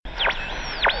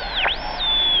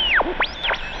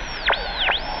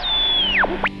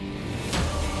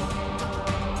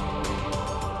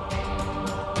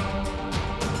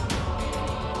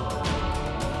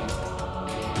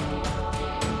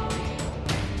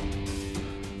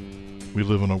We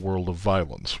live in a world of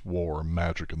violence, war,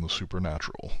 magic, and the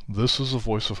supernatural. This is the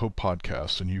Voice of Hope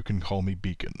podcast, and you can call me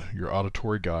Beacon, your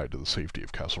auditory guide to the safety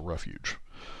of Castle Refuge.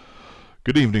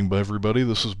 Good evening, everybody.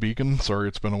 This is Beacon. Sorry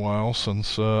it's been a while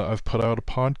since I've put out a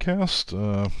podcast.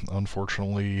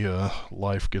 Unfortunately,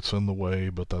 life gets in the way,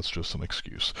 but that's just an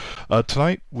excuse.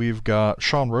 Tonight, we've got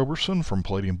Sean Roberson from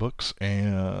Palladium Books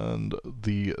and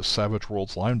the Savage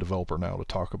Worlds Line developer now to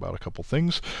talk about a couple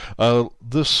things.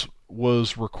 This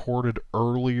was recorded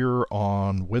earlier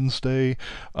on Wednesday.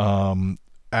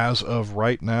 As of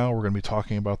right now, we're going to be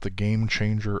talking about the Game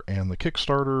Changer and the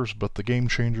Kickstarters, but the Game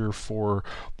Changer for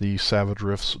the Savage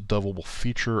Rifts double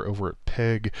feature over at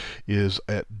PEG is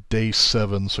at day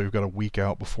 7, so you've got a week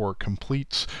out before it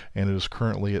completes, and it is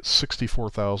currently at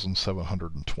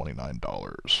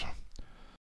 $64,729.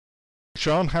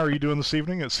 Sean, how are you doing this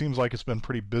evening? It seems like it's been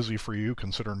pretty busy for you,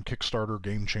 considering Kickstarter,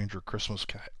 Game Changer, Christmas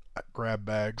grab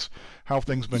bags. How have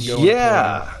things been going?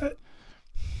 Yeah,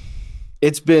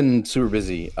 it's been super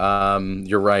busy.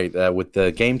 You're right. With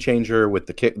the Game Changer, with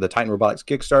the Titan Robotics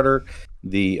Kickstarter,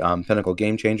 the Pinnacle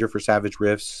Game Changer for Savage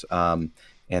Rifts, and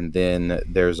then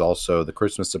there's also the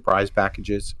Christmas surprise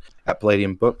packages at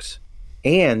Palladium Books,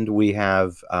 and we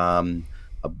have a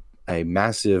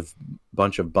massive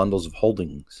bunch of bundles of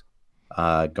holdings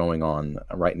going on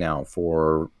right now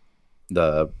for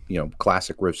the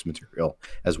classic Rifts material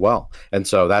as well. And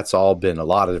so that's all been a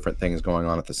lot of different things going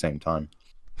on at the same time.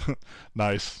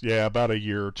 Nice. Yeah, about a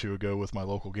year or two ago with my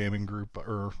local gaming group,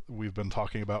 we've been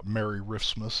talking about Merry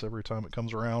Riftsmas every time it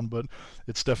comes around, but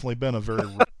it's definitely been a very,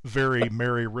 very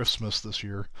Merry Riftsmas this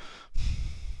year.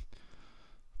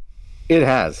 It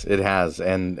has,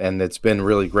 and it's been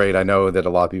really great. I know that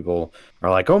a lot of people are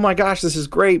like, "Oh my gosh, this is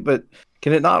great," but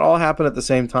can it not all happen at the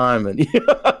same time? And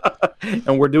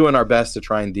and we're doing our best to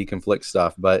try and deconflict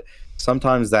stuff, but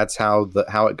sometimes that's how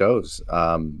it goes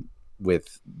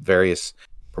with various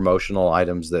promotional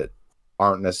items that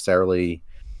aren't necessarily.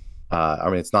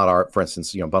 It's not our. For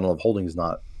instance, bundle of holding is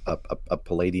not a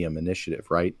Palladium initiative,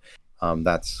 right?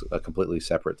 That's a completely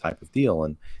separate type of deal,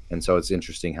 and so it's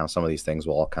interesting how some of these things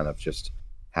will all kind of just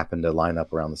happen to line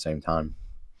up around the same time.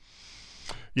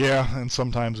 Yeah, and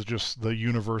sometimes it just the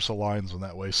universe aligns in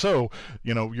that way. So,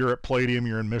 you're at Palladium,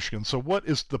 you're in Michigan. So what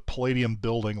is the Palladium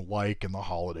building like in the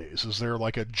holidays? Is there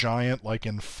like a giant, like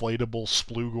inflatable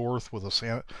Splugorth with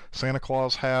a Santa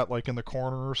Claus hat like in the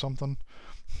corner or something?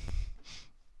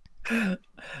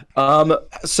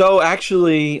 So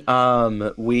actually,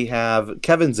 we have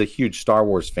Kevin's a huge Star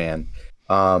Wars fan,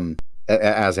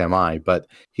 as am I, but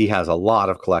he has a lot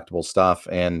of collectible stuff,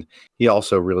 and he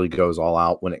also really goes all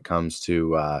out when it comes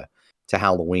to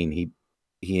Halloween.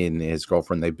 He and his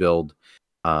girlfriend, they build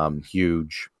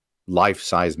huge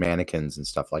life-size mannequins and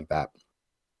stuff like that.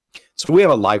 So we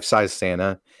have a life-size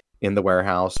Santa in the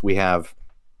warehouse. We have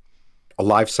a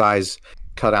life-size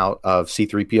cutout of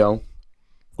C-3PO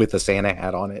with a Santa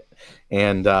hat on it,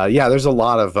 and there's a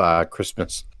lot of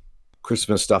Christmas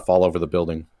stuff all over the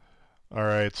building. All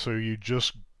right, so you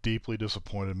just deeply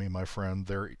disappointed me, my friend.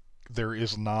 There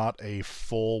is not a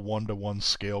full 1-to-1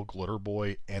 scale Glitter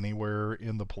Boy anywhere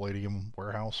in the Palladium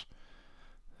warehouse.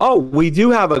 Oh, we do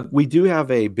have a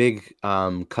big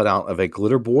cutout of a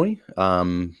Glitter Boy,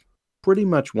 pretty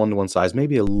much 1-to-1 size,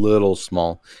 maybe a little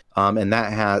small, and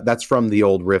that's from the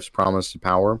old Rift's Promise to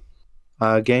Power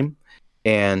game,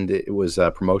 and it was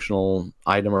a promotional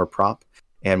item or a prop,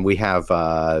 and we have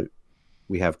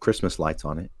Christmas lights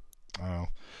on it. Oh,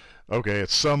 okay. At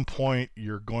some point,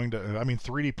 you're going to.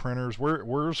 3D printers.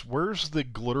 Where's the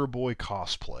Glitter Boy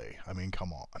cosplay? I mean,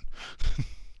 come on.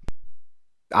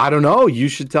 I don't know. You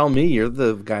should tell me. You're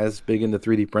the guy that's big into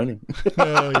 3D printing.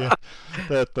 Well, yeah,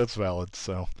 that's valid.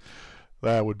 So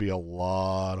that would be a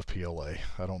lot of PLA.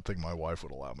 I don't think my wife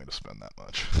would allow me to spend that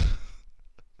much.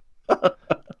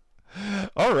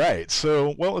 All right,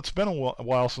 so, it's been a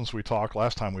while since we talked.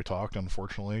 Last time we talked,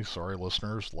 unfortunately, sorry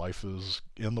listeners, life is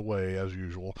in the way as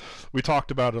usual. We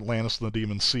talked about Atlantis and the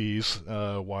Demon Seas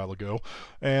a while ago,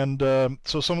 and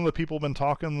so some of the people have been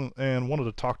talking and wanted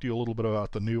to talk to you a little bit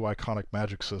about the new iconic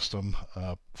magic system,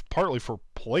 partly for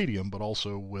Palladium, but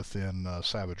also within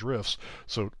Savage Rifts,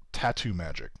 so tattoo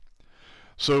magic.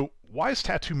 So why is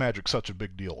tattoo magic such a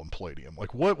big deal in Palladium?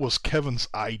 Like, what was Kevin's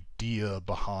idea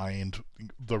behind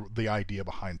the idea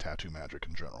behind tattoo magic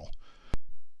in general?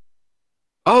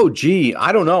 Oh, gee,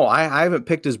 I don't know. I haven't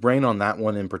picked his brain on that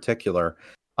one in particular.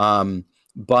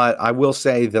 But I will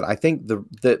say that I think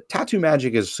the tattoo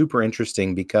magic is super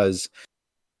interesting because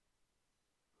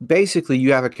basically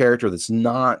you have a character that's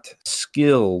not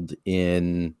skilled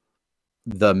in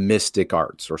the mystic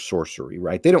arts or sorcery,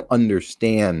 right? They don't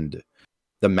understand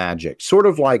the magic. Sort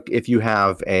of like if you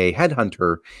have a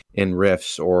headhunter in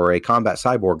Rifts or a combat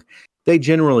cyborg, they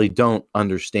generally don't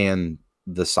understand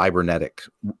the cybernetic,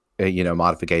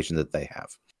 modification that they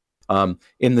have.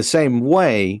 In the same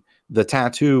way, the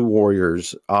tattoo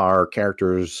warriors are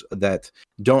characters that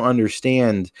don't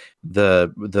understand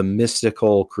the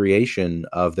mystical creation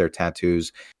of their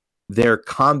tattoos. They're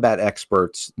combat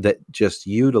experts that just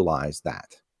utilize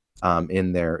that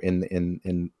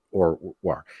or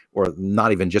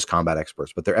not even just combat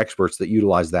experts, but they're experts that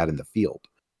utilize that in the field,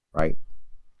 right?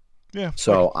 Yeah.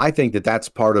 So I think that that's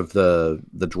part of the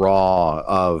draw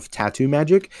of tattoo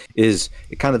magic, is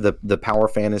kind of the power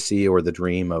fantasy or the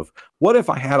dream of, what if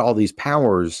I had all these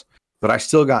powers, but I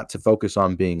still got to focus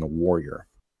on being a warrior?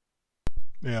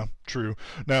 Yeah, true.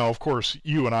 Now, of course,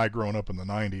 you and I growing up in the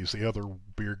 90s, the other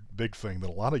big thing that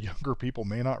a lot of younger people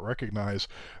may not recognize,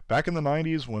 back in the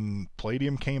 90s when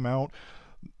Palladium came out,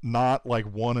 not like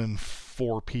 1 in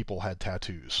 4 people had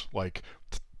tattoos. Like,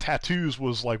 tattoos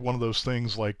was like one of those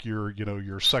things, like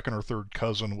your second or third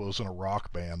cousin was in a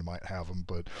rock band might have them,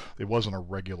 but it wasn't a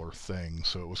regular thing.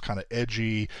 So it was kind of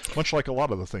edgy, much like a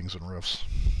lot of the things in Rifts.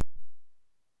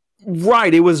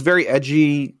 Right. It was very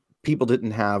edgy. People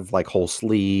didn't have like whole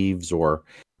sleeves or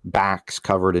backs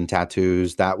covered in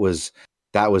tattoos. That was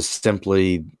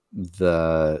simply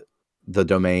the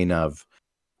domain of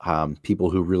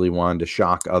people who really wanted to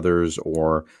shock others,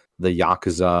 or the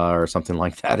Yakuza or something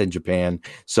like that in Japan.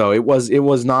 So it was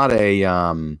not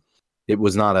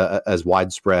as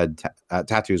widespread.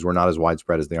 Tattoos were not as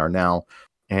widespread as they are now,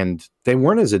 and they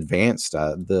weren't as advanced.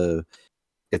 The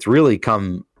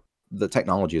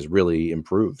technology has really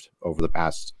improved over the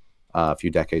past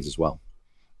few decades as well.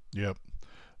 Yep,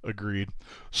 agreed.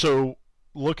 So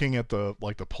looking at the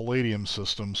Palladium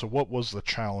system, so what was the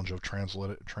challenge of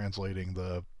translating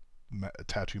the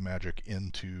tattoo magic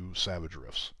into Savage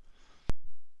Rifts?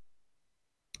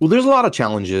 Well, there's a lot of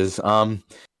challenges.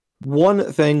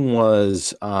 One thing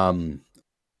was the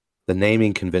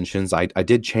naming conventions. I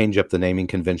did change up the naming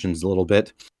conventions a little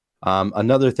bit.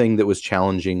 Another thing that was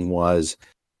challenging was,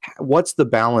 what's the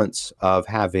balance of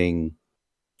having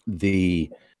the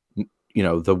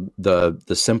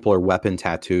simpler weapon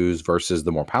tattoos versus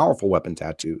the more powerful weapon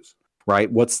tattoos, right?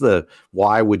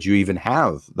 Why would you even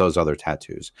have those other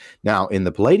tattoos? Now, in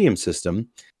the Palladium system,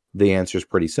 the answer is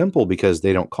pretty simple, because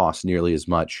they don't cost nearly as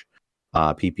much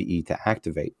PPE to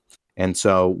activate. And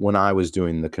so when I was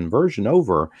doing the conversion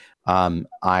over, I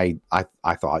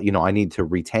thought, I need to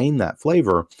retain that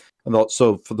flavor. And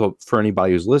so for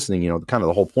anybody who's listening, kind of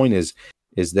the whole point is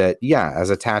that, yeah, as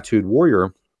a tattooed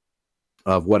warrior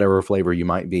of whatever flavor you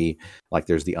might be, like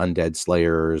there's the Undead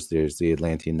Slayers, there's the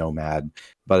Atlantean Nomad,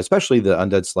 but especially the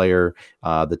Undead Slayer,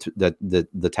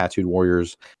 the tattooed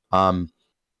warriors,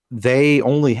 they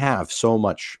only have so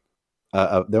much.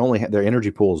 Their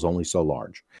energy pool is only so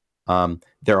large.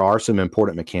 There are some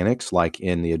important mechanics, like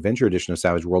in the Adventure Edition of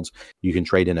Savage Worlds, you can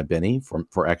trade in a Benny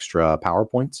for extra power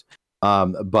points.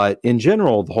 But in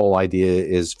general, the whole idea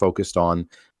is focused on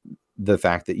the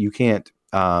fact that you can't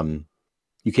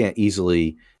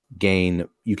easily gain,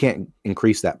 you can't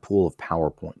increase that pool of power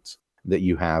points that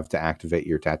you have to activate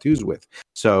your tattoos with.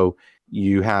 So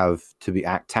you have to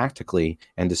act tactically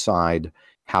and decide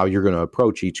how you're going to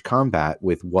approach each combat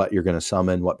with what you're going to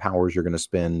summon, what powers you're going to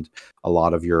spend a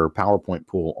lot of your PowerPoint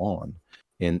pool on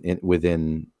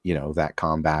within that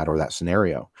combat or that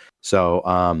scenario. So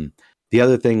the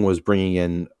other thing was bringing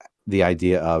in the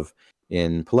idea of,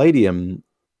 in Palladium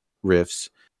Rifts,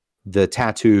 the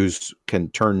tattoos can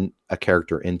turn a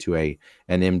character into an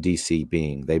MDC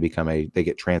being. They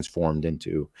get transformed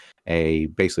into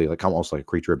basically like almost like a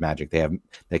creature of magic.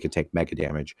 They can take mega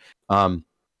damage.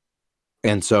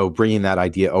 And so bringing that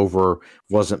idea over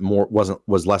was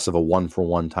less of a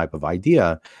 1-for-1 type of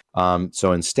idea.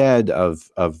 So instead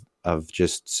of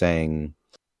just saying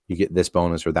you get this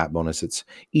bonus or that bonus, it's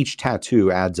each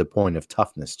tattoo adds a point of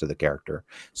toughness to the character.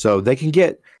 So they can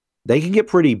get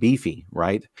pretty beefy,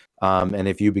 right? And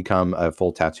if you become a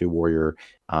full tattoo warrior,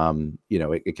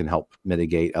 it can help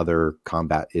mitigate other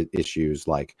combat issues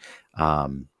like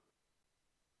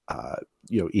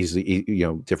easily,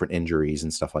 different injuries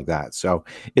and stuff like that. So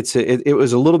it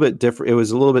was a little bit different. It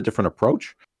was a little bit different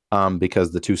approach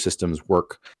because the two systems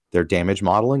work. Their damage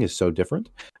modeling is so different.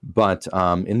 But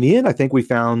in the end, I think I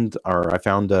found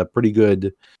a pretty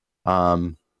good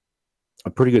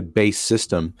base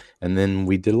system, and then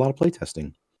we did a lot of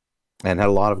playtesting and had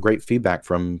a lot of great feedback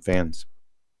from fans.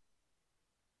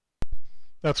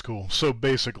 That's cool. So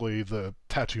basically, the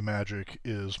tattoo magic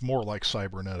is more like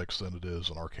cybernetics than it is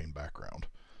an arcane background.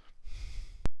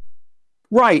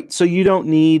 Right. So you don't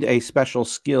need a special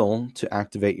skill to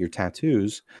activate your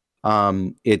tattoos.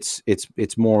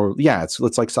 It's more, yeah, it's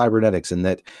like cybernetics in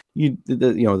that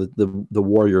the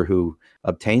warrior who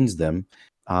obtains them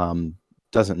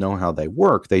doesn't know how they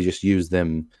work. They just use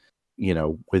them,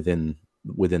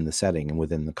 within the setting and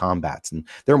within the combats, and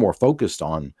they're more focused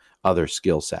on other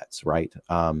skill sets, right?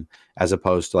 As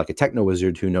opposed to like a techno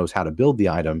wizard who knows how to build the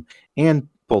item and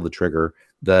pull the trigger.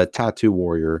 The tattoo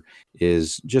warrior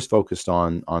is just focused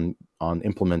on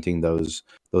implementing those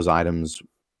items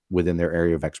within their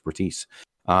area of expertise.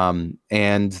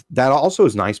 And that also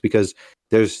is nice because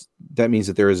that means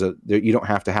that you don't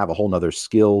have to have a whole nother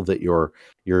skill that you're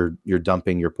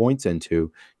dumping your points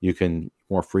into. You can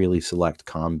more freely select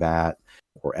combat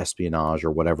or espionage or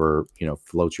whatever,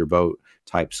 floats your boat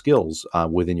type skills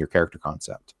within your character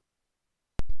concept.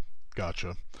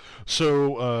 Gotcha.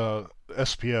 So,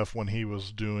 SPF, when he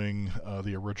was doing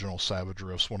the original Savage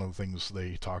Rifts, one of the things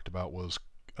they talked about was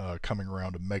coming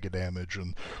around to mega damage,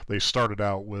 and they started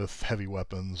out with heavy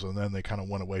weapons, and then they kind of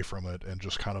went away from it and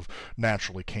just kind of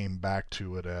naturally came back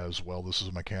to it as, well, this is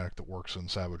a mechanic that works in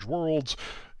Savage Worlds.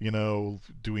 Do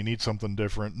we need something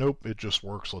different? Nope, it just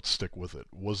works. Let's stick with it.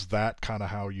 Was that kind of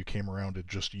how you came around to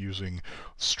just using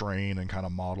strain and kind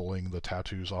of modeling the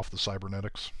tattoos off the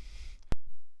cybernetics?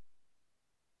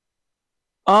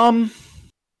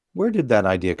 Where did that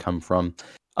idea come from?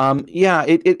 Yeah,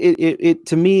 it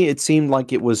to me it seemed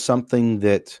like it was something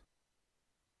that.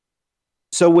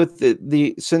 So with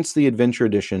since the Adventure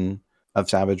Edition of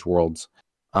Savage Worlds,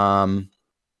 let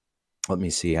me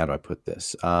see, how do I put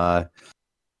this? Let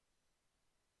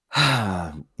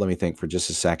me think for just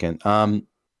a second.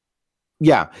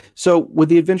 Yeah, so with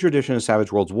the Adventure Edition of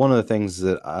Savage Worlds, one of the things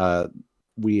that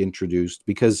we introduced,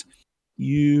 because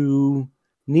you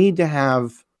need to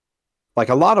have, like,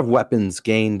 a lot of weapons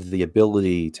gained the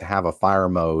ability to have a fire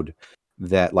mode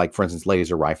that, like, for instance,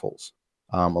 laser rifles.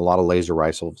 A lot of laser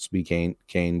rifles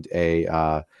gained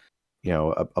a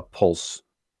pulse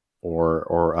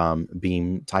or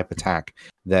beam type attack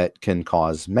that can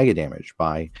cause mega damage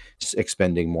by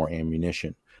expending more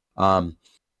ammunition.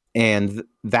 And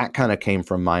that kind of came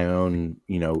from my own,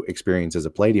 experience as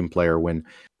a Palladium player when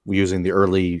using the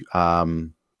early,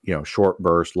 short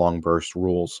burst, long burst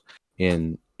rules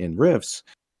in Rifts.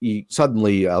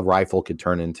 Suddenly a rifle could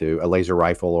turn into a laser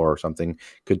rifle, or something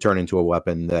could turn into a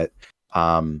weapon that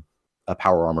a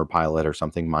power armor pilot or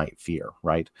something might fear,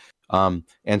 right? And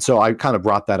so I kind of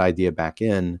brought that idea back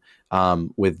in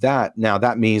with that. Now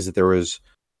that means that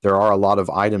there are a lot of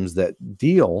items that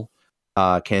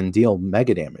can deal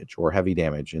mega damage or heavy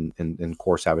damage in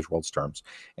core Savage Worlds terms.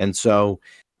 And so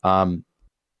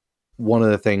one of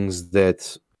the things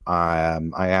that I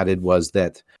added was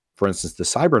that, for instance, the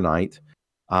Cyber Knight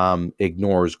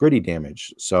ignores gritty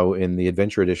damage. So in the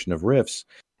Adventure Edition of Rifts,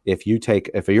 if you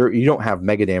don't have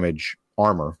mega damage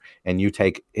armor and you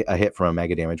take a hit from a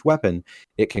mega damage weapon,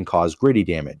 it can cause gritty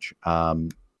damage,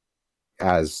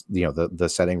 as the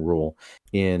setting rule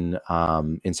in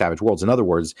Savage Worlds. In other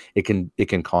words, it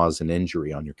can cause an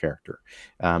injury on your character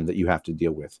that you have to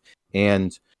deal with.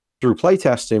 And through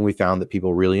playtesting, we found that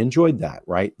people really enjoyed that,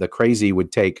 right? The crazy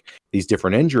would take these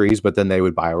different injuries, but then they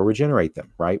would bioregenerate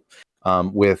them, right?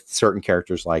 With certain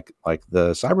characters like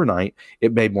the Cyber Knight,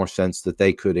 it made more sense that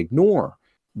they could ignore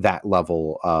that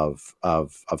level of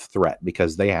threat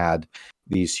because they had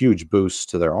these huge boosts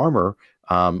to their armor.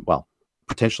 Well,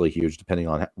 potentially huge, depending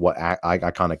on what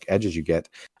iconic edges you get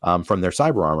from their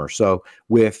cyber armor. So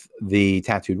with the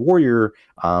Tattooed Warrior,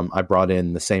 I brought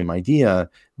in the same idea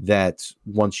that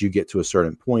once you get to a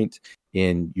certain point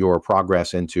in your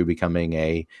progress into becoming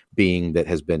a being that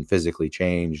has been physically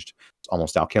changed,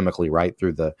 almost alchemically, right,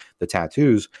 through the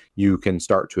tattoos, you can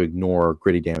start to ignore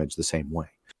gritty damage the same way.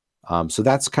 So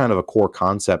that's kind of a core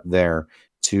concept there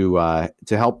to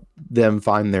help them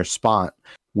find their spot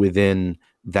within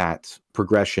that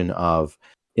progression of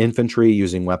infantry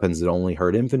using weapons that only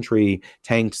hurt infantry,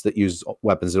 tanks that use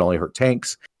weapons that only hurt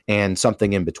tanks, and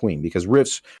something in between. Because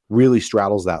Rifts really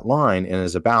straddles that line and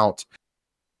is about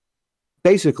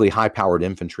basically high-powered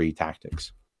infantry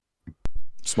tactics,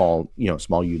 small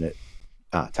unit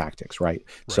tactics, right?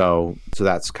 So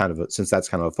that's kind of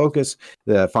a focus.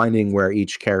 The finding where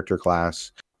each character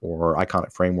class or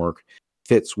iconic framework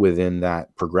fits within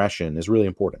that progression is really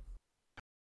important.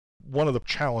 One of the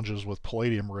challenges with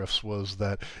Palladium Rifts was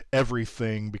that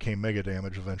everything became mega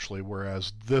damage eventually,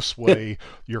 whereas this way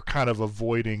you're kind of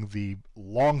avoiding the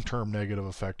long-term negative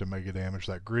effect of mega damage,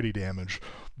 that gritty damage,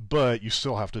 but you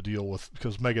still have to deal with,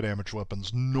 because mega damage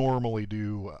weapons normally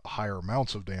do higher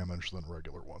amounts of damage than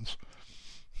regular ones.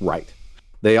 Right.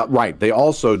 They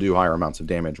also do higher amounts of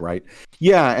damage, right?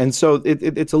 Yeah, and so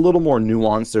it's a little more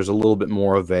nuanced. There's a little bit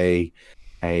more of a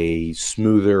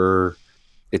smoother.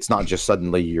 It's not just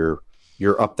suddenly you're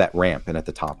up that ramp and at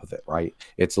the top of it, right?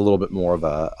 It's a little bit more of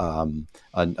a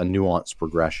nuanced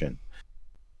progression.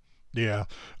 Yeah,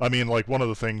 I mean, like one of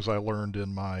the things I learned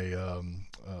in my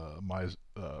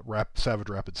Savage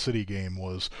Rapid City game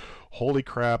was, holy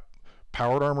crap,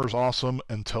 powered armor is awesome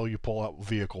until you pull out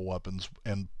vehicle weapons,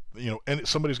 and and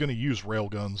somebody's going to use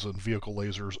railguns and vehicle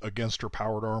lasers against your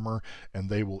powered armor, and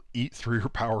they will eat through your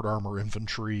powered armor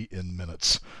infantry in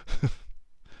minutes.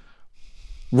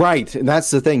 Right, and that's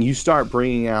the thing. You start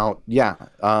bringing out,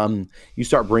 you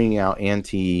start bringing out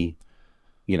you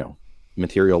know,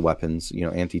 material weapons,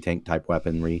 anti-tank type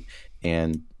weaponry,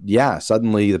 and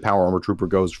suddenly the power armor trooper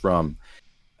goes from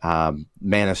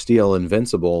Man of Steel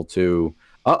invincible to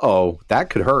that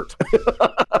could hurt.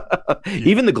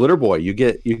 Even the glitter boy, you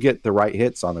get the right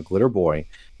hits on the glitter boy,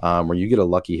 where you get a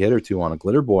lucky hit or two on a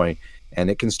glitter boy, and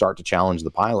it can start to challenge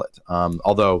the pilot.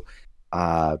 Although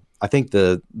I think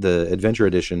the adventure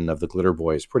edition of the glitter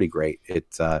boy is pretty great.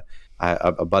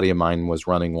 A buddy of mine was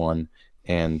running one,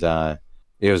 and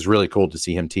it was really cool to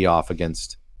see him tee off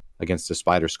against a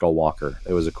Spider Skull Walker.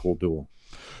 It was a cool duel.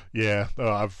 Yeah,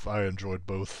 I enjoyed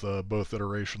both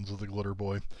iterations of the glitter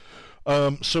boy.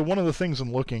 So one of the things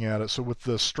in looking at it, so with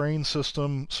the strain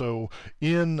system, so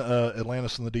in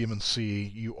Atlantis and the Demon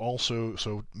Sea, you also,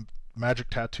 so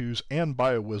magic tattoos and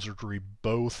biowizardry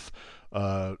both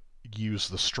use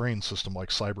the strain system like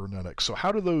cybernetics. So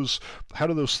how do those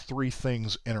three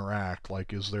things interact?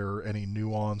 Like, is there any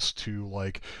nuance to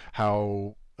like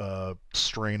how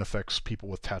strain affects people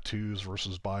with tattoos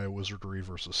versus biowizardry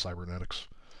versus cybernetics?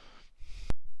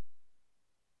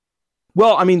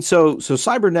 Well, I mean, so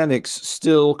cybernetics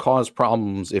still cause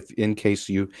problems if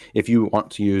you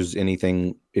want to use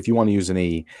anything, if you want to use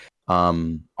any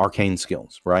arcane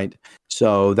skills, right?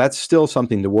 So that's still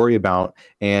something to worry about.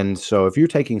 And so if you're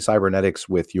taking cybernetics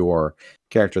with your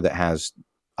character that has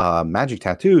magic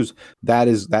tattoos,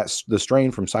 that's the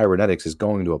strain from cybernetics is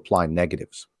going to apply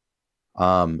negatives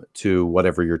to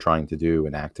whatever you're trying to do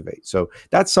and activate. So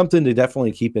that's something to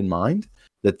definitely keep in mind,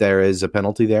 that there is a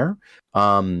penalty there.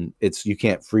 You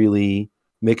can't freely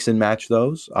mix and match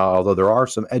those, although there are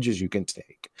some edges you can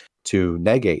take to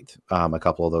negate a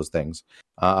couple of those things,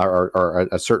 or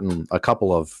a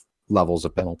couple of levels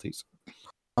of penalties.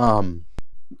 But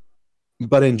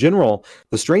in general,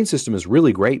 the strain system is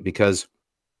really great because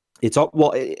it's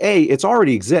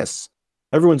already exists.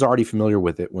 Everyone's already familiar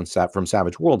with it from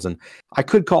Savage Worlds, and I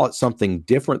could call it something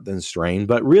different than strain,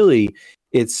 but really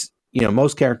it's,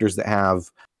 most characters that have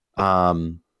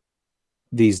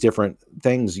these different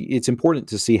things, it's important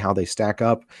to see how they stack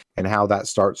up and how that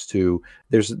starts to,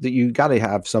 you got to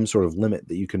have some sort of limit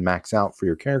that you can max out for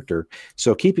your character.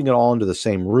 So keeping it all under the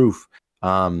same roof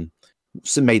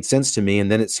made sense to me,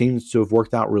 and then it seems to have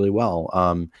worked out really well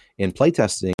in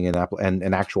playtesting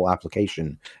and actual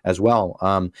application as well.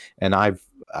 And I've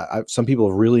some people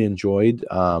have really enjoyed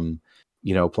playing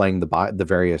the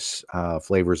various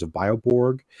flavors of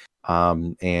Bioborg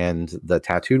and the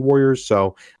Tattooed Warriors.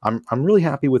 So I'm really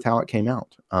happy with how it came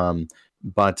out.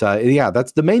 But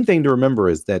that's the main thing to remember,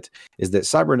 is that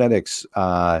cybernetics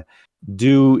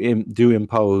do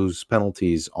impose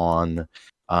penalties on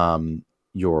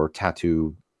your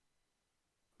tattoo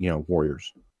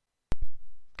warriors.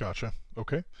 Gotcha.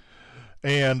 Okay.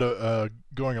 And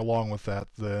going along with that,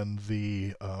 then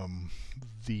the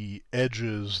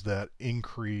edges that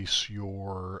increase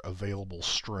your available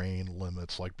strain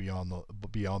limits, like beyond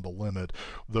the limit,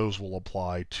 those will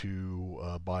apply to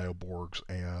Bioborgs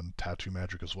and Tattoo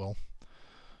Magic as well.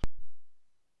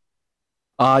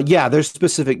 There's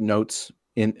specific notes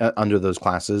in under those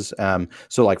classes.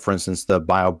 So, like for instance, the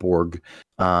Bioborg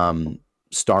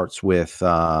starts with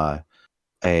a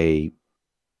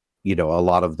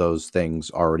lot of those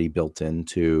things already built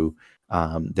into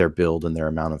their build and their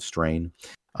amount of strain.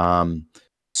 You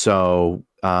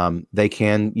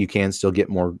can still get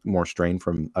more strain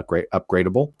from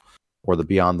upgradable or the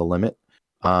beyond the limit.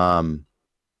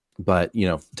 But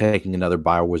taking another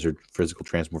biowizard physical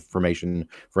transformation,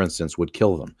 for instance, would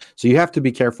kill them. So you have to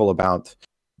be careful about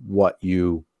what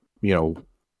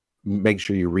make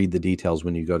sure you read the details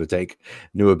when you go to take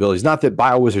new abilities. Not that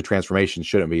biowizard transformation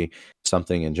shouldn't be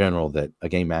something in general that a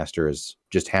game master is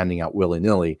just handing out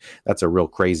willy-nilly. That's a real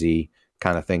crazy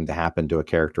kind of thing to happen to a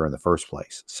character in the first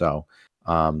place. So,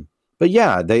 but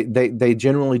yeah, they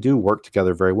generally do work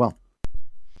together very well.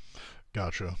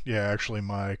 Gotcha. Yeah, actually,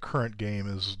 my current game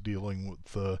is dealing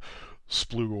with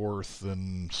Splugorth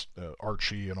and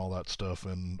Archie and all that stuff,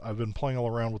 and I've been playing all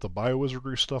around with the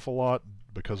Biowizardry stuff a lot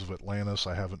because of Atlantis.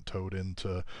 I haven't towed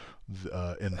into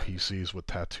NPCs with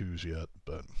tattoos yet,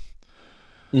 but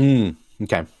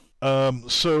Okay.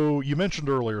 So you mentioned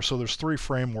earlier, so there's 3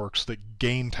 frameworks that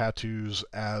gain tattoos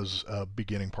as a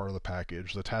beginning part of the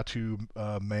package: the Tattoo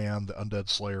Man, the Undead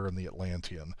Slayer, and the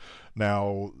Atlantean.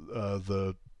 Now,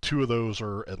 the 2 of those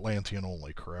are Atlantean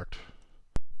only, correct?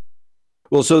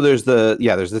 Well, so there's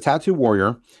the Tattoo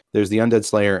Warrior, there's the Undead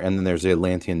Slayer, and then there's the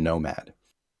Atlantean Nomad.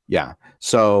 Yeah.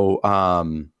 So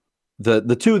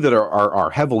the 2 that are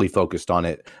heavily focused on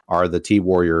it are the T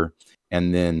Warrior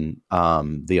and then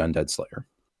the Undead Slayer.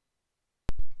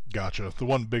 Gotcha. The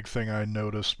one big thing I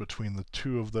noticed between the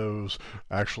 2 of those,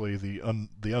 actually, the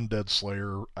Undead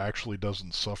Slayer actually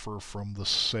doesn't suffer from the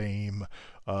same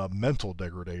mental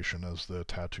degradation as the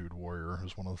Tattooed Warrior,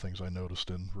 is one of the things I noticed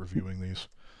in reviewing these.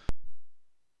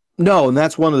 No, and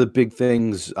that's one of the big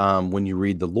things when you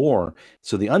read the lore.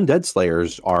 So the Undead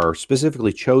Slayers are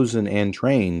specifically chosen and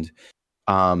trained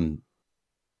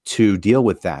to deal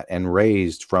with that and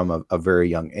raised from a very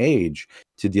young age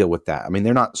to deal with that. I mean,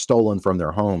 they're not stolen from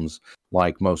their homes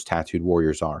like most tattooed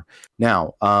warriors are.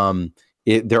 Now,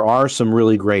 there are some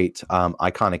really great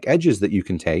iconic edges that you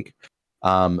can take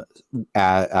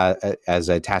as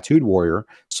a tattooed warrior.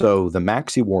 So the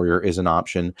Maxi Warrior is an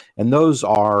option, and those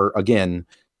are, again,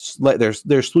 they're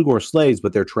Slugor slaves,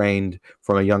 but they're trained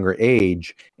from a younger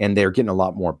age, and they're getting a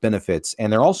lot more benefits.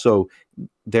 And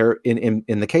they're in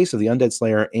the case of the Undead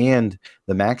Slayer and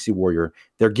the Maxi Warrior,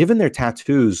 they're given their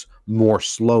tattoos more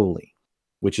slowly,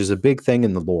 which is a big thing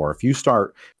in the lore. If you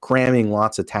start cramming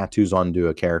lots of tattoos onto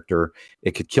a character,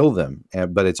 it could kill them,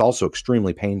 but it's also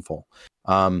extremely painful.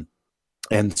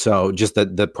 And so just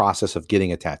the process of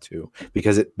getting a tattoo,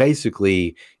 because it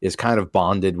basically is kind of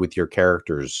bonded with your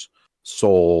character's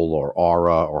soul or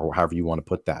aura or however you want to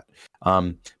put that.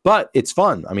 But it's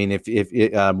fun. I mean, if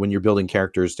when you're building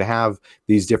characters, to have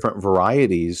these different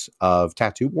varieties of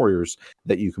tattooed warriors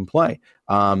that you can play.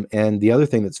 And the other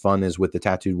thing that's fun is with the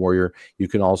tattooed warrior, you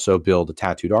can also build a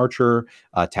tattooed archer,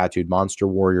 a tattooed monster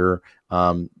warrior.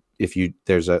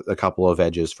 There's a couple of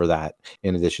edges for that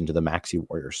in addition to the Maxi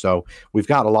Warrior. So we've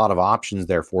got a lot of options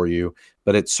there for you,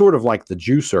 but it's sort of like the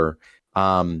juicer.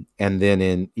 And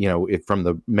then from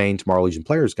the main Tomorrow Legion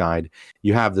Player's Guide,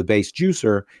 you have the base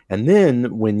juicer, and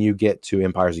then when you get to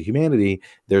Empires of Humanity,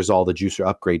 there's all the juicer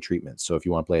upgrade treatments. So if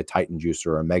you want to play a Titan juicer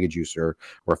or a Mega juicer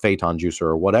or a Phaeton juicer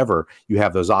or whatever, you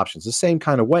have those options. The same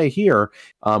kind of way here,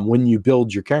 when you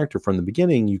build your character from the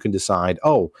beginning, you can decide,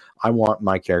 I want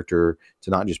my character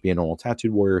to not just be a normal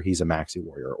tattooed warrior, he's a Maxi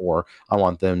Warrior, or I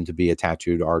want them to be a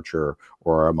tattooed archer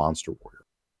or a monster warrior.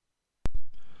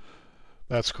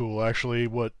 That's cool. Actually,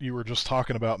 what you were just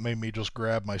talking about made me just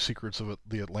grab my Secrets of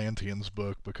the Atlanteans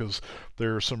book, because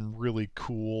there are some really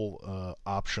cool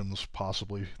options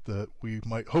possibly that we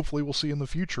might hopefully will see in the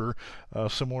future,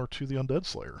 similar to the Undead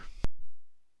Slayer.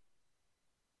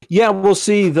 Yeah, we'll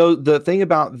see. Though the thing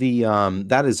about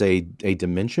that is a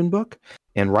dimension book,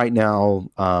 and right now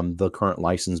the current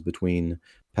license between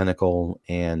Pinnacle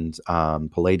and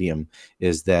Palladium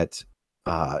is that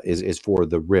is for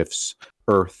the Rift's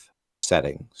Earth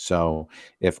setting. So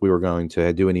if we were going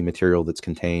to do any material that's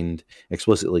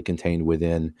explicitly contained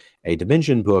within a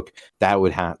dimension book, there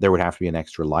would have to be an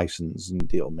extra licensing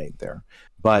deal made there.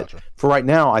 But gotcha. For right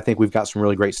now, I think we've got some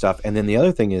really great stuff. And then the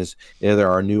other thing is, there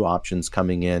are new options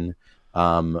coming in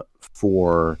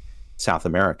for South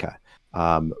America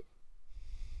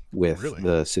with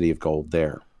the City of Gold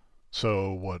there.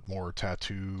 So what, more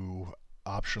tattoo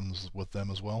options with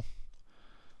them as well?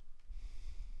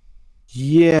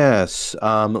 Yes.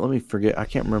 Let me forget. I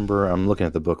can't remember. I'm looking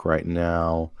at the book right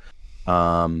now.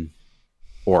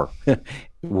 Or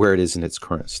where it is in its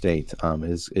current state.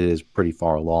 It is pretty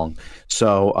far along.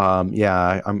 So, I'm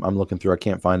looking through. I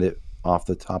can't find it off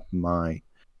the top of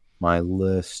my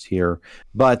list here.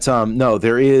 But no,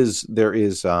 there is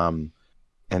and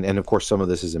of course some of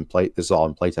this is in play. This is all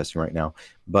in playtesting right now.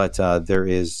 But there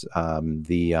is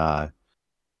the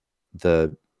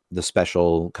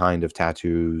special kind of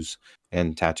tattoos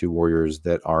and tattoo warriors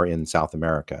that are in South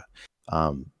America.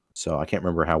 So I can't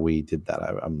remember how we did that.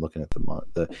 I'm looking at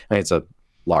it's a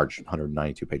large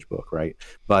 192 page book, right?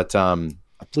 But I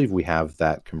believe we have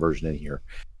that conversion in here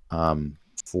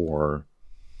for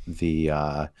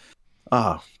the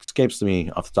escapes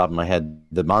me off the top of my head,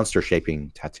 the monster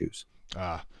shaping tattoos.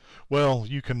 Well,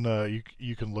 you can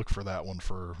look for that one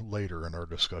for later in our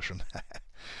discussion.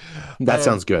 That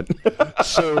sounds good.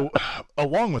 So,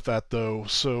 along with that, though,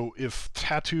 so if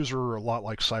tattoos are a lot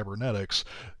like cybernetics,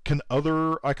 can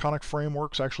other iconic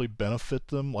frameworks actually benefit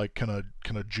them? Like, can a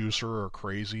juicer or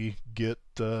crazy get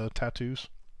tattoos?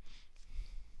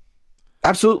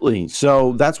 Absolutely.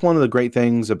 So that's one of the great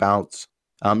things about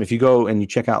if you go and you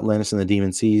check out Atlantis and the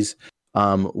Demon Seas,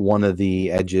 one of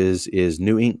the edges is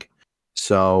new ink.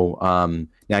 So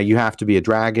now you have to be a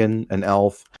dragon, an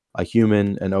elf, a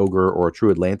human, an ogre, or a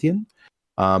true Atlantean.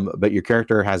 But your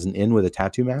character has an in with a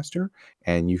tattoo master,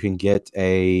 and you can get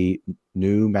a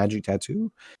new magic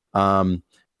tattoo.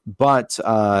 But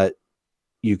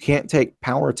you can't take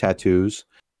power tattoos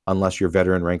unless you're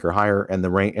veteran rank or higher, and the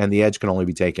rank and the edge can only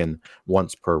be taken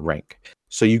once per rank.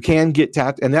 So you can get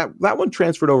and that one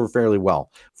transferred over fairly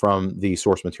well from the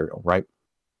source material, right?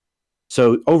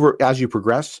 So over as you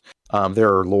progress,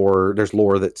 there's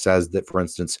lore that says that, for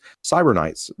instance, Cyber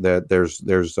Knights, that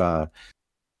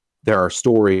there are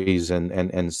stories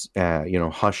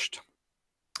and hushed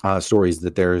stories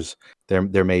that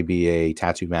there may be a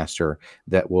tattoo master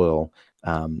that will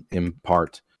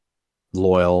impart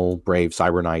loyal, brave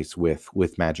cyber knights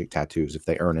with magic tattoos if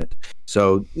they earn it.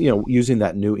 So, using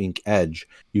that new ink edge,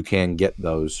 you can get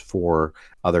those for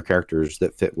other characters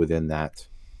that fit within that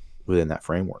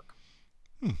framework.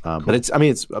 Cool. But it's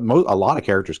a lot of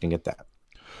characters can get that.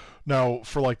 Now,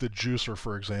 for like the juicer,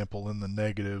 for example, in the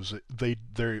negatives,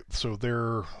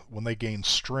 they're when they gain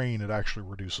strain, it actually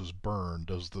reduces burn.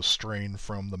 Does the strain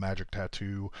from the magic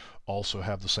tattoo also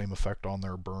have the same effect on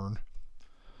their burn?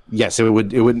 Yes,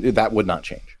 that would not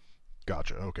change.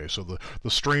 Gotcha. Okay, so the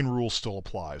strain rules still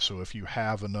apply. So if you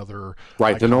have another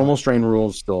right, the normal strain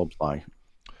rules still apply.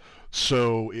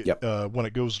 So when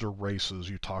it goes to races,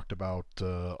 you talked about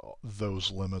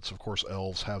those limits. Of course,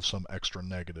 elves have some extra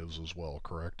negatives as well,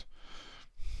 correct?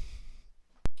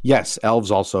 Yes,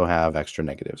 elves also have extra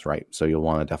negatives, right? So you'll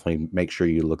want to definitely make sure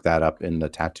you look that up in the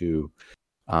tattoo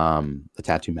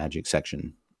magic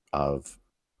section of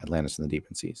Atlantis and the Deep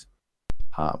Seas.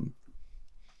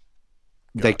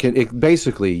 They can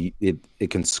it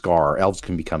can scar. Elves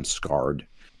can become scarred,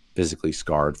 physically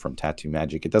scarred from tattoo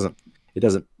magic. It doesn't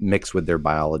mix with their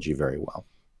biology very well.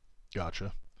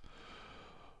 Gotcha.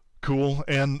 Cool.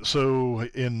 And so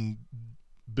in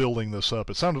building this up,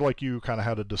 it sounded like you kind of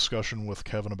had a discussion with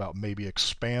Kevin about maybe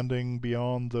expanding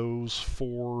beyond those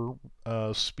 4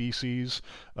 species.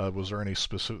 Was there any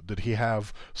specific? Did he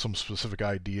have some specific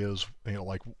ideas?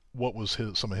 Like what was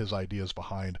some of his ideas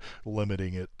behind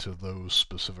limiting it to those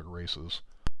specific races?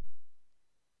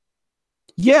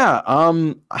 Yeah,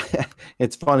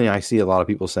 it's funny. I see a lot of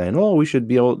people saying, "Oh, we should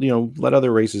be able, let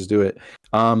other races do it."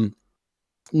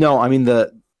 No, I mean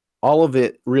all of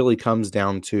it really comes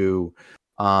down to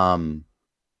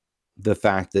the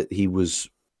fact that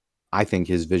I think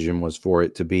his vision was for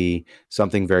it to be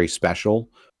something very special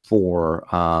for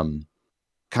kind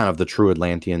of the true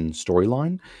Atlantean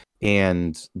storyline,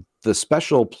 and the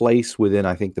special place within,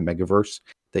 I think, the megaverse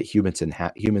that humans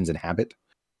inhabit.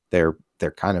 They're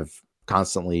kind of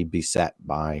constantly beset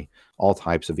by all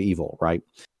types of evil, right?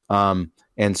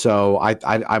 And so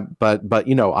but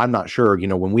I'm not sure,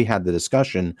 when we had the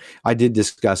discussion, I did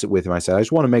discuss it with him. I said, I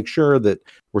just want to make sure that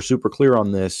we're super clear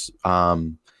on this.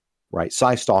 Right.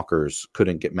 Psy stalkers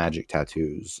couldn't get magic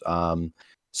tattoos.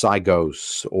 Psy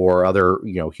ghosts or other,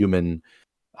 human,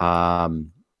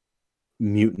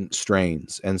 mutant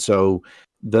strains. And so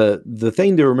the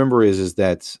thing to remember is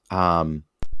that,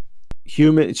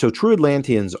 so true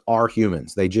Atlanteans are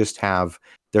humans.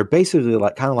 They're basically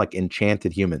kind of like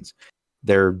enchanted humans.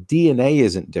 Their DNA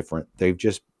isn't different. They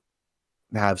just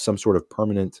have some sort of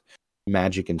permanent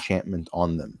magic enchantment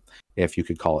on them, if you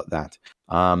could call it that.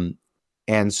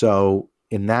 And so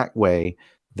in that way,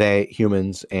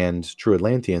 humans and true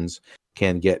Atlanteans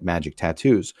can get magic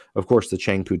tattoos. Of course, the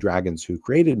Changpu dragons who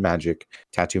created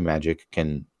tattoo magic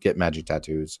can get magic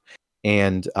tattoos.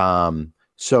 And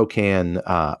so can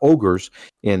ogres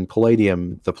in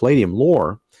the Palladium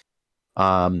lore.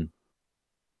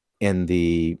 In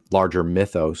the larger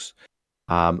mythos,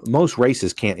 most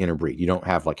races can't interbreed. You don't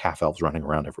have like half elves running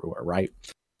around everywhere, right?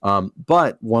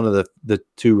 But one of the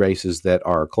 2 races that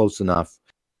are close enough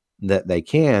that they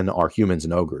can are humans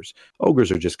and ogres.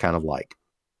 Ogres are just kind of like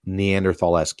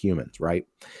Neanderthal-esque humans, right?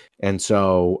 And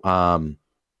so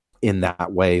in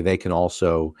that way, they can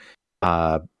also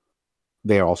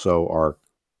they also are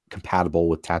compatible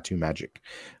with tattoo magic.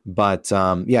 But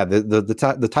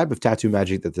the type of tattoo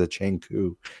magic that the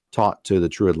Changku taught to the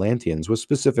true Atlanteans was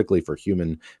specifically for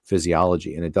human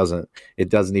physiology, and it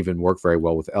doesn't even work very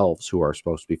well with elves, who are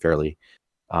supposed to be fairly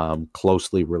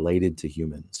closely related to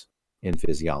humans in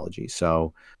physiology.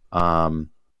 So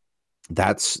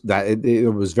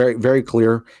it was very, very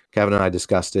clear. Kevin and I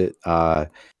discussed it.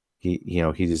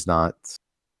 He does not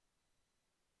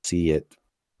see it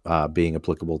being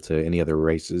applicable to any other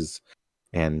races,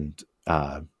 and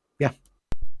yeah,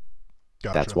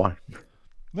 Gotcha. that's why.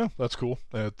 No, that's cool,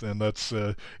 and that's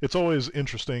it's always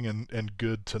interesting and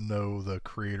good to know the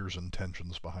creator's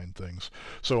intentions behind things.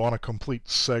 So on a complete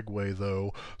segue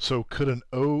though, so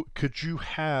could you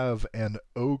have an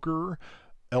ogre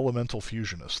elemental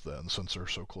fusionist then, since they're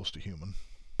so close to human?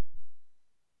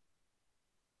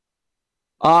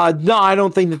 No, I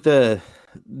don't think that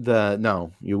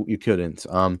no, you couldn't.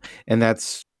 And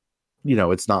that's,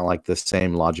 it's not like the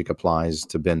same logic applies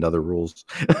to bend other rules.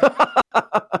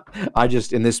 I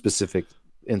just, in this specific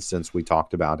instance, we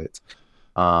talked about it.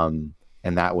 And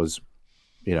that was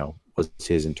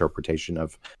his interpretation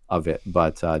of it.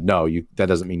 But no, that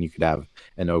doesn't mean you could have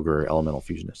an ogre elemental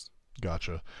fusionist.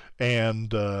 Gotcha.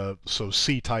 And so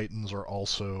sea titans are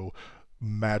also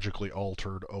magically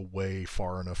altered away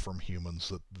far enough from humans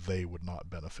that they would not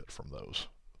benefit from those.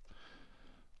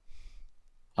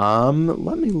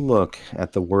 Let me look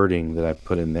at the wording that I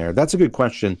put in there. That's a good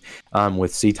question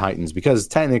with Sea Titans, because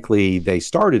technically they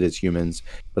started as humans,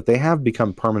 but they have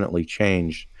become permanently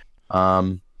changed.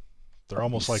 They're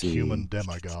almost like human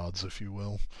demigods, if you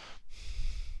will.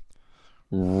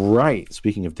 Right.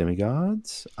 Speaking of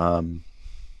demigods,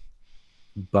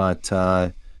 but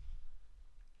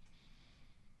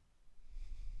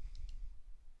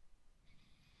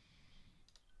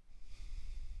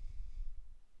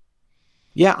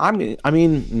yeah, I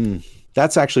mean,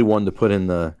 that's actually one to put in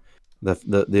the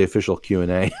official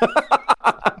Q&A.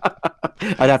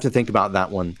 I'd have to think about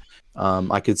that one.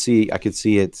 I could see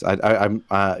it. I'm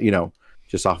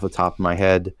just off the top of my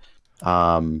head.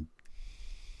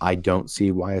 I don't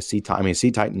see why a Sea Titan. I mean, Sea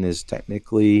Titan is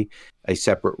technically a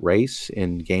separate race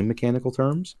in game mechanical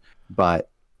terms,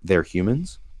 but they're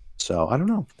humans. So I don't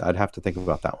know. I'd have to think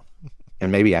about that one,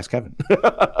 and maybe ask Kevin.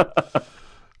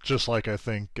 Just like I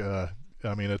think,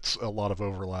 it's a lot of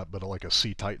overlap, but like a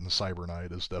Sea Titan Cyber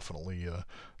Knight is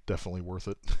definitely worth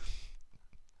it.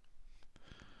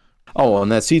 Oh,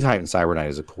 and that Sea Titan Cyber Knight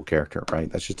is a cool character,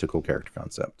 right? That's just a cool character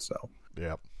concept. So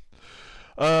yeah.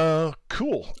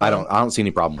 Cool. I don't see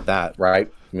any problem with that,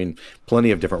 right? I mean,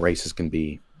 plenty of different races can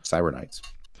be Cyber Knights.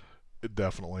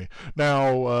 Definitely.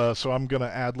 Now, so I'm going to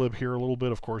ad-lib here a little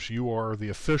bit. Of course, you are the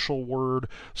official word.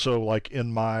 So, like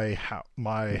in my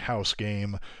house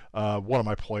game, one of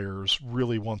my players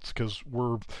really wants, because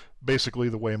we're basically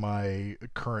the way my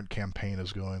current campaign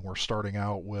is going. We're starting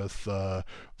out with a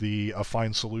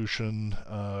fine solution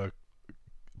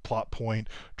plot point,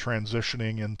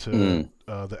 transitioning into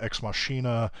the Ex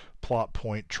Machina plot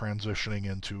point,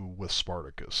 transitioning into with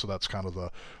Spartacus. So that's kind of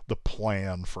the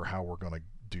plan for how we're going to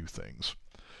do things.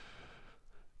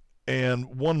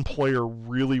 And one player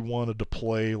really wanted to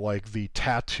play like the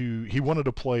tattoo. He wanted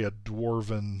to play a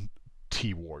dwarven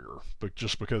T-Warrior, but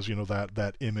just because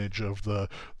that image of the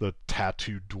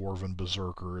tattooed dwarven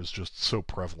berserker is just so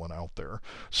prevalent out there.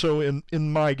 So in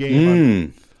my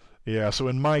game, so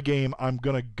in my game, I'm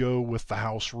going to go with the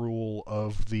house rule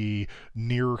of the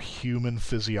near human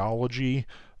physiology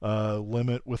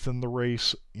limit within the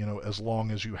race. As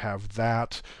long as you have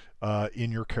that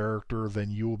in your character,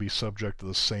 then you will be subject to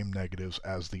the same negatives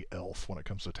as the elf when it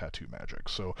comes to tattoo magic.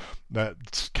 So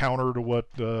that's counter to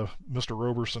what Mr.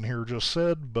 Roberson here just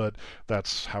said, but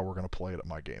that's how we're going to play it at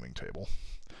my gaming table.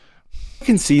 I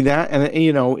can see that, and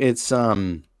it's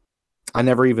I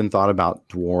never even thought about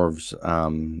dwarves,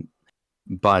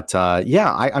 but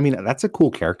I mean, that's a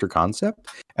cool character concept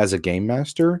as a game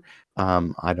master.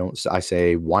 I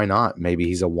say why not? Maybe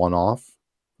he's a one-off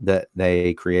that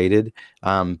they created.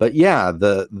 But yeah,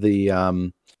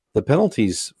 the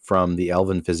penalties from the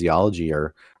elven physiology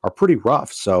are pretty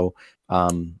rough. So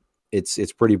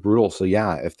it's pretty brutal. So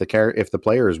yeah, if the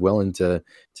player is willing to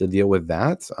deal with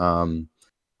that,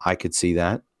 I could see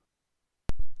that.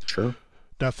 Sure.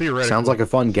 Now theoretically, sounds like a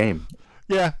fun game.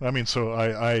 Yeah, I mean, so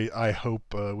I hope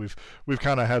we've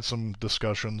kind of had some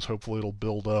discussions. Hopefully, it'll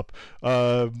build up.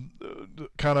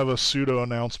 Kind of a pseudo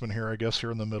announcement here, I guess. Here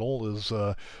in the middle is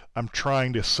I'm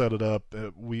trying to set it up.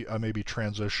 I may be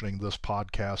transitioning this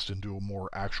podcast into a more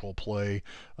actual play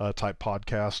type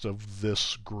podcast of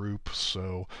this group.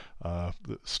 So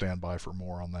stand by for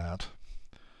more on that.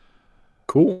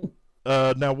 Cool.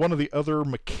 Now, one of the other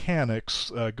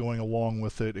mechanics going along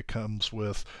with it comes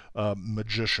with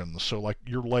magicians. So, like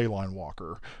your leyline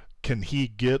walker, can he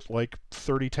get like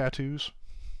 30 tattoos?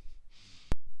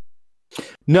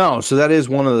 No. So that is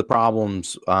one of the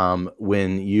problems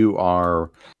when you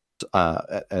are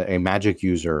a magic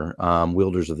user,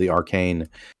 wielders of the arcane.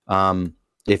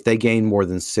 If they gain more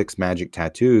than 6 magic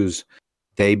tattoos,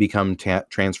 they become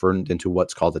transferred into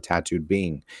what's called a tattooed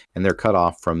being, and they're cut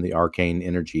off from the arcane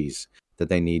energies that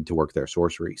they need to work their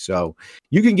sorcery. So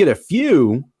you can get a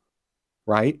few,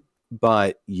 right?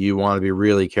 But you want to be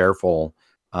really careful.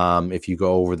 If you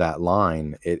go over that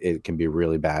line, it can be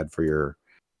really bad for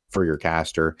your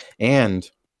caster. And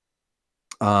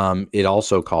it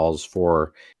also calls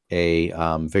for a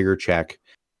vigor check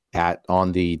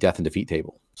on the death and defeat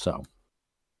table. So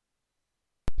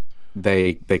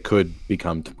they could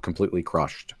become completely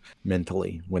crushed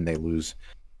mentally when they lose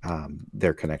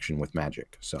their connection with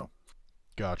magic. So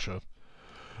Gotcha.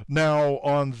 Now,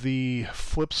 on the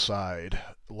flip side,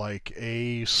 like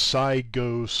a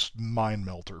Psy-Ghost Mind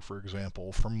Melter, for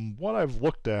example, from what I've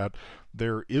looked at,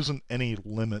 there isn't any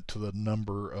limit to the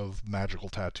number of magical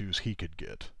tattoos he could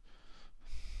get.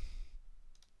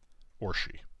 Or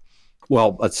she.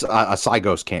 Well, a Psy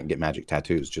Ghost can't get magic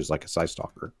tattoos, just like a Psy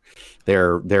Stalker.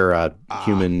 They're a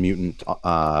human mutant.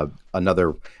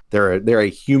 They're a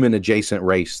human adjacent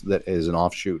race that is an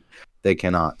offshoot. They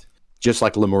cannot. Just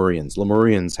like Lemurians.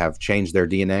 Lemurians have changed their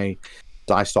DNA.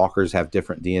 Psy Stalkers have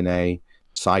different DNA.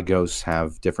 Psy Ghosts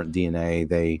have different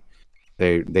DNA.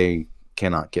 They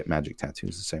cannot get magic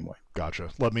tattoos the same way. Gotcha.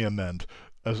 Let me amend.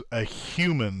 As a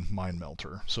human mind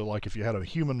melter. So, like, if you had a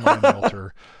human mind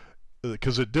melter,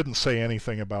 because it didn't say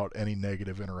anything about any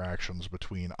negative interactions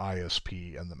between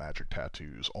ISP and the magic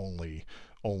tattoos, only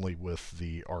with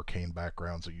the arcane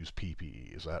backgrounds that use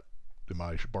PPE. Am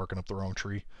I barking up the wrong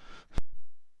tree?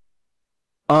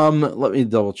 Let me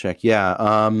double check.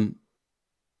 Yeah.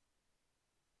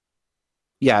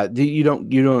 You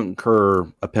don't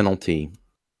incur a penalty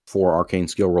for arcane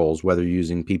skill rolls, whether you're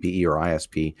using PPE or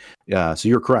ISP. So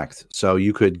you're correct. So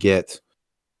you could get,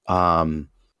 I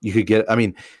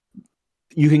mean,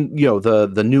 you can,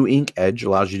 the new ink edge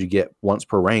allows you to get once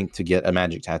per rank to get a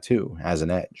magic tattoo as an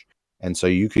edge. And so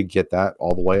you could get that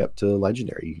all the way up to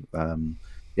legendary.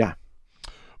 Yeah.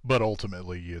 But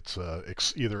ultimately, it's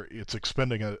either it's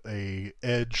expending a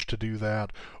edge to do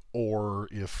that, or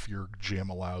if your GM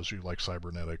allows you, like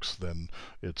cybernetics, then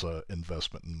it's a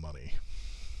investment in money.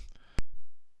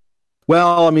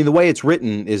 Well, I mean, the way it's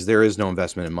written is there is no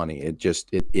investment in money. It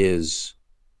is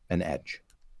an edge.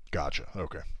 Gotcha.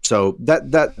 Okay. So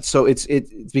so it's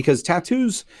because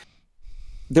tattoos,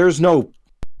 there's not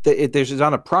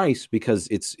a price, because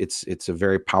it's a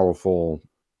very powerful,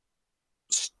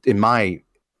 in my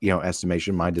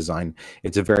estimation, my design,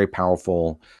 it's a very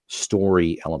powerful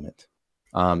story element.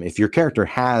 If your character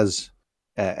has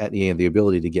the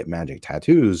ability to get magic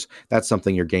tattoos, that's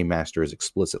something your game master is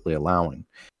explicitly allowing,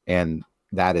 and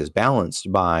that is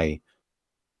balanced by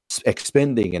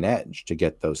expending an edge to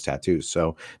get those tattoos.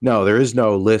 So no, there is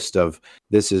no list of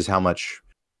this is how much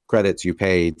credits you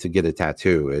paid to get a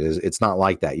tattoo. It's not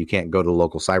like that. You can't go to the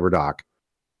local cyberdoc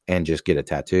and just get a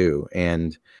tattoo.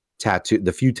 And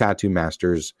the few tattoo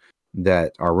masters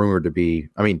that are rumored to be,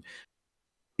 I mean,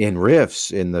 in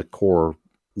Rifts, in the core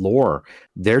lore,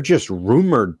 they're just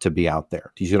rumored to be out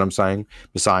there. Do you see what I'm saying?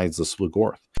 Besides the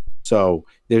Slugorth. So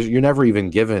you're never even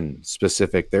given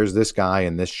specific, there's this guy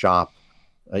in this shop,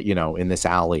 in this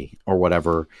alley or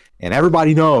whatever, and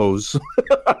everybody knows,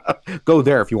 go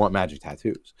there if you want magic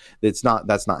tattoos. That's not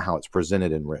how it's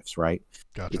presented in Rifts, right?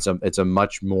 Gotcha. It's a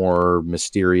much more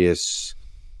mysterious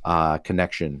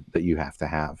connection that you have to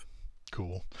have.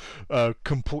 Cool.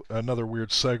 Another weird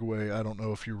segue. I don't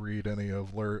know if you read any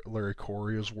of Larry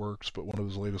Correa's works, but one of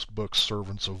his latest books,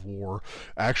 Servants of War,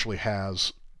 actually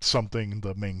has something,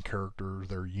 the main character,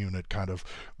 their unit,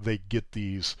 they get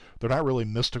these, they're not really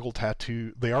mystical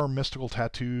tattoo, they are mystical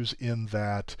tattoos in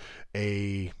that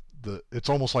it's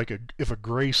almost like if a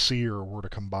gray seer were to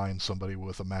combine somebody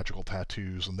with a magical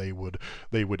tattoos, and they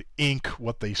would ink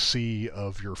what they see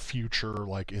of your future,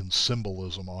 like in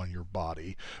symbolism, on your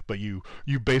body. But you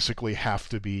basically have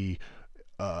to be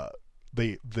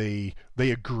they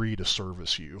agree to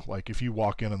service you. Like if you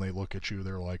walk in and they look at you,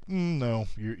 they're like, no,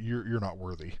 you're not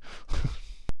worthy.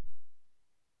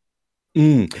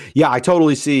 Yeah, I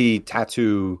totally see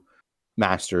tattoo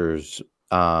masters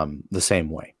the same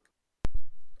way.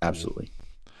 Absolutely.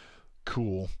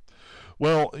 Cool.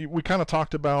 Well, we kind of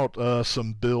talked about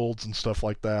some builds and stuff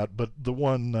like that, but the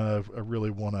one I really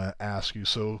want to ask you,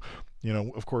 so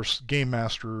of course, game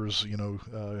masters,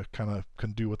 kind of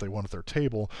can do what they want at their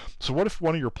table. So what if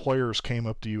one of your players came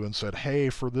up to you and said,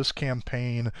 hey, for this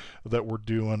campaign that we're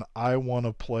doing, I want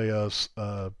to play a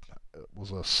Sunja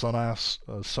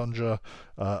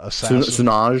assassin.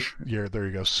 Sunaj. Yeah, there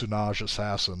you go, Sunaj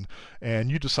assassin. And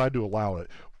you decide to allow it.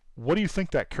 What do you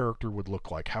think that character would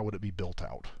look like? How would it be built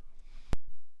out?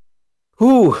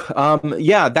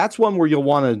 Yeah, that's one where you'll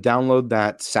want to download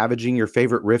that Savaging Your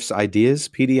Favorite Riffs Ideas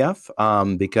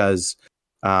PDF, because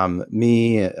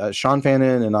me, Sean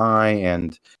Fannin, and I,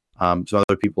 and some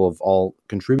other people have all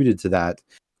contributed to that.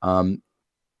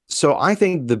 So I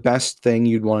think the best thing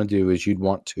you'd want to do is you'd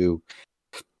want to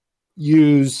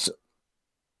use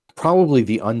probably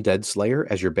the Undead Slayer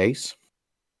as your base,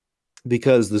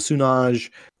 because the Sunaj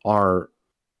are,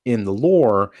 in the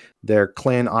lore, their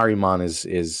clan Ahriman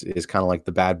is kind of like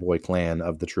the bad boy clan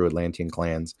of the true Atlantean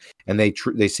clans, and they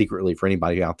secretly, for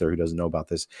anybody out there who doesn't know about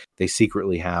this, they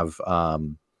secretly have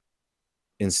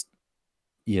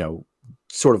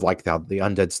sort of like how the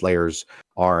Undead Slayers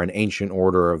are an ancient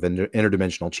order of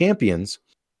interdimensional champions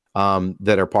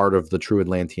that are part of the true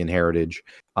Atlantean heritage.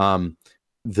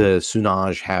 The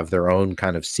Sunaj have their own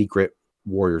kind of secret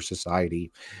warrior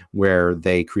society where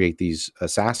they create these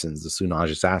assassins, the Sunaj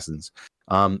assassins.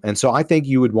 And so I think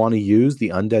you would want to use the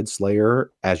Undead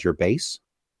Slayer as your base.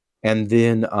 And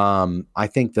then I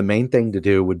think the main thing to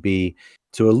do would be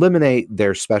to eliminate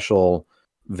their special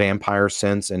vampire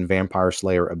sense and vampire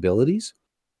slayer abilities.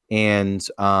 And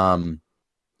so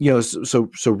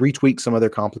retweak some of their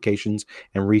complications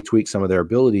and retweak some of their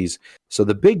abilities. So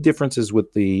the big differences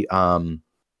with the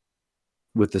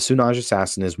Sunaj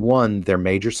Assassin is, one, they're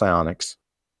major psionics,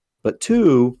 but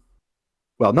two,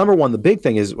 well, number one, the big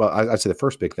thing is, well, I'd say the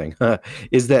first big thing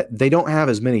is that they don't have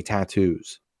as many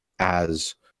tattoos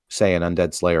as, say, an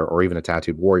Undead Slayer or even a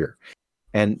Tattooed Warrior.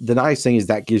 And the nice thing is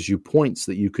that gives you points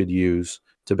that you could use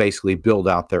to basically build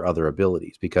out their other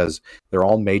abilities, because they're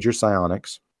all major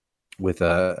psionics with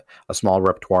a small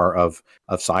repertoire of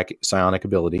psionic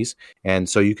abilities. And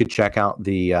so you could check out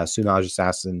the Sunaj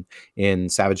Assassin in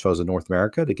Savage Foes of North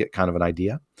America to get kind of an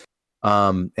idea.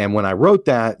 And when I wrote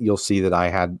that, you'll see that I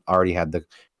had already had the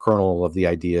kernel of the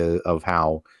idea of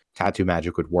how tattoo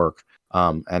magic would work,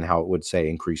 and how it would, say,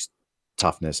 increase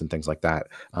toughness and things like that,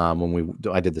 when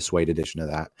I did the Suede edition of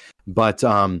that. But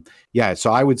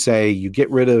so I would say you get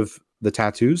rid of the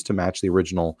tattoos to match the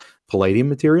original Palladium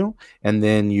material, and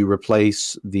then you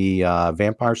replace the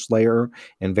Vampire Slayer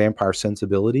and Vampire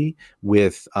Sensibility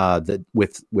with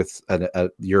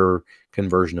your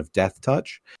conversion of Death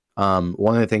Touch.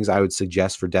 One of the things I would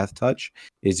suggest for Death Touch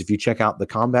is, if you check out the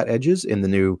combat edges in the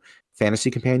new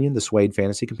Fantasy Companion, the Suede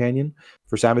Fantasy Companion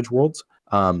for Savage Worlds,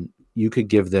 you could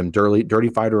give them Dirty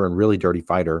Fighter and Really Dirty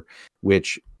Fighter,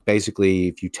 which basically,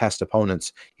 if you test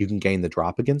opponents, you can gain the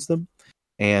drop against them.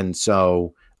 And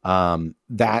so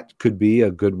that could be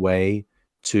a good way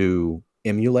to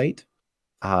emulate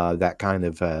that kind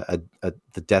of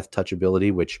the Death Touch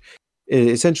ability, which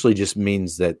essentially just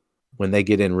means that when they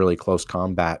get in really close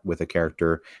combat with a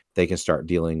character, they can start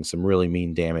dealing some really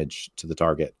mean damage to the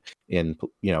target in,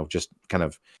 just kind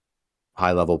of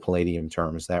high level Palladium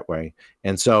terms that way.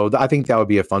 And so I think that would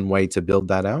be a fun way to build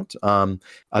that out.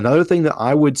 Another thing that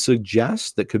I would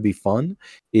suggest that could be fun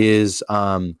is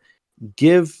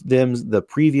give them the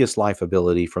previous life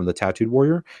ability from the Tattooed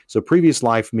Warrior. So previous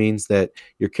life means that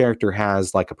your character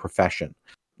has like a profession,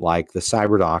 like the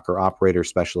Cyberdoc or Operator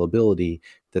special ability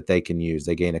that they can use.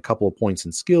 They gain a couple of points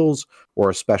in skills, or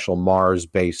a special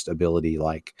Mars-based ability,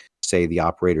 like, say, the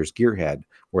Operator's Gearhead,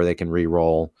 where they can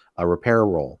re-roll a repair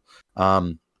roll.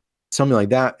 Something like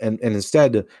that. And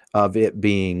instead of it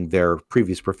being their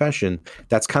previous profession,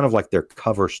 that's kind of like their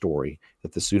cover story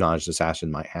that the Sunaj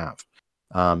Assassin might have.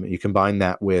 You combine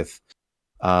that with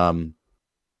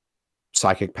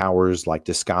psychic powers like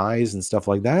disguise and stuff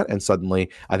like that, and suddenly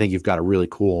I think you've got a really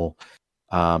cool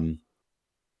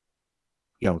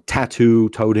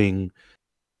tattoo-toting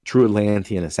true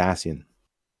Atlantean assassin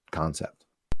concept.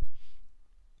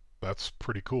 That's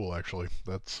pretty cool, actually.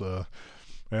 That's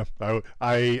yeah.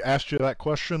 I asked you that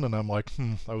question, and I'm like,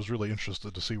 I was really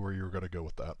interested to see where you were going to go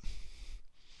with that.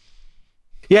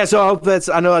 Yeah, so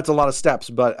I know that's a lot of steps,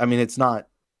 but I mean, it's not,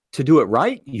 to do it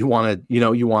right, you want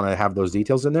to have those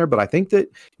details in there. But I think that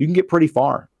you can get pretty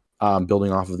far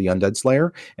building off of the Undead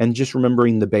Slayer, and just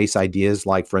remembering the base ideas.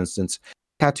 Like, for instance,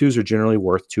 tattoos are generally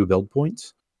worth 2 build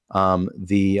points.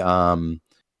 The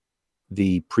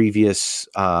previous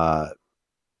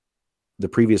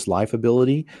life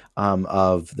ability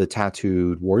of the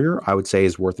Tattooed Warrior, I would say,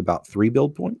 is worth about 3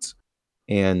 build points.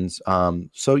 And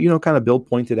so, kind of build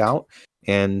point it out,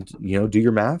 and, do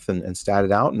your math and stat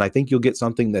it out. And I think you'll get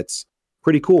something that's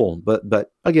pretty cool,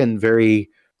 but again, very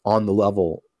on the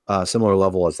level, similar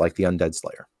level as like the Undead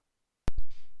Slayer.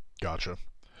 Gotcha.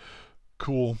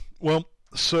 Cool. Well,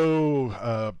 so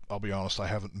I'll be honest, I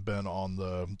haven't been on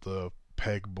the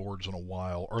peg boards in a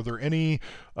while. Are there any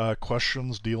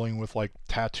questions dealing with like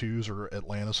tattoos or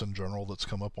Atlantis in general that's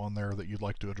come up on there that you'd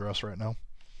like to address right now?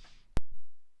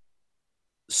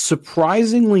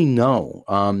 Surprisingly, no.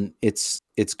 It's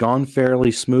gone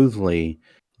fairly smoothly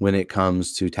when it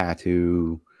comes to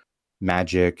tattoo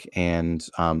magic, and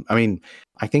I mean,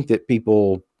 I think that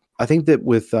people, I think that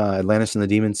with Atlantis and the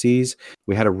Demon Seas,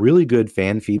 we had a really good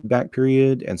fan feedback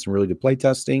period and some really good play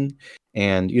testing,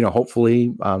 and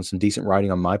hopefully some decent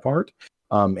writing on my part,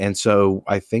 and so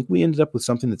I think we ended up with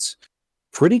something that's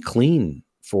pretty clean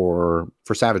for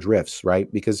Savage Rifts,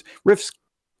 right? Because Rifts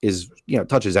is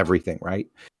touches everything, right?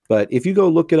 But if you go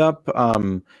look it up,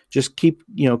 just keep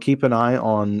an eye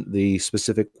on the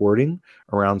specific wording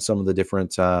around some of the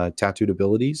different tattooed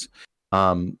abilities.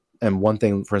 And one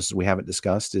thing, for instance, we haven't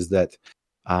discussed is that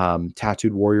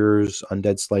tattooed warriors,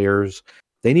 undead slayers,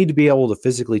 they need to be able to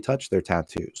physically touch their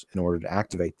tattoos in order to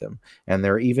activate them. And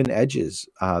there are even edges,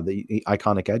 the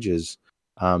iconic edges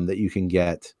that you can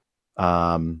get.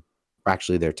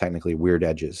 Actually, they're technically weird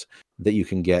edges that you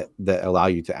can get that allow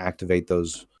you to activate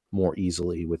those more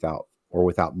easily without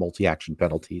multi-action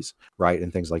penalties, right?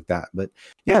 And things like that. But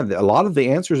yeah, a lot of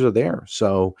the answers are there.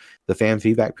 So the fan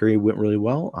feedback period went really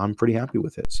well. I'm pretty happy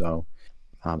with it. So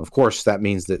of course, that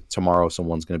means that tomorrow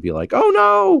someone's going to be like, "Oh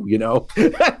no,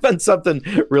 done something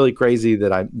really crazy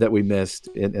that we missed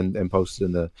and posted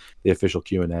in the official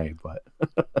Q&A." But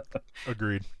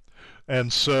Agreed.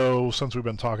 And so, since we've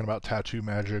been talking about tattoo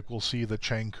magic, we'll see the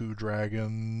Changku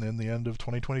dragon in the end of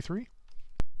 2023.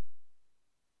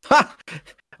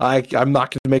 I'm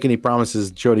not going to make any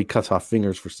promises. Jody cuts off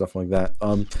fingers for stuff like that.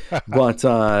 But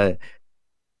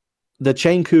the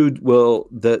Changku will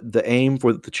the aim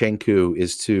for the Changku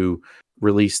is to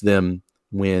release them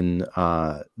when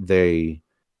they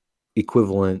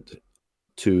equivalent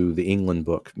to the England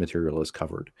book material is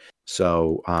covered.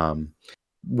 So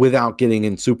without getting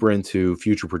into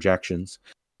future projections,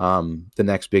 the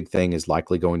next big thing is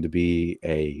likely going to be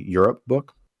a Europe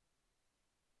book.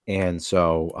 And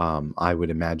so I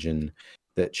would imagine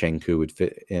that Changku would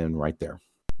fit in right there.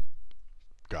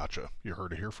 Gotcha. You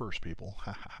heard it here first, people.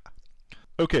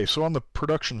 Okay, so on the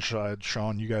production side,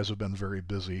 Sean, you guys have been very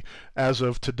busy. As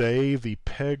of today, the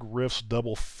Peg Riffs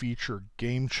double feature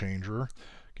Game Changer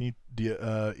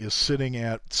is sitting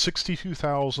at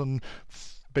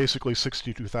basically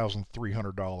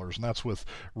 $62,300, and that's with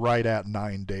right at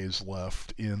 9 days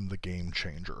left in the Game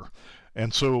Changer.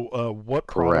 And so what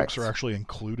products are actually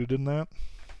included in that?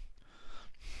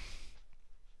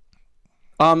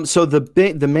 So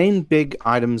the main big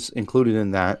items included in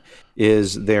that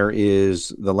is there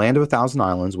is the Land of 1,000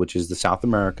 Islands, which is the South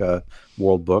America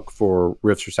world book for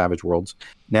Rifts or Savage Worlds.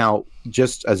 Now,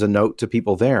 just as a note to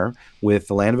people there, with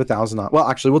the Land of 1,000, well,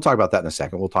 actually, we'll talk about that in a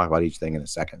second. We'll talk about each thing in a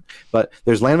second. But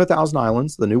there's Land of 1,000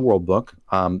 Islands, the new world book,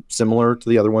 similar to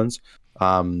the other ones,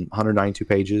 192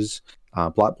 pages,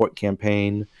 plot point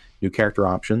campaign, new character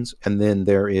options. And then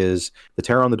there is the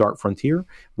Terror on the Dark Frontier,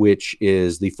 which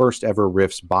is the first ever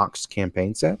Rifts boxed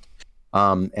campaign set.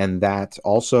 And that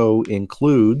also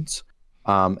includes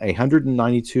a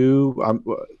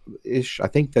 192-ish, I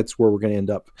think that's where we're going to end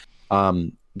up,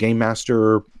 Game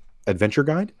Master Adventure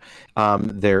Guide.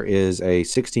 There is a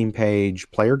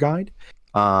 16-page player guide.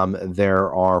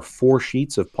 There are 4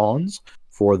 sheets of pawns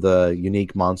for the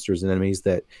unique monsters and enemies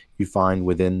that you find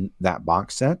within that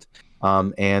box set.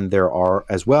 And there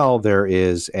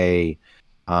is a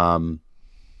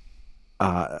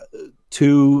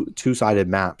two-sided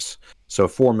maps, so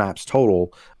 4 maps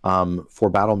total, 4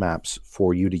 battle maps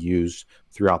for you to use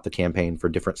throughout the campaign for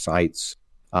different sites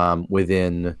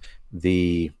within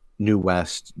the New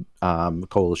West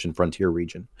Coalition Frontier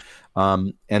region.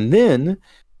 And then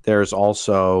there's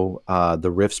also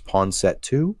the Rifts Pawn Set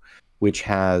 2, which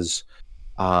has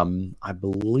I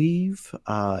believe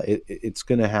it's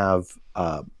going to have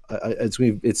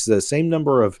it's the same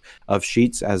number of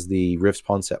sheets as the Rifts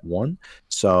Pawn Set 1,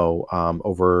 so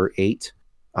over 8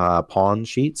 pawn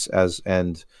sheets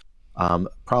and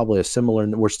probably a similar.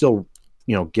 We're still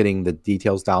getting the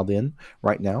details dialed in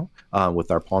right now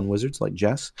with our pawn wizards like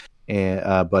Jess,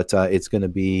 but it's going to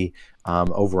be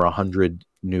over 100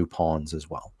 new pawns as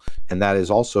well, and that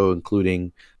is also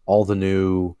including all the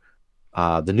new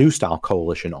style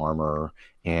Coalition armor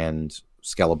and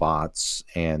Skelebats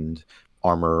and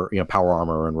armor, power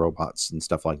armor and robots and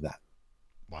stuff like that.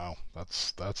 Wow,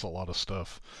 that's a lot of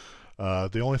stuff.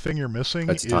 The only thing you're missing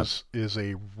is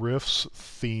a Rifts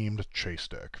themed chase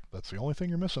deck. That's the only thing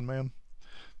you're missing, man.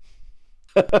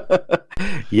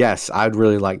 Yes, I'd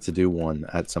really like to do one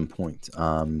at some point.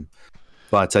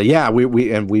 But yeah,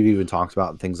 we've even talked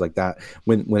about things like that.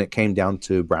 When it came down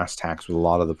to brass tacks with a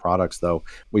lot of the products, though,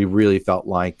 we really felt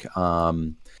like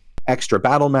extra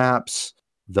battle maps,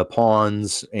 the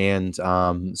pawns, and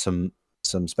some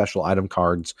some special item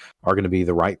cards are going to be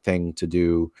the right thing to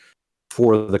do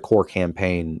for the core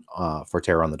campaign for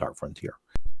Terror on the Dark Frontier.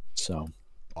 So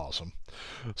awesome.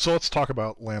 So let's talk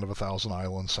about Land of a Thousand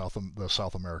Islands, the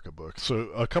South America book. So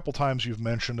a couple times you've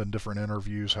mentioned in different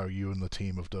interviews how you and the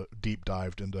team have deep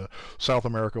dived into South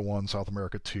America 1, South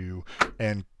America 2,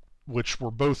 and which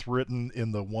were both written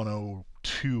in the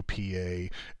 102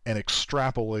 PA and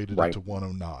extrapolated right. into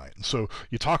 109. So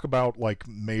you talk about like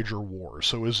major wars.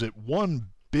 So is it one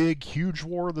big, huge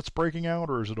war that's breaking out,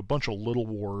 or is it a bunch of little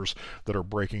wars that are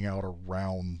breaking out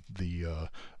around the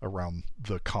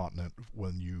continent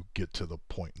when you get to the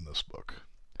point in this book?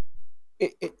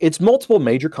 It's multiple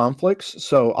major conflicts,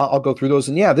 so I'll go through those.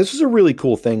 And yeah, this is a really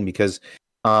cool thing because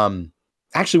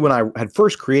actually when I had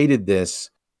first created this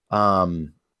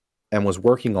and was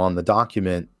working on the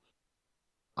document,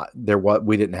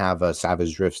 we didn't have a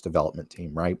Savage Drifts development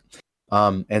team, right?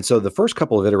 And so the first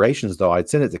couple of iterations, though, I'd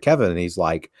send it to Kevin, and he's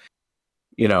like,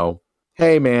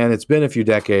 hey man, it's been a few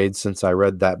decades since I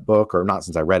read that book, or not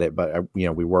since I read it, but we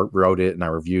wrote it and I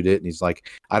reviewed it, and he's like,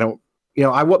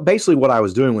 basically what I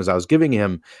was doing was I was giving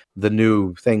him the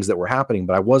new things that were happening,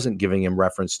 but I wasn't giving him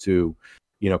reference to,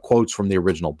 quotes from the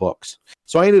original books.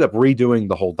 So I ended up redoing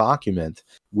the whole document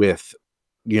with,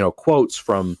 quotes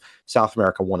from South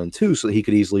America 1 and 2, so that he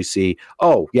could easily see,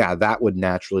 oh yeah, that would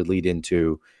naturally lead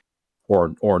into,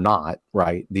 or not,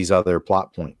 right, these other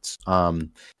plot points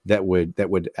that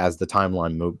would as the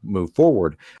timeline move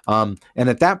forward. And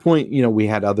at that point, we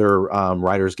had other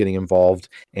writers getting involved,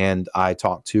 and I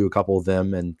talked to a couple of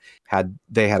them, and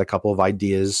they had a couple of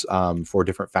ideas for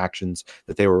different factions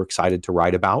that they were excited to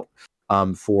write about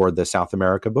for the South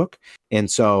America book. And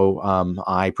so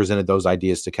I presented those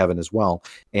ideas to Kevin as well,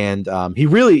 and he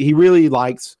really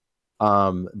liked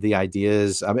the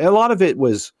ideas. I mean, a lot of it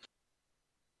was,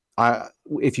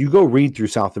 if you go read through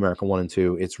South America 1 and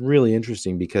 2, it's really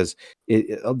interesting because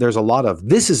there's a lot of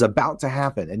this is about to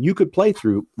happen, and you could play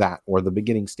through that or the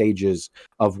beginning stages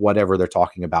of whatever they're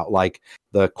talking about, like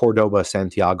the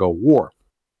Cordoba-Santiago War,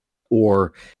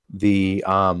 or the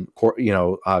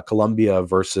Colombia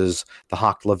versus the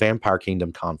Hakla Vampire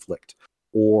Kingdom conflict,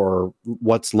 or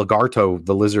what's Lagarto,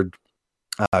 the lizard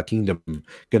kingdom,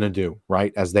 going to do,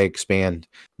 right, as they expand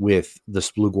with the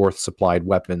Splugorth supplied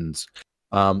weapons.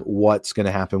 What's going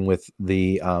to happen with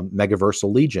the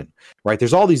Megaversal Legion, right?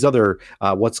 There's all these other,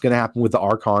 what's going to happen with the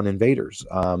Archon invaders,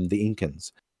 the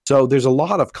Incans. So there's a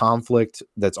lot of conflict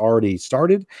that's already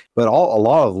started, but a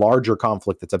lot of larger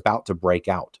conflict that's about to break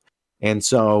out. And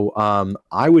so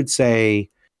I would say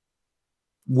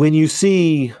when you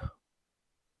see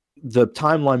the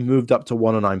timeline moved up to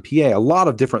 109 PA, a lot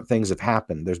of different things have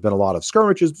happened. There's been a lot of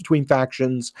skirmishes between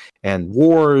factions and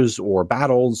wars or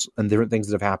battles and different things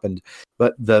that have happened.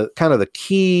 But the kind of the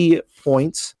key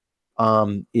points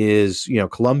is,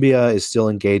 Colombia is still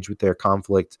engaged with their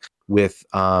conflict with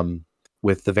the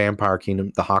Vampire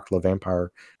Kingdom, the Hakla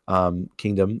Vampire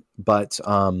Kingdom, but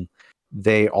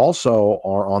they also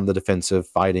are on the defensive,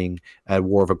 fighting a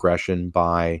war of aggression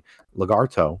by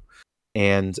Lagarto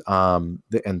and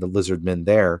the lizard men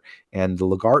there. And the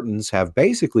Lagartans have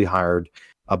basically hired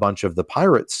a bunch of the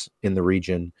pirates in the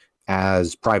region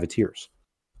as privateers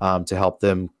to help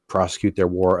them prosecute their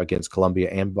war against Colombia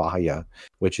and Bahia,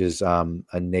 which is a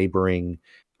neighboring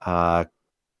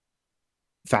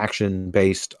faction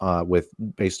based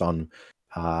on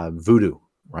voodoo,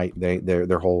 right?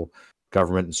 Their whole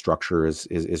government and structure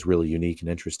is really unique and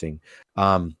interesting.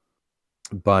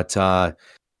 But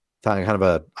kind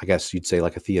of I guess you'd say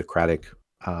like a theocratic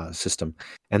system.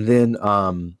 And then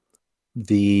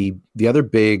the other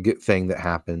big thing that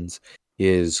happens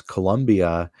is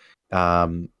Colombia,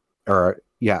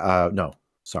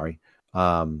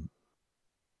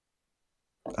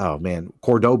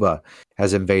 Cordoba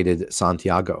has invaded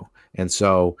Santiago. And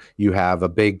so you have a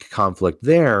big conflict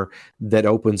there that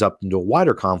opens up into a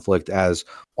wider conflict as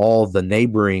all the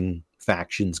neighboring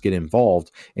factions get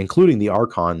involved, including the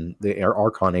Archon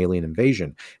alien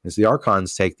invasion. As the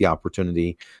Archons take the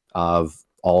opportunity of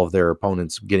all of their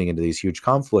opponents getting into these huge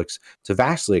conflicts to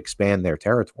vastly expand their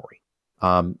territory.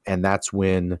 And that's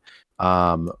when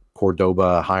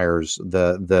Cordoba hires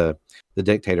the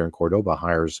dictator in Cordoba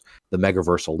hires the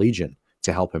Megaversal Legion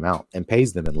to help him out and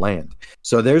pays them in land.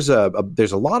 So there's a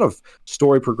lot of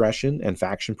story progression and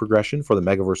faction progression for the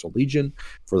Megaversal Legion,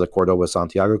 for the Cordoba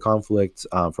Santiago conflict,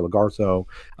 for Lagarto,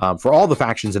 for all the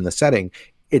factions in the setting.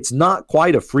 It's not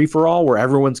quite a free-for-all where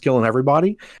everyone's killing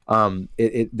everybody.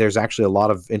 There's actually a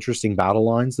lot of interesting battle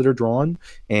lines that are drawn,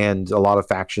 and a lot of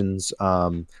factions,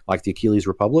 like the Achilles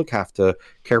Republic, have to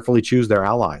carefully choose their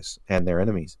allies and their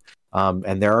enemies.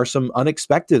 And there are some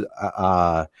unexpected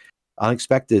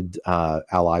unexpected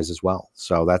allies as well.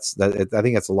 So that's that. I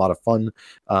think that's a lot of fun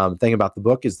thing about the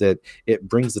book is that it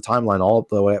brings the timeline all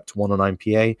the way up to 109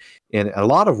 PA. In a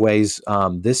lot of ways,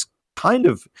 this kind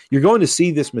of you're going to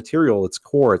see this material, its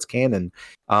core, its canon,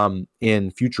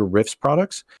 in future Rifts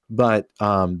products. But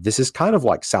this is kind of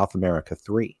like South America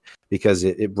 3 because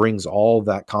it brings all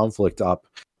that conflict up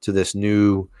to this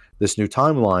new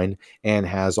timeline and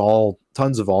has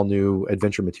tons of all new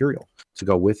adventure material to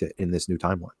go with it in this new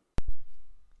timeline.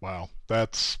 Wow,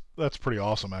 that's pretty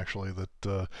awesome, actually,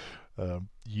 that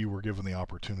you were given the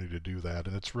opportunity to do that.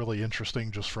 And it's really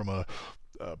interesting just from a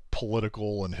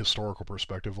political and historical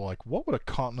perspective, like what would a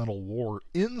continental war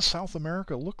in South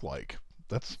America look like?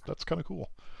 That's kind of cool.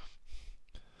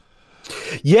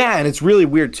 Yeah, and it's really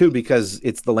weird too because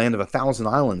it's the land of 1,000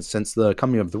 islands. Since the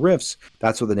coming of the Rifts,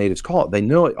 that's what the natives call it. They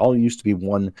know it all used to be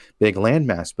one big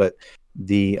landmass, but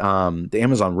the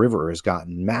Amazon River has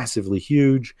gotten massively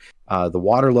huge. The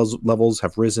water levels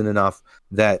have risen enough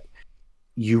that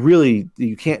you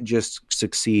can't just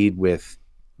succeed with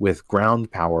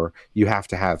ground power. You have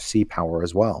to have sea power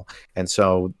as well, and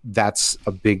so that's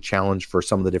a big challenge for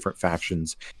some of the different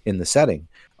factions in the setting.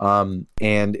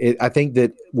 I think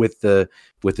that with the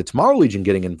Tomorrow Legion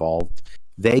getting involved,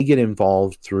 they get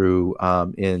involved through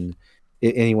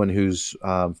anyone who's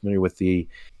familiar with the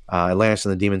Atlantis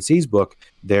and the Demon Seas book.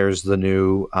 There's the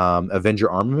new Avenger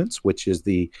Armaments, which is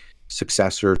the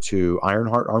successor to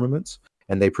Ironheart Armaments,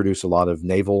 and they produce a lot of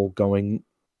naval going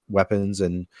weapons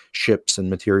and ships and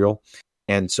material.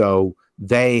 And so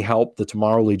they help the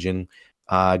Tomorrow Legion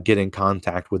get in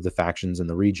contact with the factions in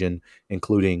the region,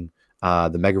 including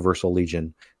the Megaversal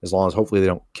Legion, as long as hopefully they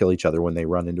don't kill each other when they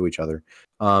run into each other.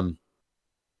 The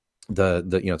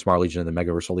Tomorrow Legion and the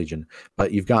Megaversal Legion.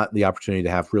 But you've got the opportunity to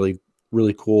have really,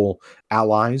 really cool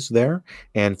allies there,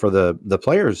 and for the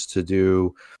players to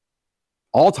do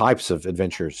all types of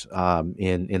adventures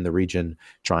in the region,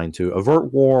 trying to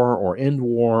avert war or end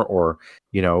war or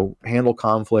handle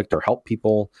conflict or help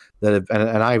people that have.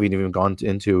 And I've even gone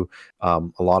into a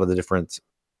lot of the different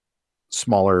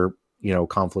smaller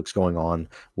conflicts going on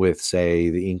with, say,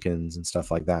 the Incans and stuff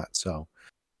like that. So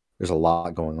there's a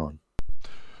lot going on.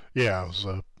 Yeah, it was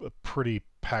a pretty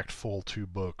packed full 2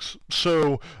 books.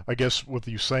 So I guess with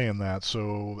you saying that,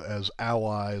 so as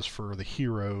allies for the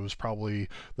heroes, probably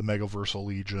the Megaversal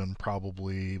Legion,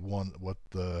 probably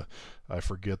I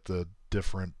forget the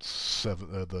different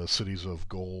the cities of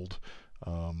gold.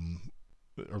 Are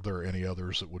there any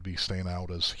others that would be staying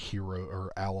out as hero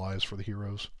or allies for the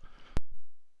heroes?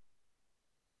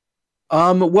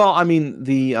 Well, I mean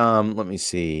let me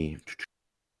see.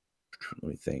 Let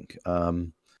me think.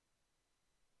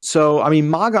 So, I mean,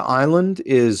 Maga Island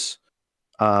is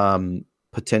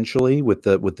potentially with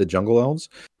the Jungle Elves.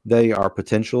 They are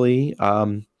potentially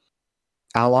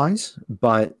allies,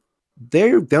 but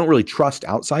they don't really trust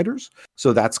outsiders.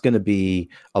 So that's going to be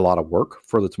a lot of work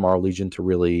for the Tomorrow Legion to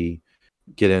really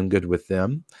get in good with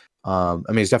them. I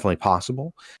mean, it's definitely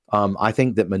possible. I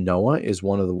think that Manoa is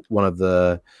one of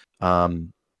the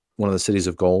cities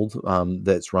of gold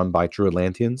that's run by true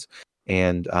Atlanteans.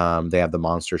 And they have the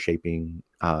monster shaping,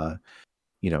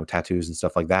 tattoos and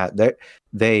stuff like that.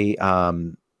 They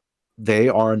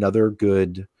are another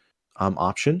good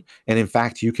option. And in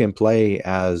fact, you can play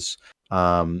as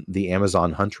the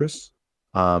Amazon Huntress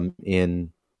as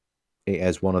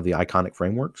one of the iconic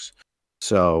frameworks.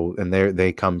 So, and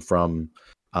they come from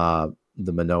the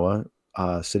Manoa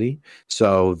city.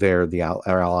 So they're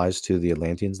our allies to the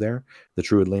Atlanteans there, the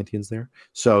true Atlanteans there.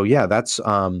 So yeah, that's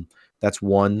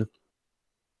one.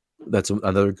 That's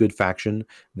another good faction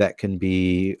that can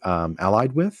be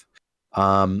allied with.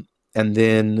 And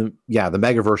then, yeah, the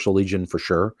Megaversal Legion for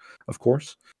sure, of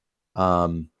course.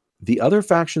 The other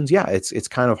factions, yeah, it's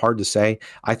kind of hard to say.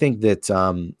 I think that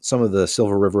some of the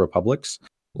Silver River Republics,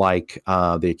 like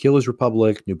the Achilles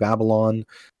Republic, New Babylon,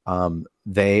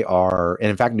 they are, and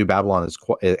in fact, New Babylon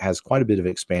has quite a bit of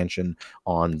expansion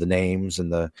on the names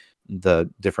and the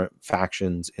different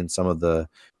factions in some of the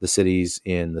cities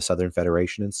in the Southern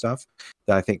Federation and stuff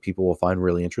that I think people will find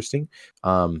really interesting.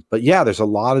 But yeah, there's a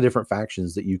lot of different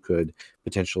factions that you could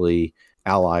potentially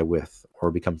ally with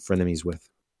or become frenemies with.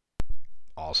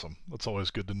 Awesome. That's always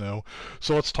good to know.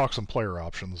 So let's talk some player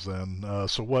options then.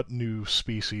 So what new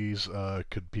species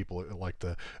could people like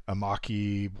the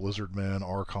Amaki, Blizzardmen,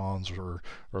 Archons, or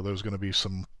are those going to be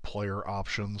some player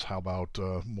options? How about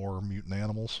more mutant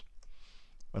animals?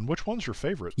 And which one's your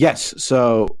favorite? Yes.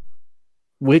 So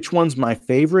which one's my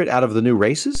favorite out of the new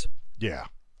races? Yeah.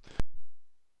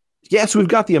 Yes, we've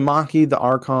got the Amaki, the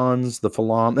Archons, the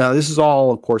Falam. Now, this is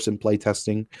all, of course, in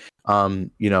playtesting.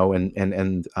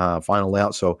 and final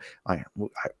layout. So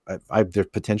there's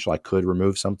potential I could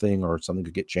remove something or something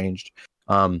could get changed.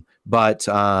 But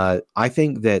I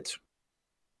think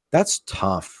that's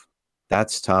tough.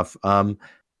 That's tough.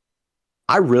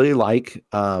 I really like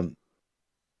the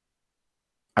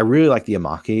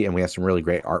Amaki, and we have some really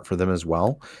great art for them as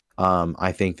well.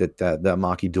 I think that the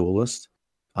Amaki duelist,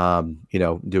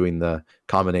 doing the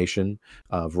combination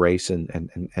of race and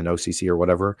OCC or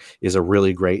whatever is a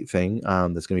really great thing.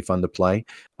 That's going to be fun to play.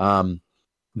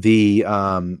 The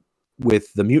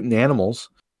with the mutant animals,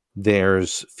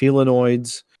 there's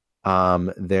felinoids.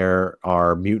 There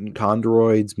are mutant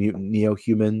chondroids, mutant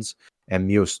neo-humans, and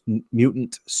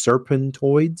mutant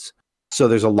serpentoids. So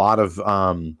there's a lot of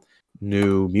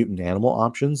new mutant animal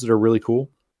options that are really cool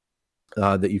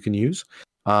that you can use,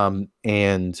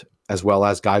 and as well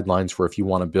as guidelines for if you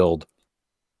want to build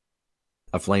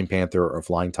a flame panther or a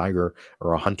flying tiger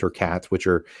or a hunter cat, which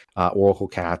are oracle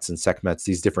cats and sekhmets,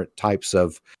 these different types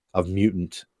of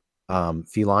mutant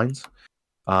felines.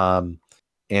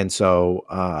 And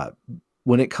so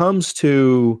when it comes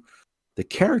to the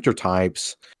character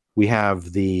types, we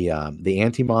have the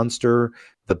anti-monster,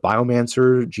 the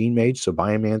biomancer, gene mage, so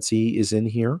biomancy is in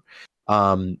here,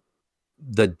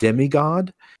 the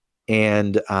demigod,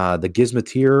 and the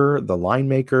gizmoteer, the line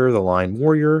maker, the line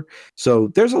warrior. So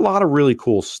there's a lot of really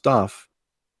cool stuff.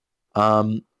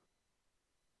 I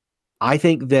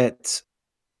think that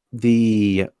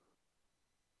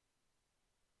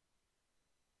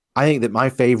my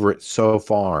favorite so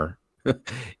far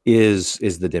is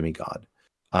the demigod.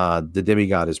 The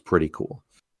demigod is pretty cool.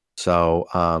 So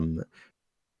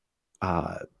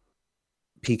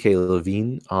PK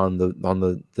Levine on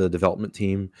the development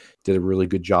team did a really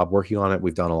good job working on it.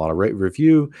 We've done a lot of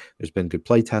review. There's been good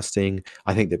play testing.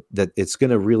 I think that it's going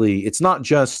to really, it's not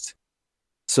just,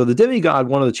 so the demigod,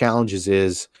 one of the challenges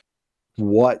is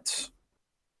what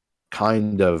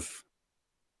kind of,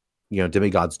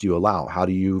 demigods do you allow? How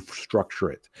do you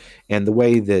structure it? And the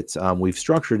way that we've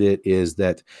structured it is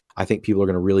that I think people are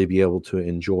going to really be able to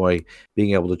enjoy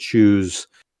being able to choose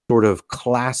sort of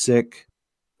classic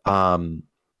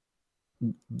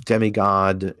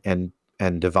demigod and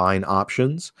divine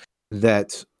options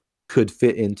that could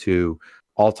fit into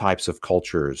all types of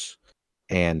cultures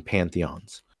and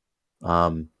pantheons.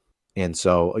 And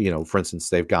so, for instance,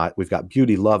 we've got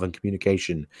beauty, love, and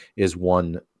communication is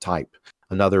one type.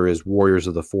 Another is warriors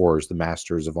of the fours, the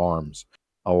masters of arms,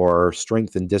 or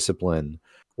strength and discipline,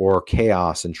 or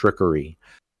chaos and trickery,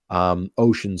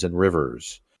 oceans and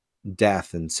rivers,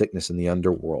 death and sickness in the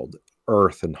underworld,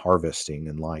 earth and harvesting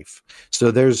and life.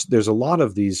 So there's a lot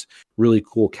of these really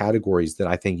cool categories that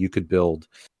I think you could build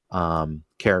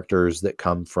characters that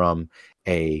come from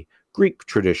a Greek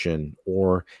tradition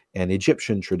or an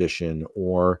Egyptian tradition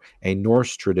or a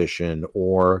Norse tradition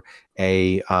or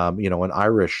an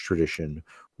Irish tradition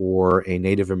or a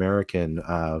Native American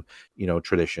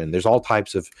tradition. There's all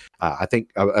types of I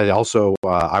think I was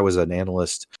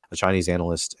a Chinese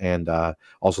analyst, and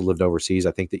also lived overseas.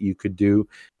 I think that you could do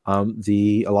a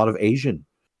lot of Asian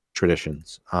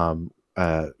traditions,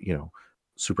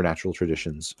 supernatural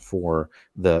traditions for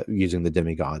using the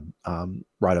demigod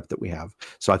write-up that we have.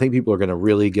 So I think people are going to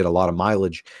really get a lot of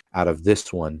mileage out of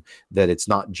this one, that it's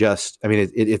not just,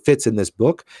 it fits in this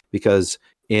book because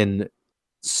in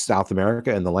South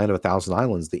America and the land of 1,000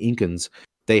 islands, the Incans,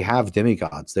 they have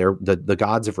demigods. They're the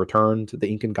gods have returned.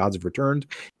 The Incan gods have returned.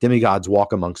 Demigods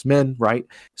walk amongst men, right?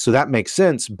 So that makes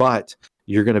sense, but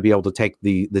you're going to be able to take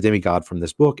the demigod from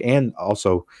this book and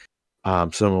also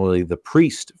similarly the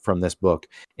priest from this book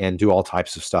and do all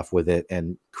types of stuff with it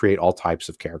and create all types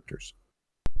of characters.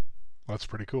 That's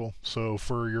pretty cool. So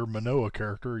for your Manoa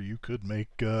character, you could make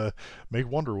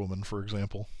Wonder Woman, for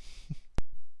example.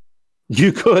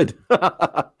 You could,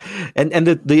 and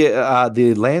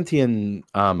the Atlantean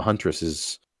huntress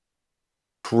is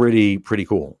pretty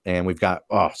cool, and we've got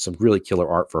some really killer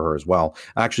art for her as well.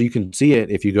 Actually, you can see it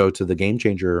if you go to the Game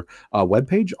Changer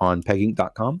webpage on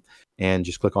peginc.com and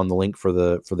just click on the link for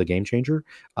the Game Changer.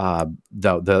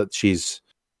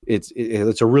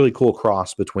 It's a really cool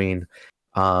cross between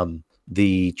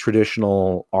the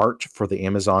traditional art for the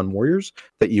Amazon warriors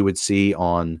that you would see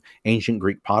on ancient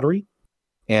Greek pottery,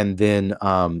 and then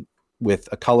with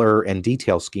a color and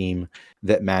detail scheme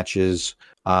that matches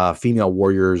female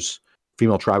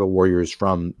tribal warriors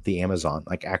from the Amazon,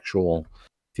 like actual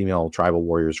female tribal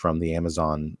warriors from the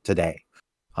Amazon today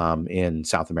in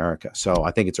South America. So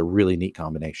I think it's a really neat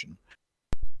combination.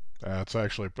 It's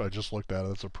actually, I just looked at it,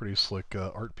 it's a pretty slick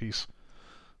art piece.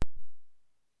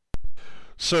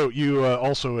 So you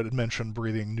also had mentioned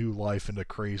breathing new life into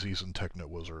crazies and techno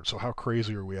wizards. So how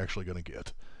crazy are we actually going to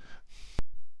get?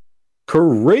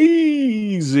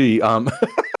 crazy.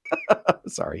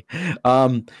 Sorry.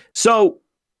 So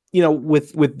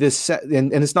with this set,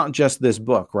 and it's not just this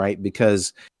book, right?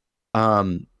 Because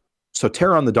so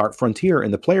Terror on the Dark Frontier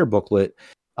in the player booklet,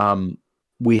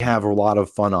 we have a lot of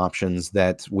fun options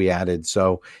that we added.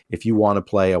 So if you want to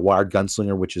play a Wired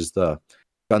Gunslinger, which is the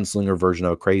gunslinger version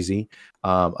of Crazy,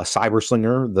 a Cyber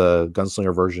Slinger, the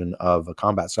gunslinger version of a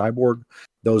Combat Cyborg,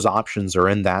 those options are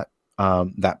in that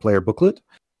player booklet,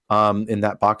 in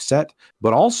that box set.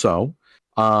 But also,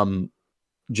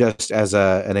 just as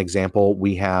an example,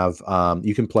 we have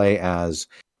you can play as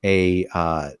a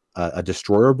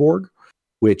Destroyer Borg,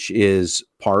 which is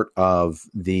part of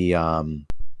the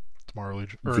Tomorrow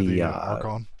Legion, or the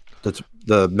Archon. That's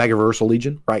the Megaversal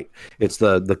Legion, right? It's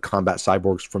the combat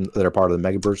cyborgs that are part of the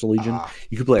Megaversal Legion.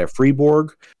 You can play a Free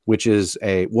Borg, which is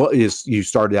you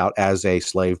started out as a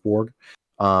slave Borg,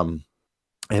 and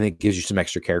it gives you some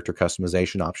extra character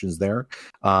customization options there.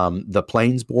 The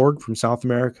Plains Borg from South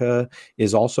America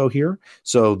is also here.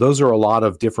 So those are a lot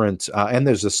of different, and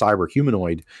there's a Cyber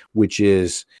Humanoid, which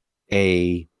is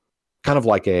a kind of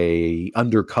like a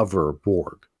undercover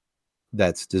Borg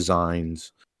that's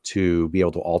designed to be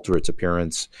able to alter its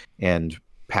appearance and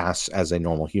pass as a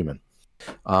normal human,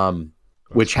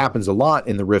 which happens a lot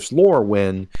in the Rift's lore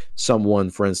when someone,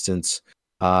 for instance,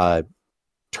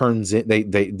 turns in.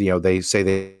 They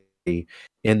say they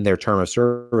in their term of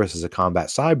service as a combat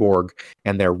cyborg,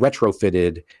 and they're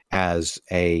retrofitted as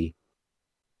a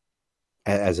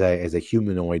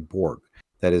humanoid Borg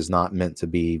that is not meant to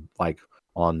be like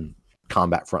on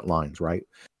combat front lines, right?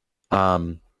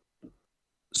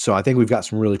 So I think we've got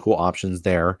some really cool options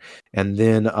there. And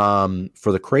then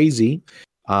for the Crazy,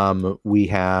 we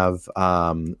have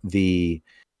the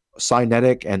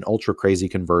Cynetic and Ultra Crazy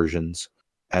conversions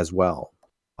as well.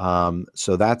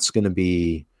 So that's going to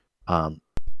be, I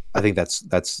think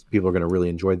that's people are going to really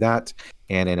enjoy that,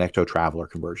 and an Ecto Traveler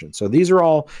conversion. So these are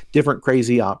all different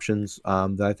crazy options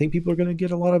that I think people are going to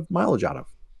get a lot of mileage out of.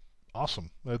 Awesome.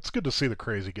 It's good to see the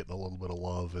Crazy getting a little bit of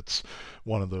love. It's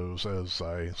one of those, as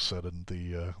I said in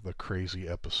the Crazy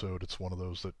episode, it's one of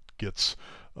those that gets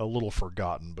a little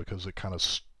forgotten because it kind of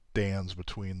stands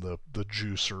between the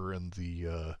Juicer and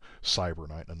the Cyber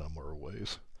Knight in a number of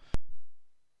ways.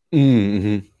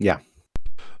 Mm-hmm. Yeah.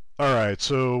 All right,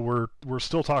 so we're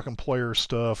still talking player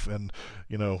stuff, and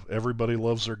everybody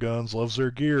loves their guns, loves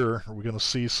their gear. Are we going to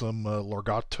see some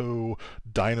Largato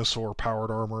dinosaur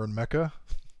powered armor and mecha?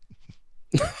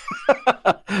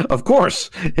 Of course,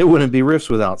 it wouldn't be Rifts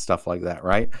without stuff like that,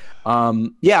 right?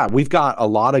 Yeah, we've got a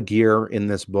lot of gear in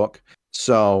this book.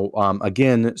 So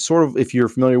again, sort of if you're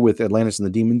familiar with Atlantis and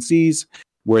the Demon Seas,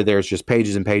 where there's just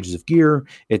pages and pages of gear,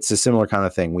 it's a similar kind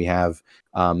of thing. We have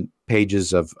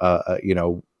pages of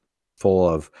full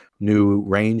of new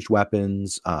ranged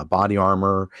weapons, body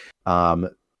armor,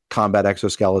 combat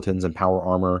exoskeletons, and power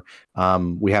armor.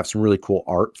 We have some really cool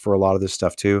art for a lot of this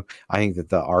stuff too. I think that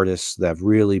the artists that have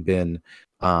really been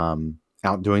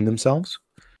outdoing themselves.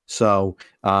 So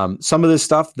some of this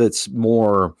stuff that's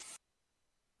more,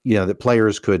 that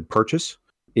players could purchase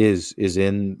is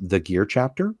in the gear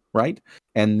chapter, right?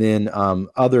 And then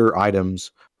other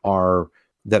items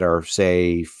that are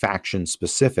say faction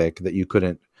specific that you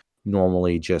couldn't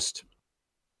normally just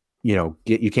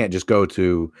get. You can't just go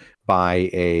to buy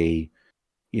a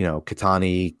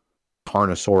Katani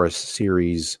Carnosaurus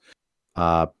series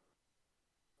power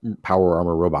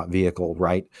armor robot vehicle,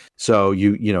 right? So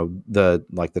the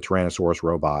Tyrannosaurus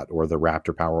robot or the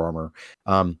Raptor power armor,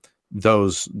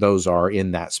 those are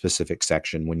in that specific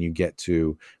section when you get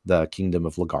to the Kingdom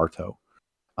of Lagarto.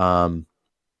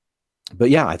 But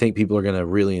yeah, I think people are going to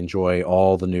really enjoy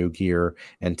all the new gear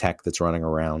and tech that's running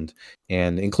around,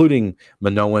 and including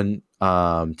Minoan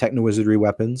techno-wizardry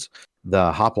weapons,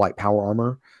 the hoplite power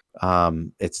armor.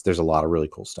 There's a lot of really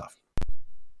cool stuff.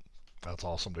 That's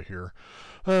awesome to hear.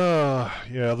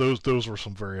 Yeah, those were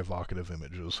some very evocative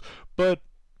images. But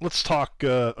let's talk.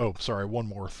 One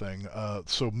more thing.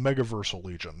 So Megaversal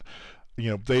Legion.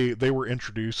 They were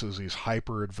introduced as these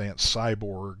hyper advanced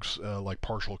cyborgs, like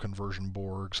partial conversion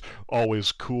Borgs.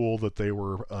 Always cool that they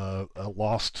were a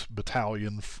lost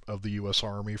battalion of the U.S.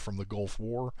 Army from the Gulf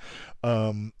War.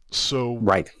 So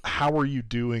right. How are you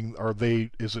doing?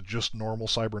 Is it just normal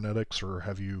cybernetics, or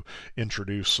have you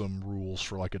introduced some rules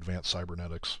for like advanced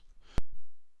cybernetics?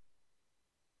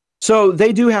 So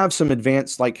they do have some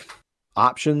advanced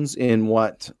options in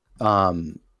what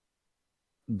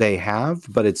they have,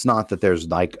 but it's not that there's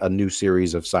like a new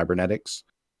series of cybernetics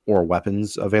or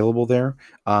weapons available there,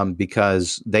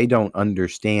 because they don't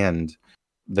understand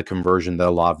the conversion that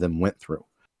a lot of them went through.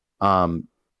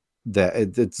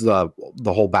 it's the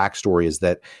whole backstory is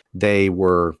that they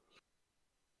were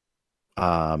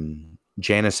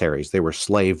janissaries. They were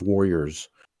slave warriors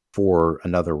for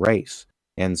another race.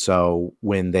 And so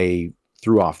when they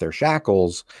threw off their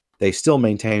shackles, they still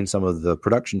maintain some of the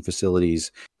production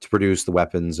facilities to produce the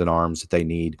weapons and arms that they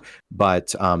need.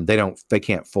 But they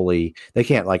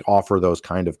can't like offer those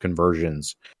kind of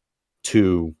conversions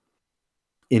to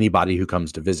anybody who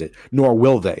comes to visit, nor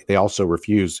will they. They also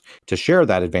refuse to share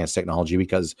that advanced technology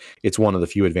because it's one of the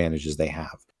few advantages they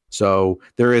have. So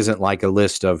there isn't like a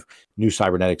list of new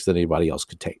cybernetics that anybody else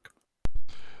could take.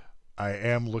 I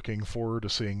am looking forward to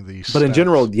seeing the stats. But in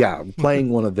general, yeah, playing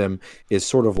one of them is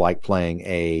sort of like playing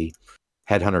a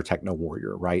headhunter techno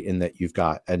warrior, right? In that you've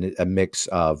got a mix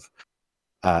of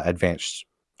advanced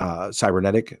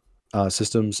cybernetic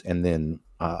systems and then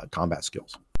combat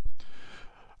skills.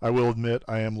 I will admit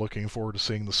I am looking forward to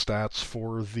seeing the stats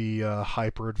for the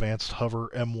hyper advanced hover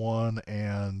M1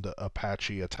 and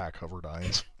Apache attack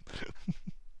hoverdynes.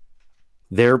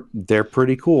 They're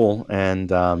pretty cool,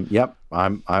 and yep,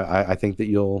 I think that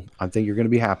you're going to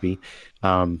be happy.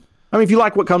 I mean, if you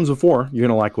like what comes before, you're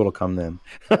going to like what'll come then.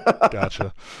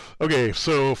 Gotcha. Okay,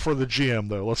 so for the GM,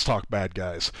 though, let's talk bad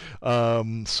guys.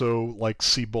 So, like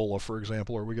Cibola, for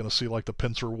example, are we going to see, like, the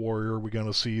Pincer Warrior? Are we going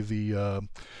to see the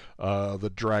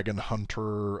Dragon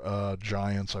Hunter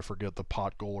giants? I forget, the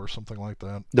Potgol or something like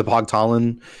that. The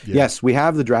Pogtalon. Yeah. Yes, we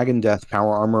have the Dragon Death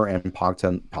Power Armor and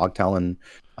Pogtalon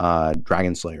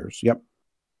Dragon Slayers. Yep.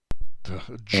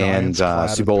 And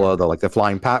Cibola, the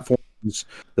flying platforms,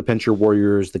 the Pincher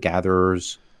Warriors, the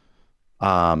Gatherers,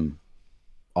 that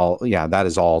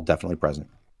is all definitely present.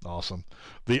 Awesome.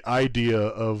 The idea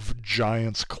of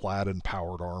giants clad in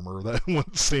powered armor, that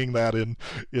seeing that in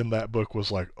that book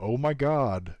was like, oh my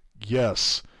god,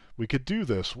 yes, we could do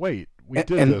this. Wait, we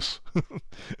did this.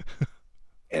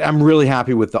 And I'm really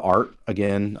happy with the art.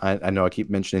 Again, I know I keep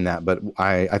mentioning that, but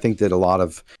I think that a lot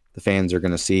of the fans are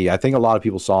going to see. I think a lot of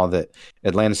people saw that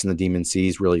Atlantis and the Demon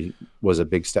Seas really was a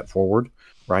big step forward,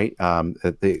 right?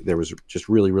 There was just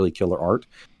really, really killer art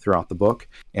throughout the book.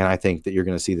 And I think that you're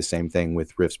going to see the same thing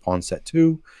with Rift's Pawn Set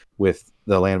 2, with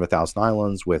The Land of a Thousand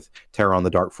Islands, with Terror on the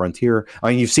Dark Frontier.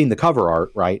 I mean, you've seen the cover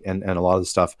art, right? And a lot of the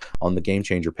stuff on the Game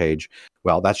Changer page.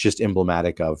 Well, that's just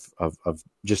emblematic of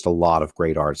just a lot of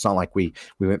great art. It's not like we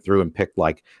went through and picked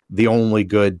like the only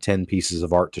good 10 pieces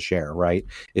of art to share, right?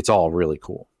 It's all really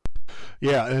cool.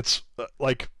 Yeah, it's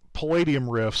like Palladium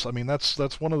Rifts. I mean, that's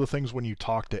one of the things when you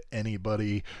talk to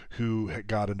anybody who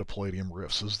got into Palladium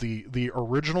Rifts is the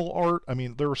original art. I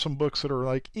mean, there are some books that are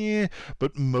like,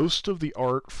 but most of the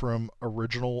art from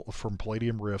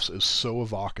Palladium Rifts is so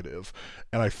evocative,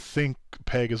 and I think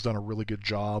Peg has done a really good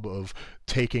job of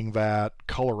taking that,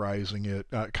 colorizing it,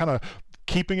 kind of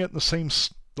keeping it in the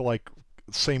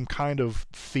same kind of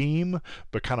theme,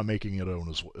 but kind of making it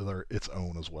its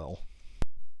own as well.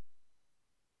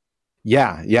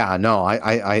 Yeah, no,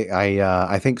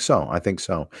 I think so.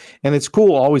 And it's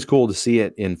always cool to see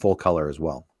it in full color as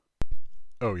well.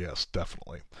 Oh yes,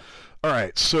 definitely. All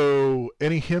right, so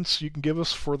any hints you can give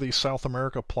us for the South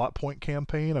America plot point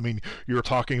campaign? I mean, you're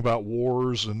talking about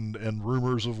wars and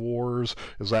rumors of wars.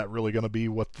 Is that really going to be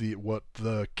what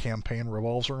the campaign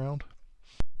revolves around?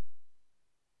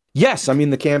 Yes, I mean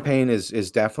the campaign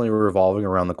is definitely revolving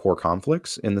around the core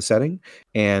conflicts in the setting,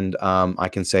 and I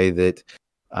can say that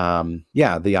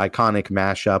the iconic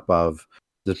mashup of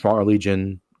the Smart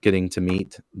Legion getting to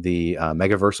meet the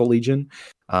Megaversal Legion,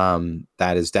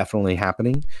 that is definitely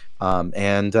happening. You'll have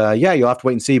to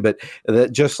wait and see. But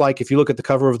just like if you look at the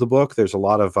cover of the book, there's a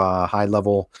lot of high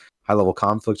level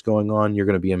conflicts going on. You're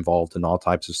going to be involved in all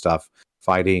types of stuff,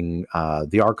 fighting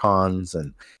the Archons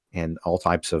and all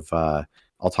types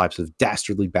of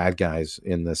dastardly bad guys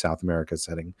in the South America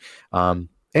setting.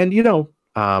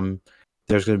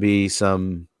 There's going to be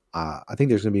I think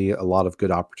there's going to be a lot of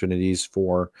good opportunities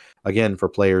for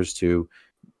players to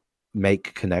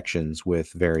make connections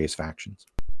with various factions.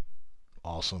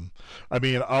 Awesome. I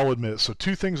mean, I'll admit, so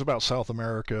two things about South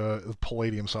America,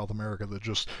 Palladium South America, that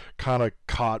just kind of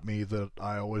caught me that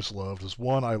I always loved is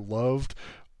one, I loved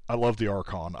the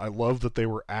Archon. I loved that they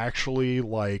were actually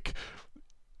like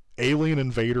alien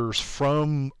invaders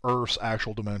from Earth's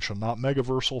actual dimension, not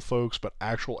Megaversal folks, but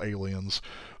actual aliens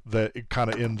that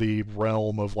kind of in the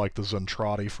realm of like the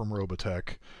Zentradi from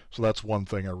Robotech. So that's one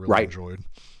thing I really enjoyed.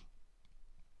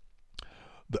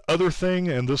 The other thing,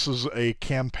 and this is a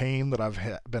campaign that I've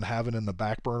been having in the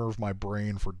back burner of my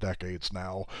brain for decades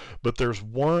now, but there's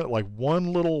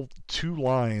one little 2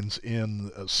 lines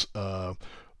in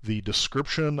the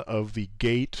description of the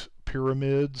gate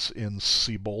pyramids in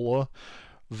Cibola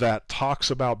that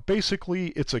talks about basically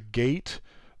it's a gate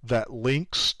that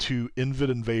links to Invid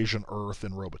Invasion Earth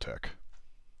in Robotech.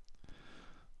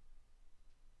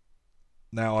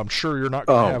 Now, I'm sure you're not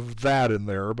going to have that in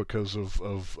there because of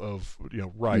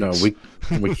rights.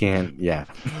 No, we can't. Yeah.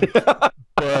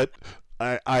 But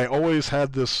I always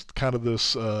had this kind of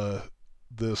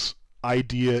this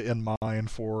idea in mind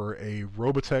for a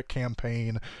Robotech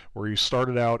campaign where you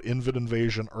started out Invid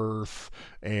Invasion Earth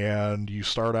and you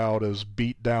start out as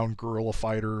beat down guerrilla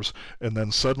fighters, and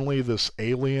then suddenly this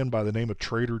alien by the name of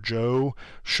Trader Joe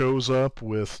shows up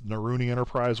with Naruni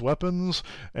Enterprise weapons,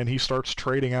 and he starts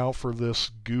trading out for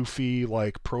this goofy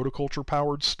like protoculture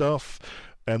powered stuff.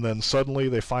 And then suddenly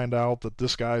they find out that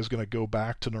this guy is going to go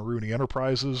back to Naruni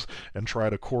Enterprises and try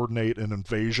to coordinate an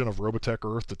invasion of Robotech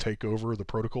Earth to take over the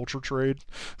protoculture trade.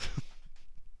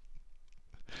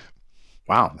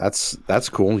 Wow, that's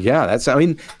cool. Yeah,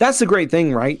 that's the great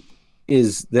thing, right?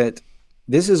 Is that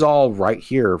this is all right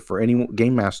here for any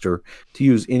game master to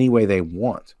use any way they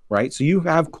want, right? So you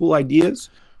have cool ideas,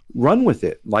 run with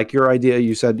it. Like your idea,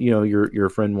 you said, your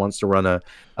friend wants to run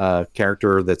a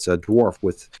character that's a dwarf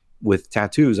with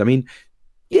tattoos. I mean,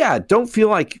 yeah, don't feel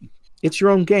like it's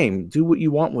your own game. Do what you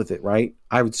want with it, right?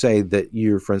 I would say that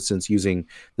you're, for instance, using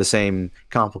the same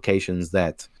complications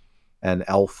that an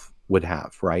elf would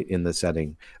have, right, in the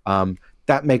setting.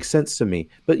 That makes sense to me.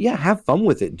 But yeah, have fun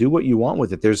with it. Do what you want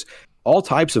with it. There's all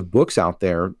types of books out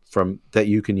there that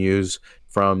you can use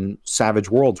from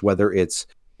Savage Worlds, whether it's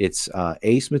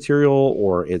Ace material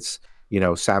or it's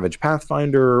Savage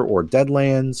Pathfinder or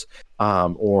Deadlands,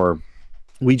 or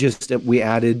we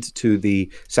added to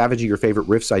the Savage Your Favorite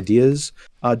Riffs Ideas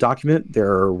document.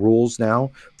 There are rules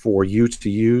now for you to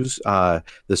use the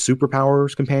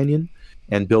Superpowers Companion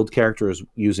and build characters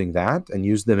using that and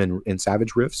use them in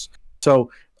Savage Riffs.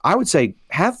 So I would say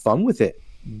have fun with it.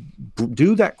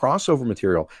 Do that crossover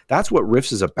material. That's what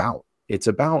Riffs is about. It's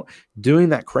about doing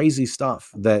that crazy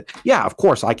stuff that, yeah, of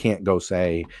course, I can't go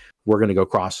say we're going to go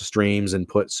cross the streams and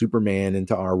put Superman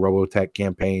into our Robotech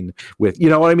campaign with, you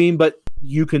know what I mean? But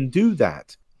you can do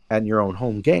that at your own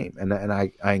home game. And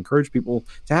I encourage people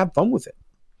to have fun with it.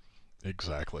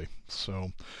 Exactly. So,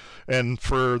 and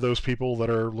for those people that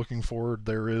are looking forward,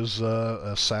 there is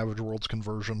a Savage Worlds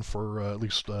conversion for at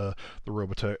least the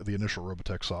initial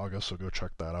Robotech saga. So go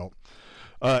check that out.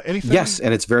 Anything? Yes,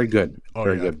 and it's very good.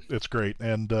 Very good. It's great.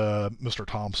 And Mr.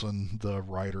 Thompson, the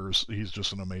writer, he's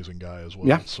just an amazing guy as well.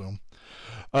 Yeah. So,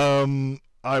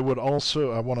 I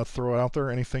want to throw out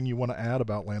there anything you want to add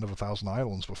about Land of a Thousand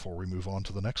Islands before we move on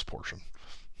to the next portion.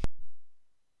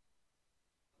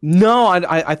 No,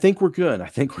 I think we're good. I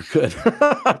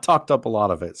talked up a lot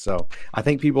of it, so I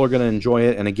think people are going to enjoy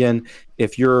it. And again,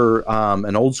 if you're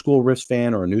an old school Riffs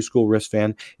fan or a new school Riffs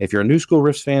fan, if you're a new school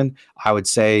Riffs fan, I would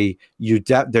say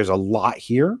there's a lot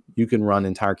here. You can run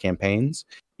entire campaigns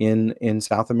in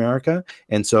South America,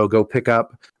 and so go pick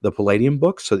up the Palladium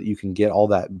book so that you can get all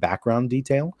that background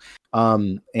detail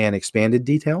and expanded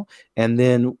detail. And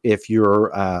then if you're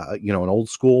an old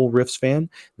school Riffs fan,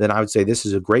 then I would say this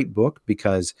is a great book,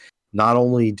 because not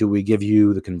only do we give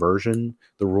you the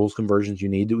rules conversions you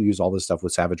need to use all this stuff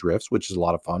with Savage Riffs, which is a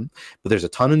lot of fun, but there's a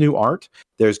ton of new art.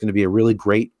 There's going to be a really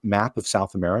great map of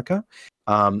South America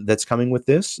that's coming with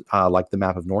this, like the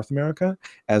map of North America,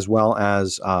 as well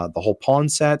as the whole pawn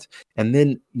set. And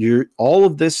then all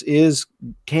of this is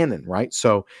canon, right?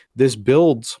 So this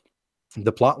builds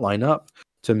the plot line up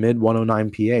to mid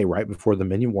 109 PA right before the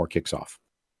Minion War kicks off.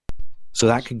 So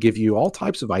that could give you all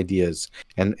types of ideas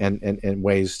and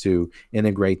ways to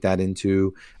integrate that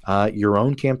into your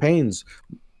own campaigns.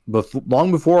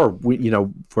 Long before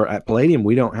at Palladium,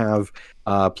 we don't have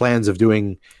plans of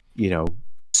doing,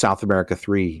 South America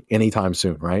 3 anytime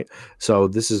soon, right? So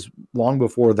this is long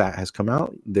before that has come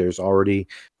out. There's already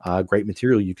great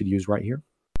material you could use right here.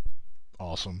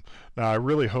 Awesome. Now, I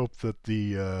really hope that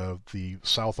the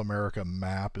South America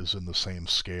map is in the same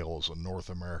scale as a North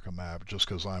America map, just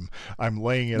because I'm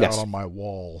laying it out on my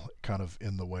wall, kind of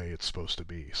in the way it's supposed to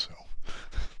be. So.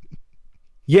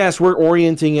 Yes, we're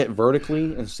orienting it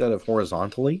vertically instead of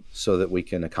horizontally, so that we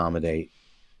can accommodate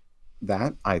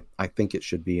that. I think it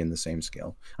should be in the same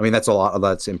scale. I mean, that's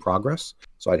that's in progress,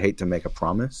 so I'd hate to make a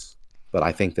promise, but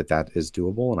I think that is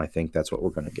doable, and I think that's what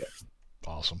we're going to get.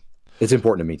 Awesome. It's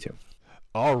important to me too.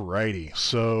 Alrighty,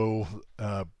 so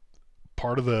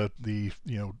part of the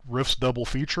Rift's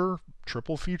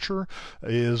triple feature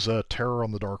is Terror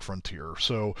on the Dark Frontier.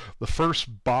 So the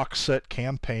first box set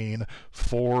campaign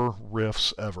for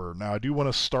Rifts ever. Now I do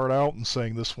want to start out in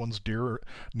saying this one's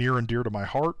near and dear to my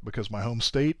heart, because my home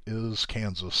state is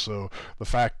Kansas. So the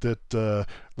fact that the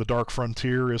Dark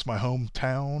Frontier is my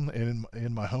hometown and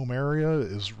in my home area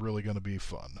is really going to be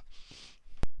fun.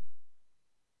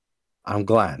 I'm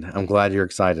glad. I'm glad you're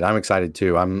excited. I'm excited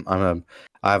too. I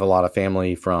have a lot of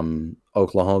family from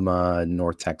Oklahoma and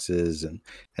North Texas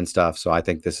and stuff. So I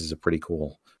think this is a pretty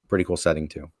cool setting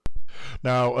too.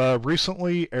 Now,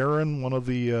 recently, Aaron, one of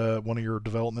your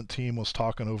development team, was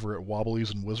talking over at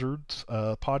Wobblies and Wizards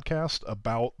podcast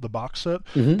about the box set.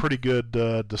 Hmm. Pretty good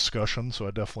discussion, so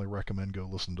I definitely recommend go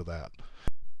listen to that.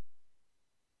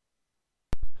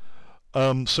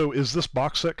 So is this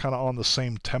box set kind of on the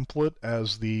same template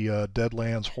as the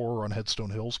Deadlands Horror on Headstone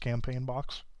Hills campaign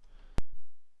box?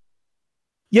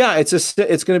 Yeah, it's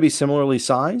going to be similarly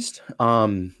sized,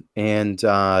 and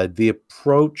the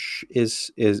approach is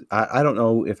I don't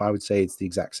know if I would say it's the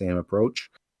exact same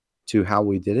approach to how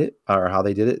we did it or how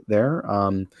they did it there,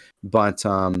 but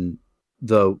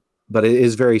the but it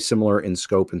is very similar in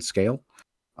scope and scale,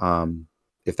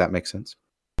 if that makes sense.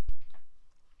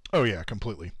 Oh yeah,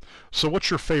 completely. So what's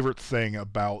your favorite thing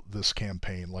about this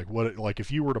campaign? Like if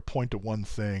you were to point to one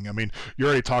thing, I mean, you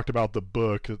already talked about the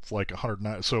book, it's like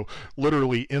 109. So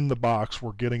literally in the box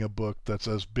we're getting a book that's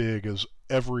as big as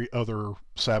every other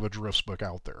Savage Rifts book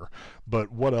out there.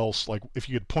 But what else, like if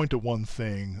you could point to one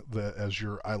thing that as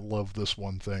your I love this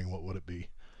one thing, what would it be?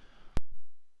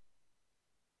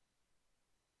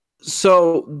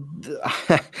 So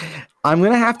I'm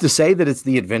going to have to say that it's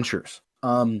the adventures.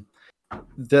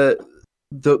 The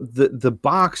the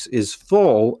box is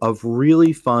full of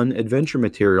really fun adventure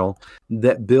material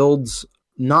that builds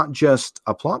not just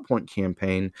a plot point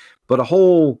campaign, but a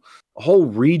whole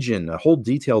region, a whole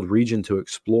detailed region to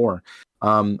explore.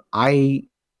 I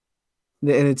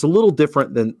and it's a little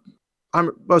different than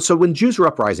so when Juicer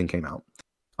Uprising came out.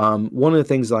 One of the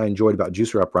things that I enjoyed about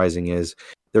Juicer Uprising is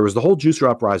there was the whole Juicer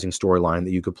Uprising storyline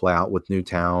that you could play out with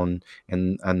Newtown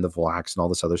and the Vlax and all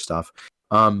this other stuff.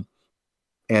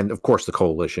 And of course the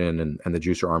Coalition and the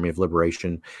Juicer Army of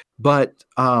Liberation. But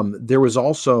there was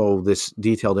also this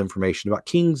detailed information about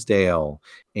Kingsdale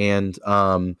and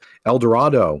El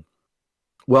Dorado.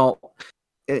 Well,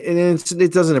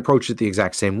 it doesn't approach it the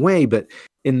exact same way, but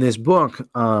in this book,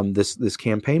 this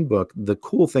campaign book, the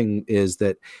cool thing is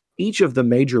that each of the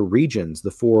major regions,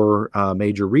 the four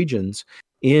major regions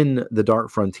in the Dark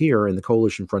Frontier, in the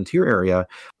Coalition Frontier area,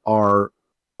 are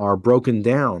broken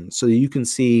down, so you can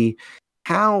see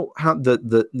how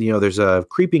the there's a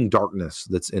creeping darkness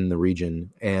that's in the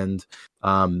region, and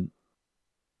I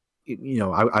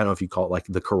don't know if you call it like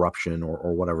the corruption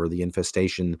or whatever, the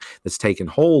infestation that's taken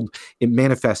hold. It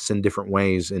manifests in different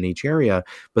ways in each area,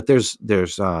 but there's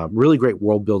really great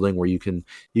world building where you could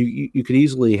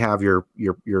easily have your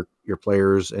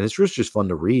players, and it's just fun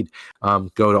to read.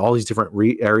 Go to all these different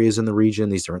areas in the region,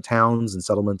 these different towns and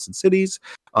settlements and cities.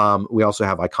 We also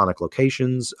have iconic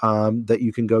locations that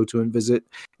you can go to and visit,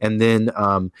 and then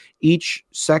each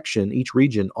section, each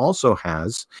region also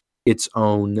has its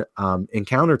own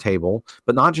encounter table,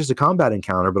 but not just a combat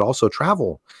encounter, but also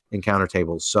travel encounter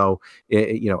tables. So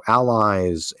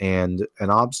allies and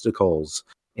obstacles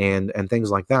and things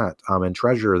like that, and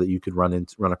treasure that you could run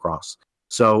across.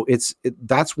 So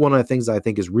that's one of the things that I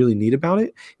think is really neat about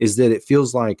it, is that it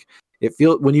feels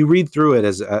when you read through it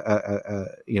as I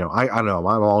don't know,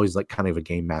 I'm always like kind of a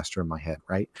game master in my head,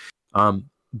 right?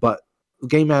 But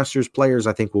game masters, players,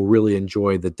 I think will really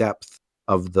enjoy the depth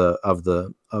of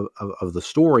the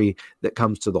story that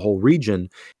comes to the whole region.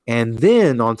 And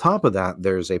then on top of that,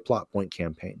 there's a plot point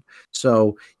campaign.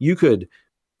 So you could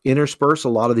intersperse a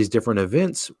lot of these different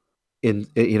events in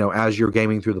as you're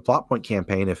gaming through the plot point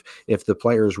campaign. If the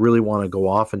players really want to go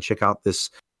off and check out this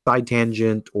side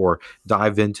tangent or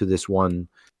dive into this one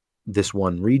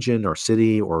region or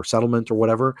city or settlement or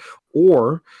whatever,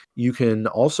 or you can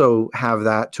also have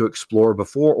that to explore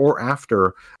before or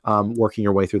after working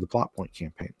your way through the plot point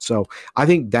campaign. So I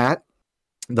think that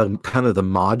the kind of the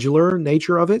modular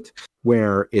nature of it,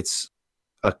 where it's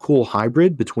a cool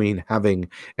hybrid between having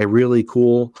a really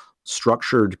cool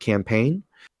structured campaign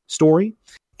story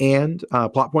and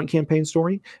plot point campaign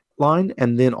story line,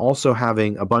 and then also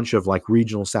having a bunch of like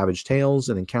regional savage tales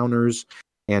and encounters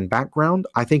and background,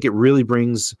 I think it really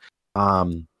brings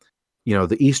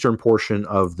the eastern portion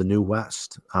of the New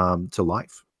West to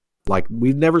life, like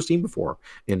we've never seen before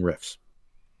in Rifts.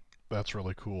 That's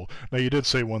really cool. Now you did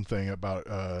say one thing about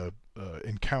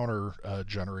encounter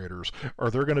generators. Are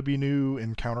there going to be new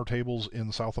encounter tables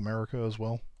in South America as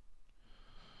well?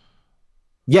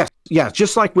 Yes, yeah.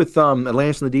 Just like with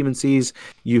Atlantis and the Demon Seas,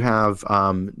 you have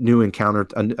new an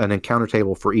encounter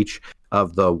table for each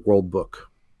of the World Book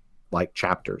like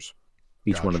chapters,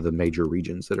 each Gotcha. one of the major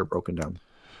regions that are broken down.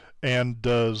 And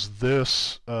does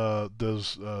Terrors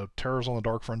on the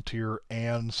Dark Frontier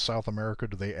and South America,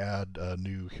 do they add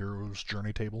new Heroes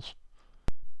Journey tables?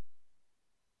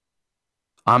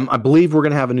 I believe we're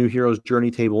going to have a new Heroes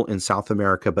Journey table in South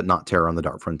America, but not Terra on the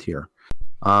Dark Frontier.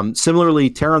 Similarly,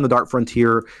 Terra on the Dark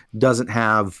Frontier doesn't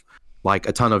have like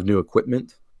a ton of new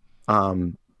equipment,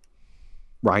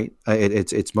 right?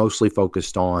 It's mostly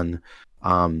focused on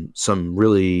some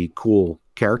really cool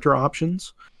character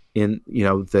options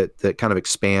that kind of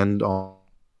expand on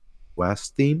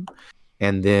West theme,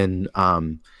 and then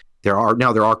there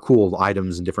are cool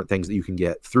items and different things that you can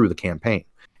get through the campaign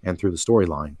and through the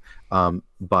storyline.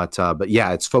 But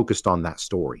yeah, it's focused on that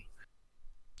story.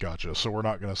 Gotcha. So we're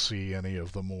not going to see any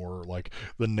of the more like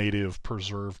the native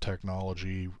preserved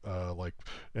technology, like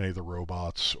any of the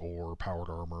robots or powered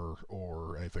armor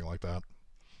or anything like that.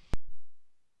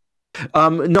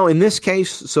 No, in this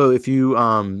case, so if you,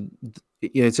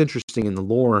 it's interesting in the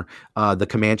lore, the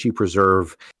Comanche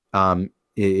Preserve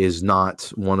is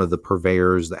not one of the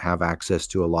purveyors that have access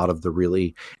to a lot of the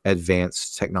really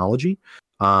advanced technology.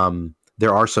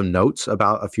 There are some notes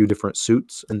about a few different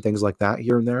suits and things like that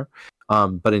here and there.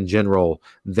 But in general,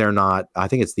 they're not. I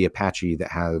think it's the Apache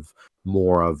that have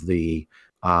more of the.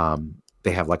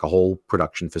 They have like a whole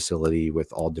production facility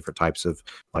with all different types of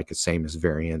like the same as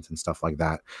variant and stuff like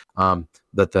that.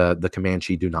 But the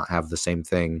Comanche do not have the same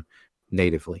thing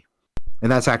natively,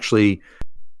 and that's actually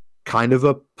kind of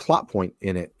a plot point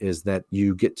in it, is that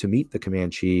you get to meet the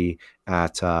Comanche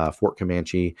at Fort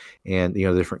Comanche and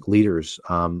the different leaders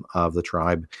of the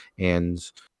tribe and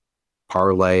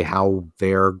parlay how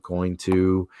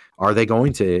are they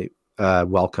going to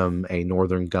welcome a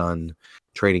Northern Gun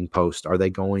trading post? Are they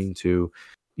going to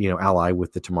ally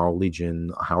with the Tomorrow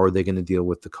Legion? How are they going to deal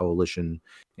with the coalition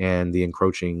and the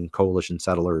encroaching coalition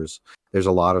settlers? There's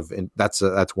a lot of, and that's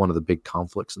one of the big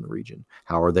conflicts in the region.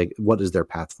 What is their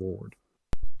path forward?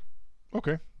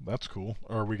 Okay, that's cool.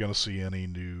 Are we going to see any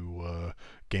new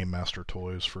Game Master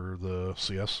toys for the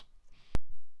CS?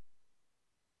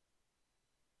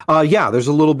 Yeah, there's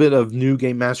a little bit of new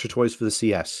Game Master toys for the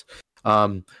CS.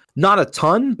 Not a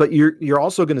ton, but you're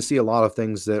also going to see a lot of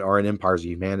things that are in Empires of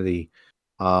Humanity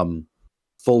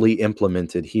fully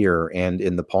implemented here and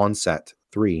in the Pawn Set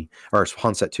 3 or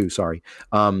Pawn Set 2. Sorry.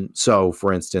 So,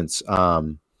 for instance, a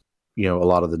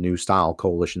lot of the new style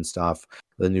Coalition stuff,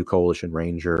 the new Coalition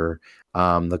Ranger,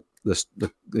 the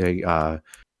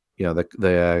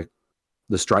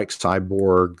Strike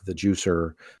Cyborg, the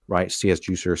Juicer, right? CS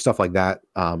Juicer, stuff like that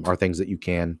are things that you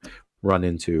can run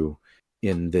into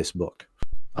in this book.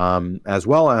 As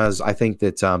well as I think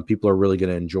that people are really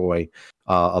going to enjoy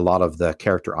a lot of the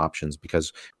character options,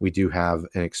 because we do have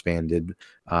an expanded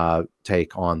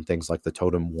take on things like the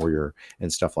Totem Warrior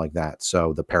and stuff like that.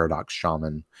 So the Paradox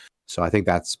Shaman. So I think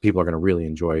people are going to really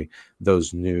enjoy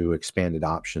those new expanded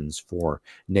options for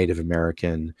Native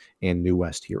American and New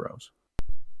West heroes.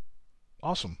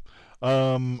 Awesome.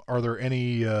 Are there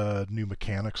any new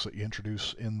mechanics that you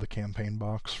introduce in the campaign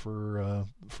box for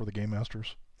the Game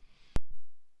Masters?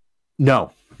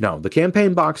 No. The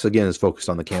campaign box again is focused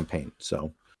on the campaign.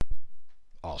 So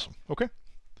awesome. Okay.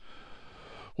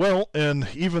 Well, and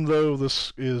even though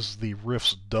this is the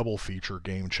Rift's double feature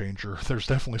game changer, there's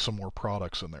definitely some more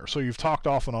products in there. So you've talked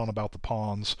off and on about the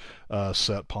Pawns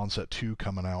set, Pawn Set 2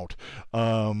 coming out.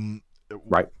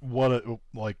 Right.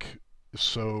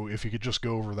 So if you could just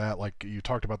go over that, like you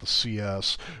talked about the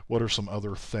CS, what are some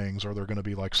other things? Are there going to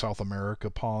be like South America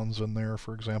pawns in there,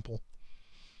 for example?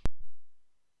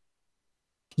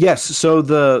 Yes. So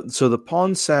the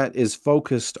pawn set is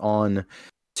focused on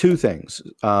two things.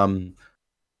 And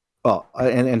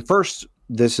first,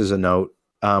 this is a note.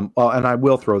 And I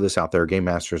will throw this out there. Game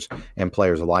masters and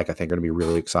players alike, I think, are going to be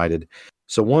really excited.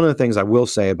 So one of the things I will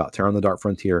say about Terra on the Dark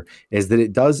Frontier is that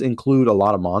it does include a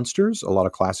lot of monsters, a lot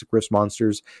of classic Rift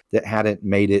monsters that hadn't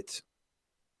made it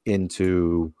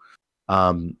into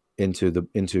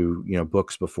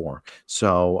books before.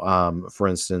 So for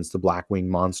instance, the Blackwing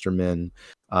Monstermen,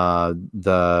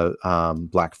 the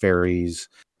Black Fairies,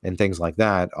 and things like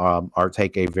that are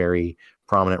take a very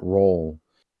prominent role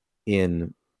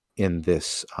in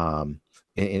this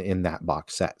in that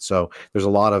box set. So there's a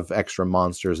lot of extra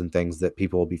monsters and things that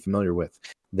people will be familiar with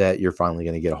that you're finally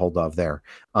going to get a hold of there.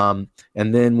 And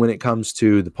then when it comes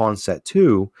to the Pawn Set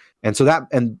 2, and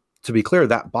to be clear,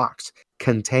 that box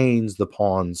contains the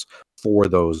pawns for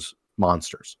those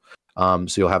monsters. So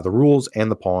you'll have the rules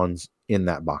and the pawns in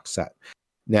that box set.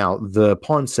 Now, the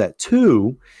Pawn Set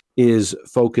 2 is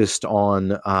focused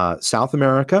on South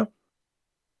America,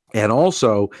 and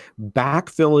also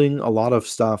backfilling a lot of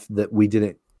stuff that we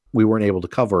weren't able to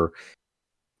cover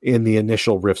in the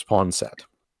initial Rifts Pawn set.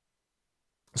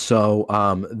 So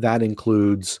that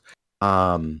includes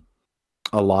a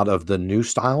lot of the new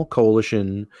style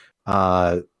Coalition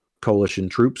coalition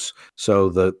troops. So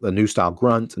the new style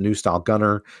grunt, new style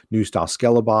gunner, new style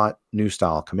skelebot, new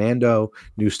style commando,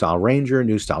 new style ranger,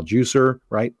 new style juicer,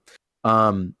 right?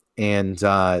 And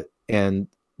then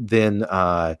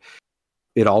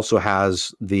it also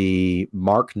has the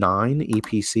Mark 9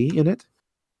 EPC in it.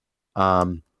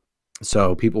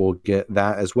 So people will get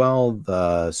that as well.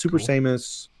 The Super Cool.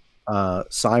 Samus,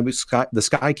 the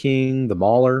Sky King, the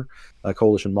Mauler,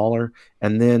 Coalition Mauler,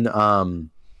 and then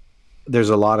there's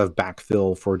a lot of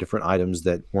backfill for different items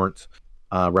that weren't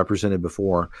represented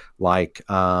before, like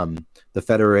the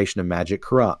Federation of Magic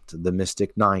Corrupt, the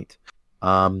Mystic Knight,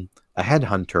 a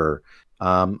Headhunter,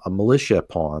 a Militia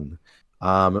Pawn,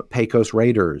 Pecos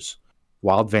Raiders,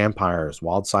 Wild Vampires,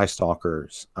 Wild Size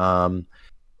Stalkers,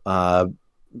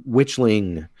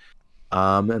 Witchling,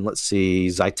 and let's see,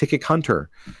 Zytikic Hunter,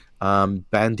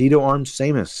 Bandito Armed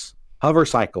Samus, Hover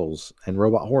Cycles, and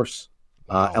Robot Horse,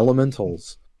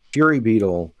 Elementals, Fury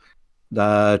Beetle,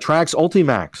 the Trax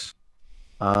Ultimax,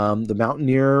 the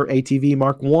Mountaineer ATV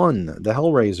Mark 1, the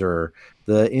Hellraiser,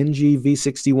 the NG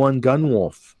V61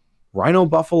 Gunwolf, Rhino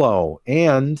Buffalo,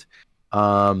 and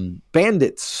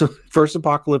Bandits, First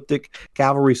Apocalyptic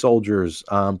Cavalry Soldiers,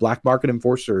 Black Market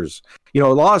Enforcers. A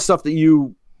lot of stuff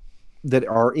that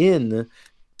are in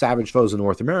Savage Foes in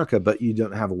North America, but you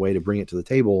don't have a way to bring it to the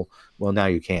table. Well, now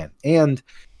you can. And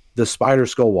the Spider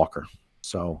Skullwalker.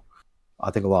 So I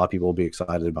think a lot of people will be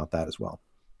excited about that as well.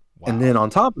 Wow. And then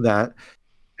on top of that,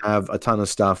 have a ton of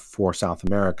stuff for South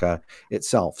America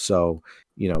itself. So,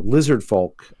 Lizard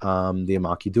Folk, the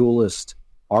Amaki Duelist,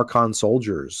 Archon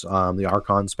Soldiers, the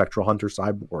Archon Spectral Hunter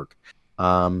Cyborg,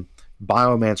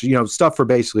 Biomancer, stuff for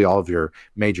basically all of your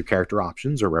major character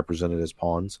options are represented as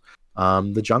pawns.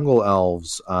 The Jungle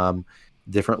Elves,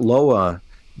 different Loa,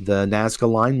 the Nazca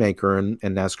Linemaker and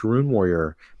Nazca Rune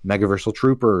Warrior, Megaversal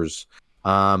Troopers,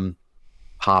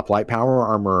 Hoplite Power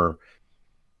Armor,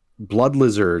 Blood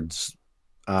Lizards,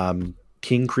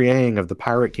 King Kriang of the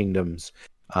Pirate Kingdoms,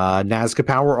 Nazca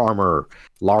Power Armor,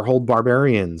 Larhold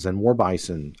Barbarians and War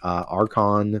Bison,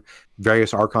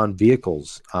 various Archon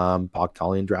vehicles,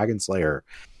 Pogtalian Dragon Slayer.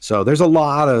 So there's a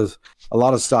lot of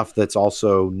stuff that's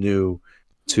also new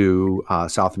to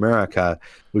South America.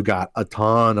 We've got a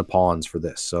ton of pawns for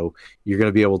this, so you're going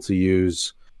to be able to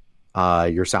use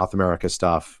your South America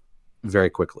stuff very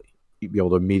quickly. You'll be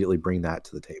able to immediately bring that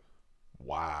to the table.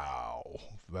 Wow,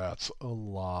 that's a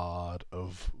lot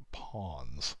of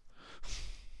pawns.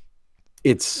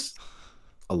 It's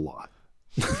a lot.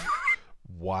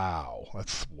 Wow.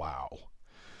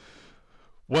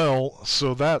 Well,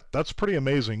 so that's pretty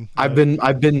amazing. I've been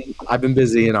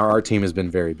busy, and our art team has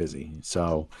been very busy.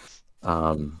 So,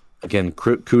 again,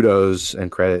 kudos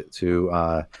and credit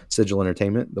to Sigil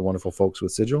Entertainment, the wonderful folks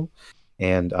with Sigil,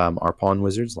 and our pawn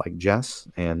wizards like Jess.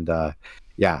 And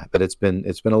but it's been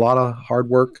a lot of hard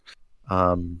work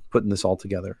putting this all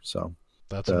together. So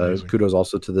that's amazing. Kudos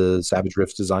also to the Savage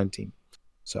Rifts design team.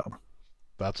 So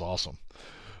that's awesome.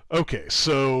 Okay,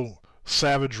 so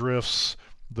Savage Rifts,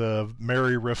 the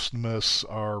Merry Riftmas,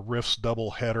 our Rifts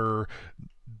double header.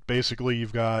 Basically,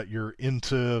 you've got your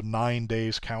into 9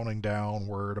 days counting down.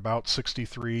 We're at about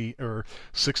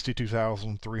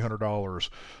 $62,300.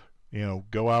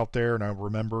 Go out there. Now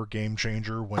remember, Game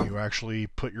Changer, when you actually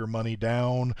put your money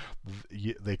down,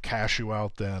 they cash you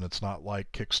out then. It's not like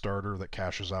Kickstarter that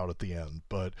cashes out at the end.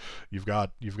 But you've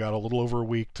got a little over a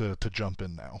week to jump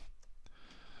in now.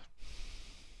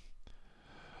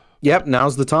 Yep,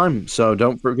 now's the time. So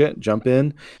don't forget, jump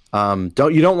in. You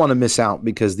don't want to miss out,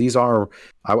 because these are,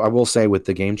 I will say, with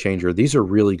the Game Changer, these are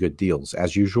really good deals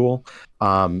as usual.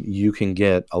 You can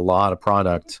get a lot of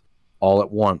product all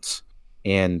at once.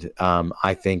 And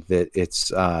I think that it's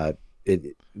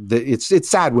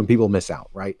sad when people miss out,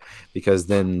 right? Because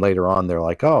then later on they're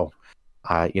like,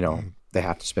 they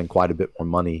have to spend quite a bit more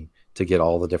money to get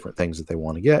all the different things that they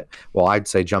want to get. Well, I'd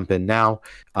say jump in now.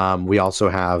 We also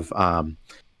have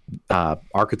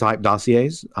archetype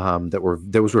dossiers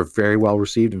those were very well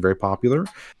received and very popular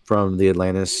from the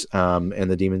Atlantis and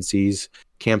the Demon Seas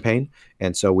campaign.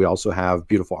 And so we also have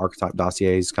beautiful archetype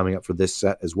dossiers coming up for this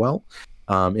set as well.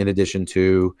 In addition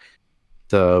to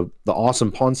the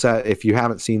awesome pawn set. If you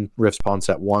haven't seen Rift's pawn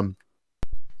set 1,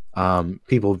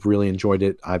 people have really enjoyed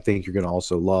it. I think you're going to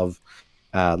also love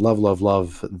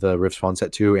the Rift's pawn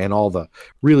set 2 and all the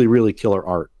really, really killer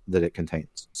art that it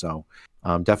contains. So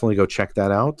definitely go check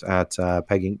that out at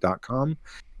peginc.com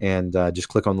and just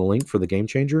click on the link for the Game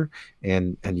Changer.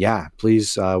 And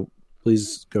please go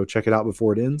check it out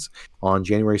before it ends on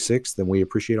January 6th. And we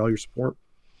appreciate all your support.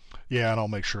 Yeah, and I'll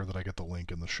make sure that I get the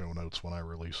link in the show notes when I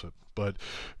release it. But,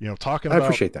 talking I about...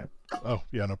 appreciate that. Oh,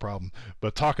 yeah, no problem.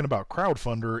 But talking about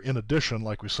Crowdfunder, in addition,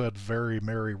 like we said, very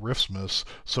merry Riffsmiths.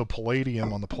 So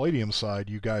Palladium, on the Palladium side,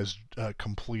 you guys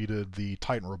completed the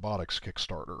Titan Robotics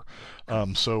Kickstarter.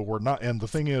 So we're not... And the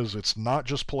thing is, it's not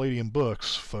just Palladium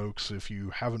books, folks, if you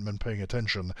haven't been paying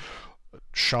attention.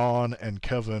 Sean and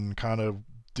Kevin kind of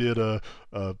did a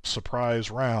surprise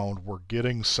round. We're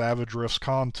getting Savage Riffs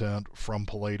content from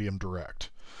Palladium Direct.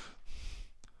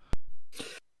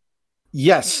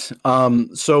 Yes.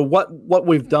 So what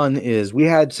we've done is we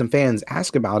had some fans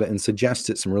ask about it and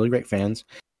suggested some really great fans,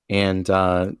 and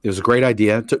it was a great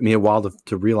idea. It took me a while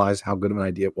to realize how good of an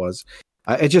idea it was.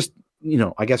 It just,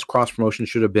 I guess cross promotion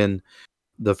should have been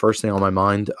the first thing on my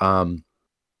mind.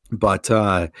 But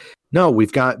no,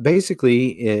 we've got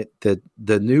basically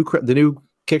the new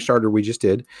Kickstarter we just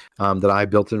did that I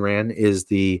built and ran is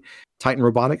the Titan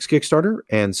Robotics Kickstarter,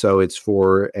 and so it's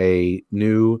for a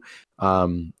new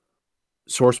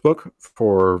source book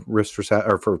for Riffs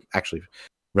for actually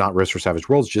not Riffs for Savage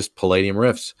Worlds, just Palladium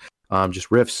Riffs, just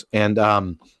Riffs, and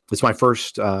it's my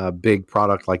first big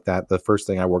product like that. The first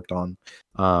thing I worked on,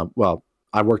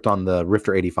 I worked on the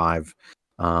Rifter 85.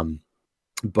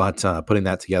 But putting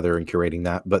that together and curating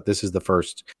that. But this is the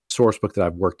first source book that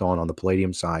I've worked on the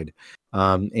Palladium side.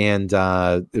 And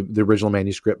the original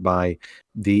manuscript by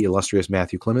the illustrious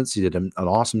Matthew Clements. He did an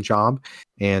awesome job.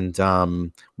 And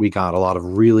we got a lot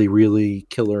of really, really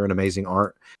killer and amazing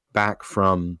art back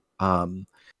from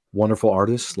wonderful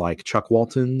artists like Chuck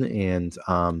Walton and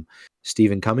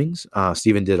Stephen Cummings.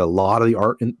 Stephen did a lot of the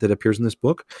art that appears in this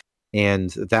book.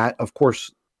 And that, of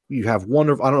course, you have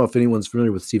wonderful. I don't know if anyone's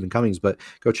familiar with Stephen Cummings, but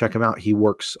go check him out. He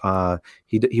works.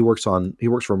 He works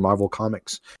for Marvel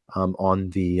Comics on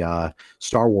the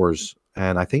Star Wars,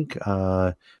 and I think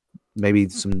maybe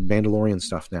some Mandalorian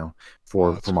stuff now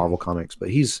for Marvel Comics. But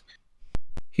he's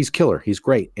killer. He's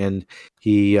great, and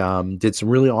he did some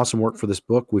really awesome work for this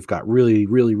book. We've got really,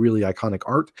 really, really iconic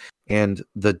art, and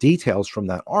the details from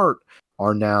that art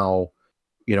are now,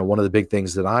 one of the big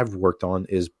things that I've worked on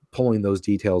is pulling those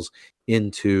details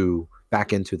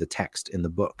back into the text in the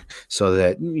book, so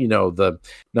that the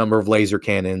number of laser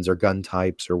cannons or gun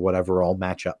types or whatever all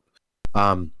match up.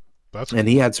 And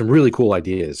he had some really cool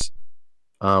ideas.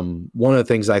 One of the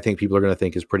things I think people are going to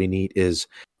think is pretty neat is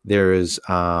there's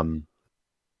the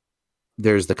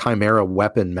Chimera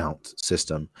weapon mount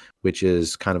system, which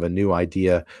is kind of a new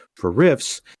idea for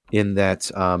Riffs, in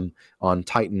that on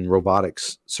Titan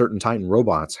Robotics, certain Titan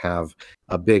robots have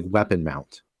a big weapon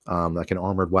mount, like an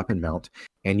armored weapon mount,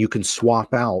 and you can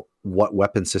swap out what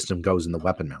weapon system goes in the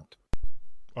weapon mount.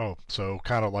 Oh, so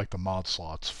kind of like the mod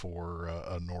slots for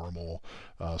a normal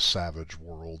Savage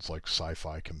Worlds, like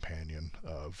sci-fi companion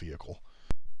vehicle.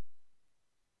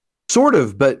 Sort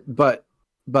of, but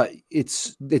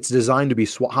it's designed to be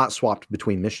hot swapped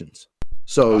between missions.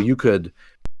 So you could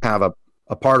have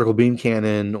a particle beam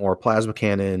cannon or a plasma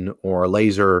cannon or a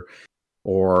laser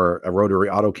or a rotary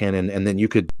autocannon, and then you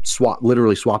could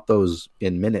literally swap those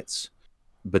in minutes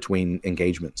between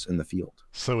engagements in the field.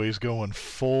 So he's going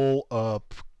full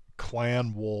up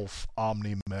Clan Wolf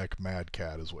Omni-Mech Mad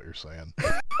Cat is what you're saying.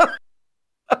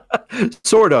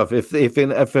 Sort of,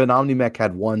 if an Omni-Mech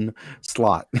had one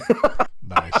slot.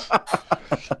 Nice.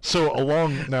 So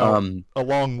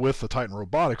along with the Titan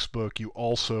Robotics book, you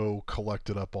also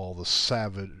collected up all the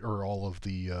all of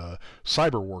the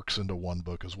Cyberworks into one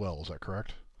book as well. Is that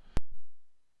correct?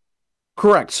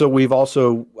 Correct. So we're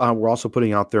also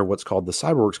putting out there what's called the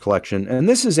Cyberworks collection, and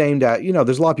this is aimed at,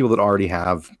 there's a lot of people that already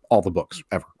have all the books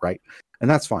ever, right? And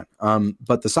that's fine.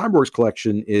 But the Cyberworks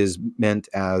collection is meant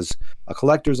as a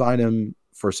collector's item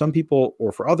for some people,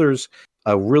 or for others,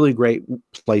 a really great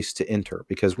place to enter.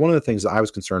 Because one of the things that I was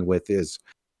concerned with is,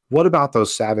 what about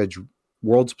those Savage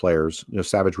Worlds players,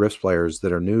 Savage Rifts players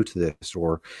that are new to this,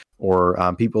 or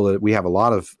people that we have a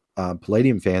lot of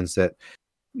Palladium fans that,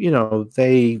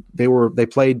 they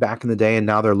played back in the day and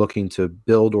now they're looking to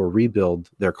build or rebuild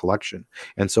their collection.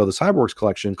 And so the Cyberworks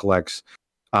collection collects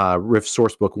Rift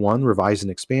Sourcebook 1, Revised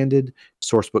and Expanded,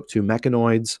 Sourcebook 2,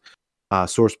 Mechanoids,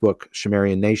 Sourcebook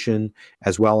Shimerian Nation,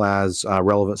 as well as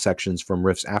relevant sections from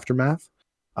Rift's Aftermath.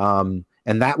 And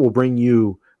that will bring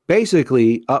you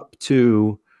basically up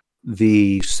to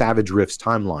the Savage Rifts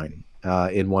timeline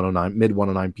in mid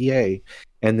 109 PA.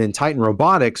 And then Titan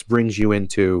Robotics brings you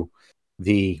into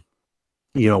the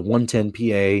 110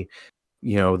 PA.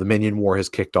 The Minion War has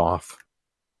kicked off.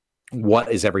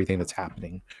 What is everything that's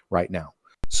happening right now?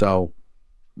 So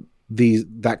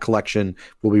that collection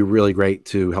will be really great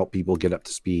to help people get up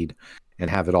to speed and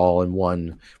have it all in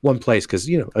one place, because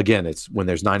again, it's when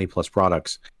there's 90 plus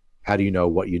products, how do you know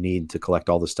what you need to collect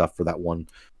all the stuff for that one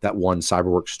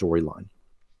Cyberworks storyline?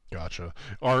 Gotcha.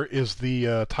 Is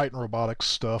the Titan Robotics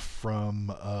stuff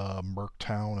from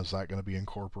Merctown, is that going to be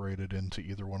incorporated into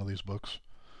either one of these books?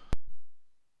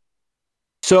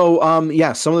 So,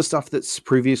 yeah, some of the stuff that's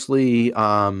previously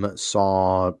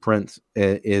saw print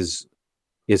is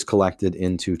collected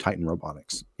into Titan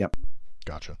Robotics. Yep.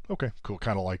 Gotcha. Okay, cool.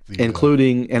 Kind of like the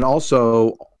including and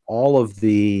also all of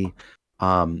the.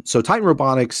 So Titan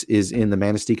Robotics is in the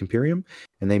Manastique Imperium,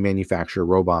 and they manufacture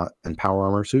robot and power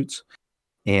armor suits.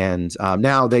 And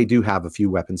now they do have a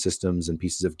few weapon systems and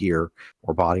pieces of gear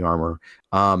or body armor.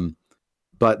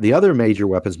 But the other major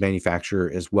weapons manufacturer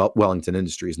is Wellington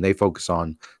Industries, and they focus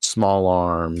on small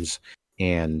arms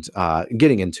and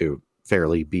getting into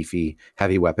fairly beefy,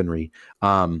 heavy weaponry,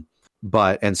 and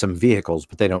some vehicles,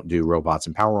 but they don't do robots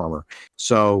and power armor.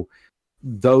 So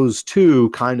those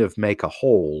two kind of make a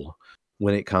whole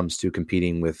when it comes to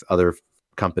competing with other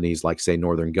companies like, say,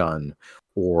 Northern Gun,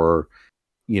 or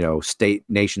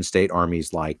nation state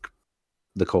armies like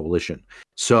the Coalition.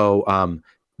 So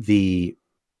the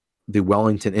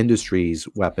Wellington Industries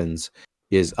weapons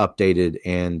is updated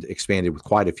and expanded with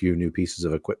quite a few new pieces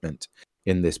of equipment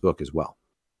in this book as well.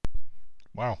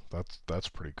 Wow, that's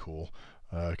pretty cool.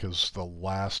 Because the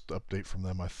last update from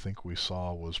them I think we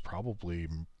saw was probably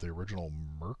the original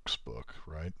Mercs book,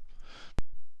 right?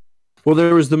 Well,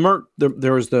 there was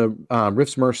there was the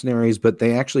Rifts Mercenaries, but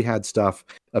they actually had stuff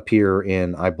appear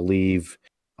in, I believe,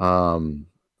 I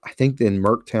think in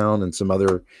Merctown and some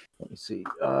other. Let me see.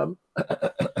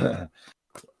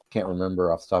 Can't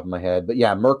remember off the top of my head, but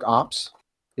yeah, Merc Ops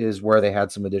is where they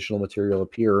had some additional material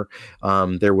appear.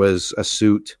 There was a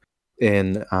suit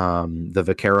in the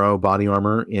Vaquero body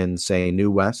armor in, say, New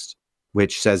West,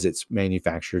 which says it's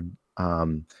manufactured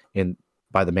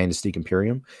by the Manastique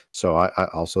Imperium. So I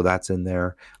also that's in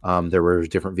there. There were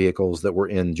different vehicles that were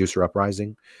in Juicer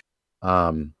Uprising.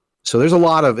 So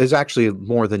there's actually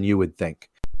more than you would think.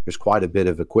 There's quite a bit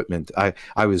of equipment.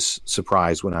 I was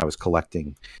surprised when I was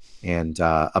collecting and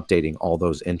updating all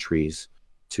those entries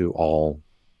to all,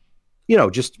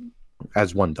 just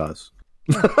as one does.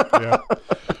 Yeah.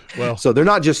 Well, so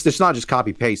it's not just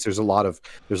copy paste. There's a lot of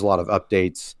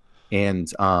updates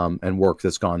and work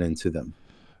that's gone into them.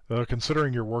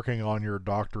 Considering you're working on your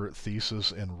doctorate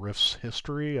thesis in Rift's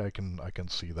history, I can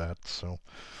see that. So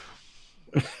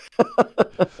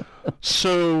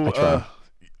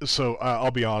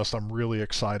I'll be honest, I'm really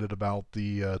excited about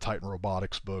the Titan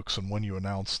Robotics books, and when you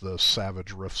announced the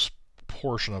Savage Rifts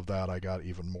portion of that, I got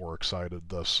even more excited.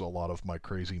 Thus, a lot of my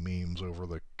crazy memes over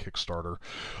the Kickstarter.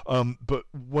 But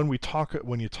when you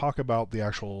talk about the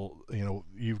actual,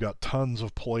 you've got tons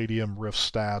of Palladium Rift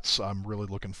stats. I'm really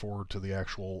looking forward to the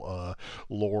actual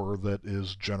lore that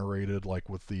is generated, like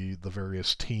with the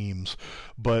various teams.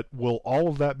 But will all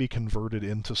of that be converted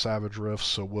into Savage Rifts?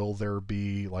 So will there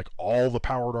be like all the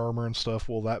powered armor and stuff?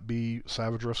 Will that be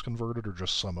Savage Rifts converted, or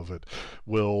just some of it?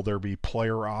 Will there be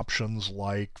player options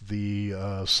like the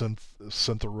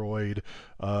Syntheroid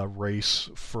race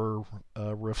for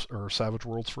Rifts or Savage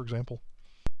Worlds, for example?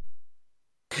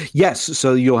 Yes,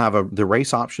 so you'll have the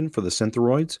race option for the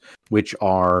Syntheroids, which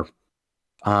are,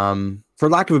 for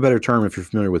lack of a better term, if you're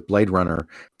familiar with Blade Runner,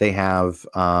 they have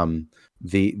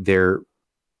their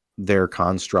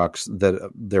constructs,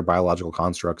 their biological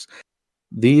constructs.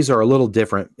 These are a little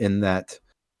different in that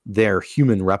they're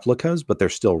human replicas, but they're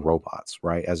still robots,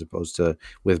 right? As opposed to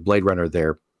with Blade Runner,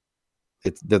 the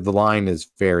line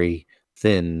is very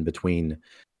thin between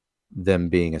them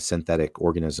being a synthetic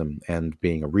organism and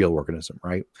being a real organism,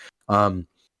 right?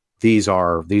 These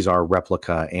are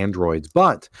replica androids,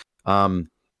 but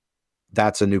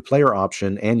that's a new player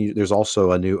option, and there's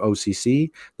also a new OCC,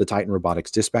 the Titan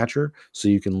Robotics Dispatcher, so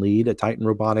you can lead a Titan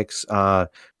Robotics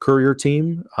courier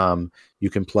team. You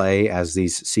can play as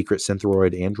these secret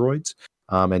Syntheroid androids,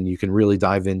 and you can really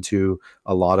dive into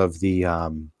a lot of the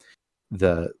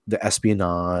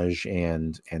espionage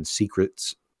and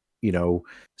secrets,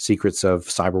 secrets of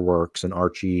Cyberworks and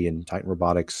Archie and Titan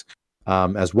Robotics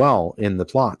as well in the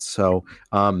plots. So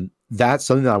that's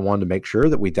something that I wanted to make sure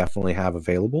that we definitely have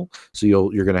available. So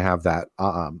you're going to have that.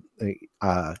 I'm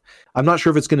not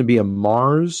sure if it's going to be a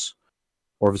Mars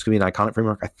or if it's going to be an iconic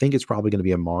framework. I think it's probably going to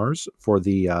be a Mars for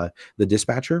the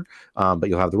dispatcher, but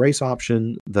you'll have the race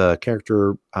option, the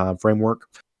character framework,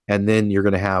 and then you're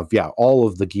going to have all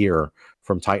of the gear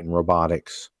from Titan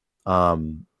Robotics,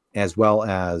 as well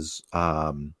as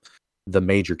the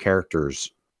major characters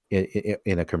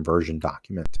in a conversion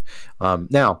document.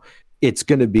 Now, it's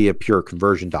going to be a pure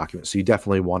conversion document, so you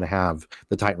definitely want to have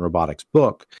the Titan Robotics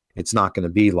book. It's not going to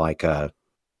be like a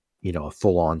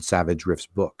full-on Savage Rifts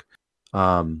book.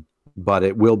 but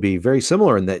it will be very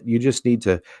similar in that you just need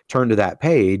to turn to that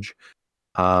page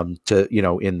to,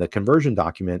 in the conversion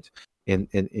document,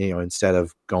 instead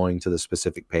of going to the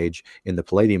specific page in the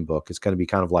Palladium book. It's going to be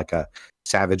kind of like a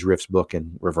Savage Rifts book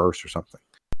in reverse or something.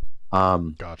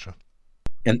 Gotcha.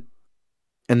 And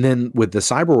then with the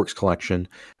Cyberworks collection,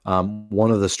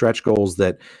 one of the stretch goals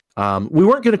that we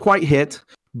weren't going to quite hit,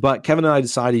 but Kevin and I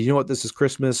decided, you know what, this is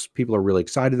Christmas. People are really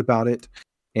excited about it.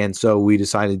 And so we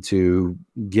decided to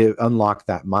unlock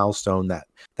that milestone, that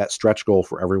stretch goal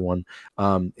for everyone,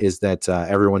 is that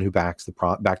everyone who backs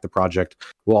the project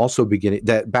will also be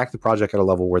back the project at a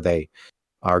level where they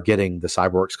are getting the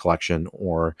Cyberworks collection,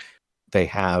 or they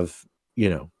have,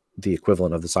 the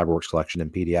equivalent of the Cyberworks collection in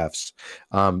PDFs.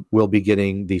 Will be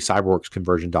getting the Cyberworks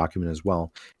conversion document as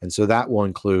well. And so that will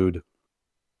include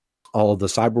all of the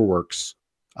Cyberworks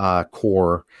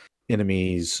core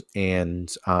enemies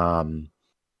and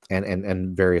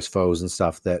various foes and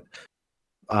stuff that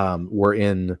were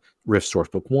in Rift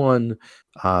Sourcebook 1,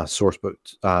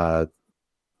 Sourcebook,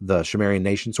 the Sumerian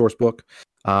Nation Sourcebook,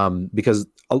 because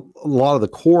a lot of the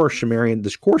core Sumerian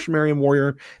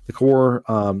warrior, the core,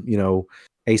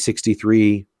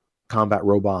 A63 combat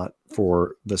robot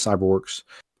for the Cyberworks,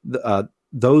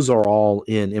 those are all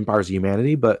in Empires of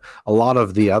Humanity, but a lot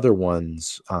of the other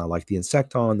ones, like the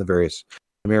Insecton, the various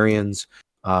Sumerians,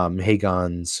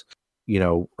 Hagons,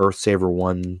 Earthsaver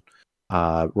 1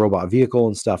 robot vehicle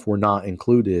and stuff were not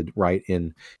included right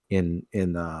in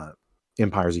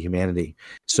Empires of Humanity.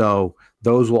 So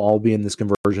those will all be in this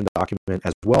conversion document,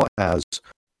 as well as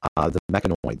the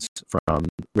mechanoids from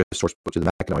Rift Sourcebook to the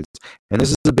mechanoids. And this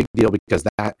is a big deal because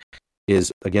that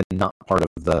is, again, not part of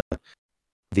the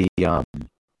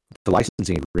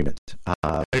licensing agreement.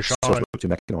 Hey, Sean, Sourcebook to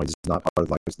mechanoids is not part of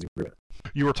the licensing agreement.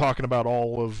 You were talking about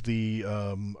all of the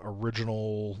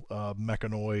original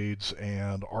mechanoids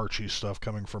and Archie stuff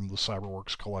coming from the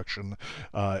Cyberworks collection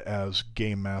as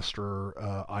Game Master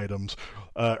items.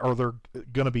 Are there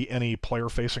going to be any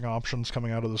player-facing options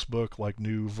coming out of this book, like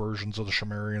new versions of the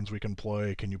Sumerians we can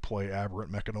play? Can you play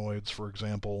aberrant mechanoids, for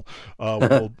example?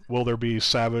 Will there be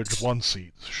Savage 1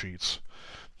 sheets?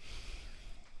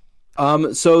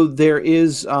 So there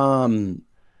is...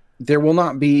 there will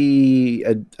not be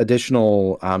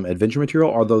additional adventure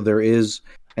material, although there is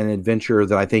an adventure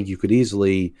that I think you could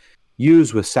easily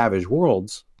use with Savage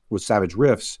Worlds, with Savage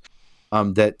Rifts,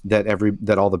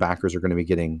 that all the backers are going to be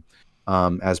getting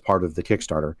as part of the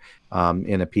Kickstarter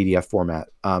in a PDF format.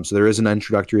 So there is an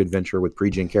introductory adventure with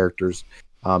pre-gen characters.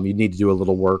 You'd need to do a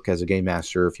little work as a game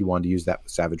master if you wanted to use that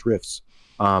with Savage Rifts.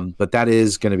 But that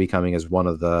is going to be coming as one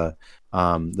of the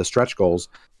stretch goals.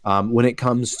 When it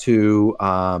comes to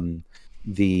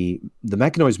the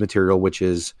mechanoids material, which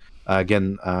is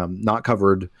again not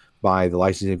covered by the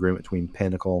licensing agreement between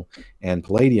Pinnacle and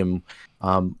Palladium,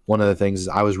 one of the things is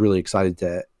I was really excited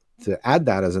to add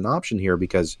that as an option here,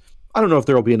 because I don't know if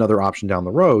there will be another option down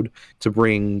the road to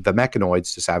bring the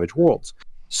mechanoids to Savage Worlds.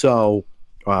 So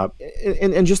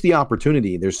and just the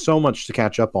opportunity, there's so much to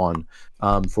catch up on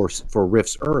for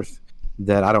Rift's Earth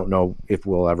that I don't know if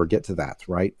we'll ever get to that,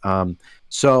 right?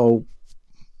 So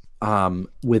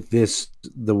with this,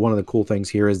 one of the cool things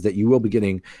here is that you will be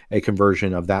getting a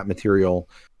conversion of that material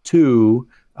to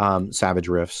Savage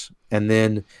Rifts. And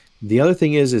then the other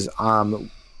thing is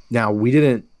now we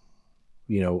didn't,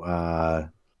 the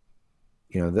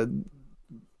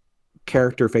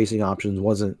character facing options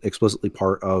wasn't explicitly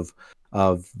part of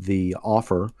the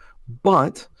offer,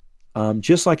 but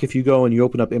just like if you go and you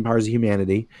open up Empires of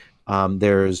Humanity,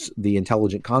 there's the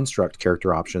Intelligent Construct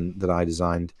character option that I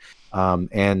designed.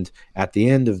 And at the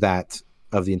end of the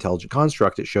Intelligent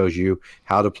Construct, it shows you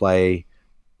how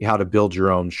to build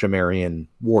your own Sumerian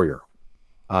warrior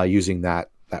using that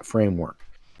framework.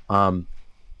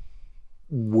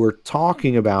 We're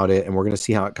talking about it, and we're going to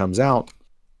see how it comes out,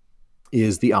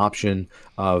 is the option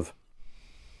of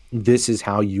this is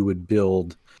how you would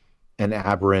build an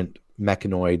aberrant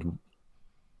mechanoid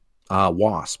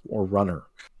wasp or runner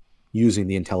using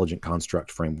the Intelligent Construct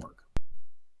framework.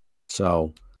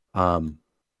 So no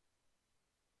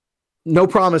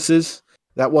promises.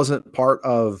 That wasn't part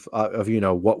of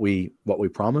what we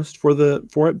promised for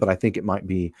it, but I think it might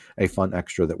be a fun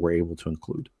extra that we're able to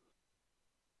include.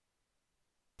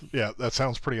 Yeah, that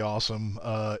sounds pretty awesome.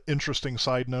 Interesting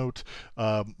side note,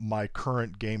 my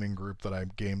current gaming group that I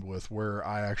gamed with, where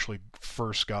I actually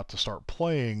first got to start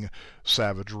playing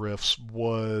Savage Rifts,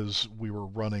 was we were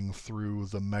running through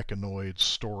the Mechanoid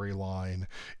storyline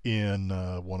in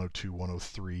 102,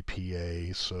 103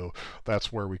 PA, so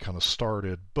that's where we kind of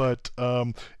started. But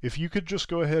if you could just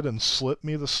go ahead and slip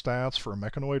me the stats for a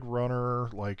Mechanoid runner,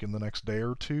 like in the next day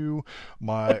or two,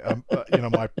 my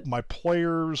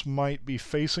players might be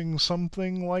facing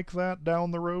something like that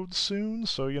down the road soon.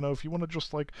 So if you want to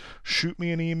just like shoot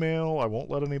me an email, I won't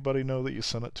let anybody know that you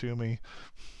sent it to me.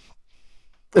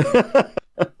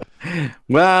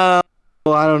 Well,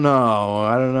 I don't know.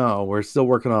 I don't know. We're still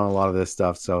working on a lot of this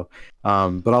stuff. So,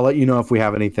 but I'll let you know if we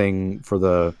have anything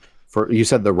for you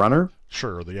said the runner.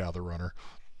 Sure, the runner.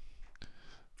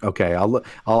 Okay,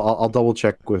 I'll double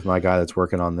check with my guy that's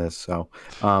working on this. So,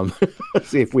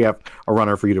 see if we have a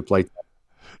runner for you to play.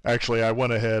 Actually, I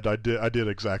went ahead. I did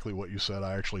exactly what you said.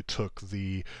 I actually took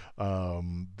the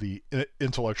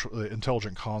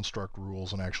intelligent construct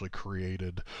rules and actually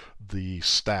created the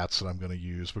stats that I'm going to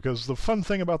use. Because the fun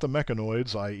thing about the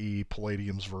mechanoids, i.e.,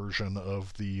 Palladium's version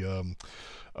of the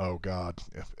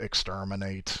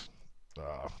exterminate.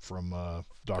 From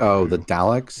Doctor Who. The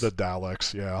Daleks? The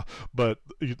Daleks, yeah. But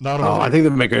not only... I think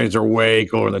the Mechanoids are way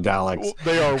cooler than the Daleks. Well,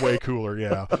 they are way cooler,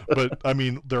 yeah. But, I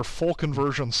mean, they're full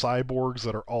conversion cyborgs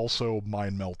that are also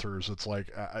mind melters. It's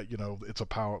like, it's a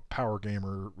power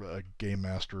gamer, game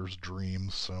master's dream,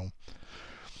 so...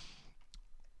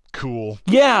 Cool.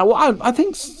 Yeah, well, I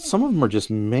think some of them are just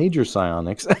major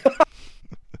psionics.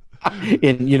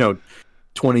 In,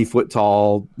 20-foot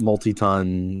tall,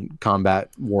 multi-ton combat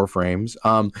warframes.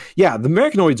 Yeah, the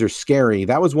Mechanoids are scary.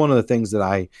 That was one of the things that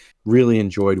I really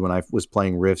enjoyed when I was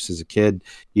playing Rifts as a kid.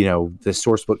 The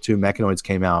Sourcebook 2 Mechanoids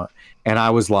came out, and I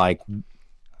was like,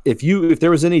 if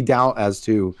there was any doubt as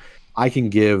to I can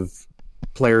give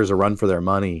players a run for their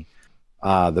money,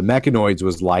 the Mechanoids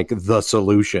was like the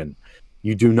solution.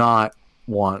 You do not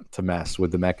want to mess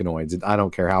with the Mechanoids. I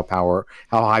don't care how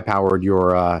high powered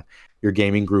your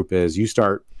gaming group is. You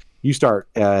start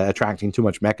attracting too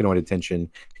much Mechanoid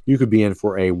attention, you could be in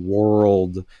for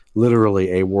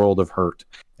literally a world of hurt,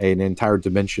 an entire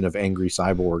dimension of angry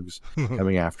cyborgs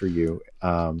coming after you.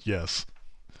 Yes.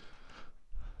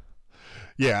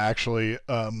 Yeah, actually,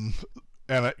 and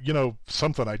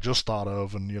something I just thought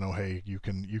of, and hey, you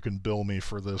can bill me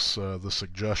for this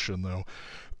suggestion though,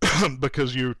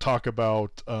 because you talk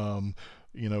about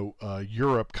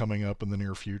Europe coming up in the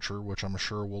near future, which I'm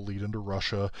sure will lead into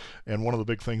Russia. And one of the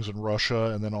big things in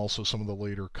Russia, and then also some of the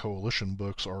later Coalition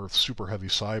books, are super heavy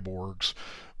cyborgs,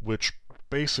 which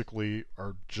basically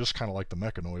are just kind of like the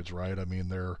Mechanoids, right? I mean,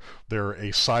 they're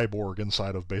a cyborg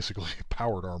inside of basically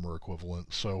powered armor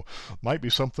equivalent. So might be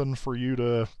something for you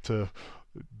to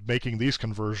making these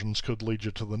conversions could lead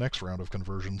you to the next round of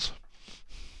conversions.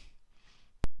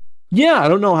 Yeah, I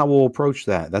don't know how we'll approach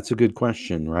that. That's a good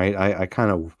question, right? I kind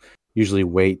of usually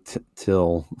wait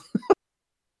till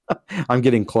I'm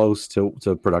getting close to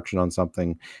production on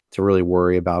something to really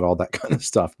worry about all that kind of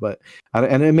stuff. But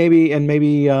maybe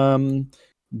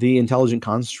the intelligent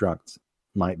construct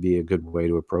might be a good way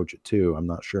to approach it too. I'm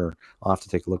not sure. I'll have to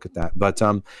take a look at that. But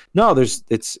no,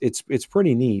 it's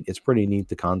pretty neat. It's pretty neat,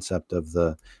 the concept of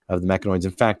the Mechanoids.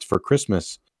 In fact, for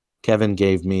Christmas, Kevin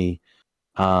gave me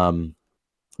most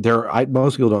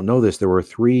people don't know this. There were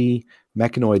 3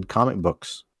 Mechanoid comic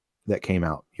books that came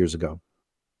out years ago.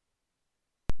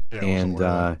 Yeah,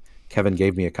 and Kevin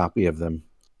gave me a copy of them.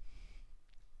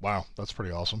 Wow, that's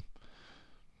pretty awesome.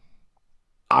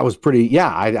 I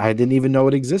didn't even know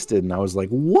it existed, and I was like,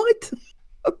 what?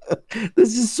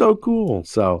 This is so cool.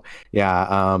 So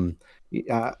yeah,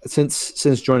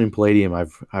 since joining Palladium,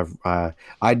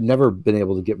 I'd never been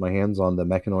able to get my hands on the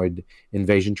Mechanoid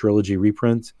Invasion trilogy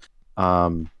reprint.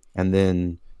 And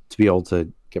then to be able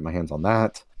to get my hands on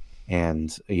that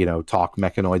and, talk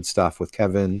Mechanoid stuff with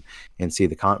Kevin and see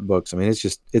the comic books. I mean,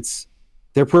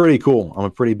 they're pretty cool. I'm a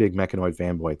pretty big Mechanoid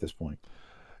fanboy at this point.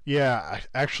 Yeah,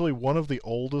 actually, one of the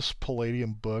oldest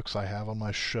Palladium books I have on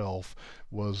my shelf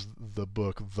was the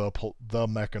book, The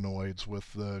Mechanoids,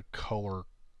 with the color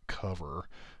cover.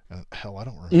 And hell, I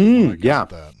don't remember when I got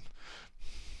that.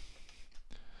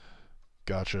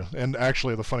 Gotcha. And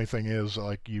actually, the funny thing is,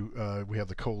 like we have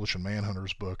the Coalition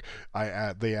Manhunters book.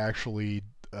 They actually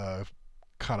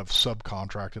kind of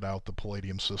subcontracted out the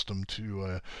Palladium system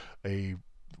to a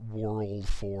world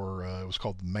for it was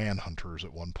called Manhunters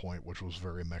at one point, which was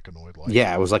very Mechanoid-like.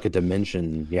 Yeah, it was like a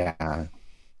dimension. Yeah,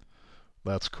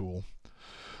 that's cool.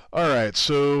 All right,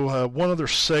 so one other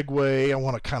segue I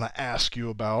want to kind of ask you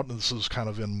about, and this is kind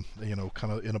of in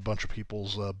kind of in a bunch of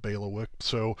people's bailiwick.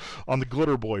 So on the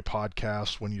Glitter Boy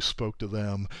podcast, when you spoke to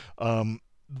them,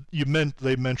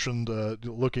 they mentioned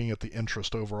looking at the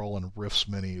interest overall in Rifts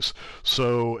minis.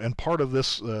 So and part of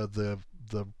this the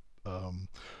um,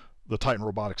 the Titan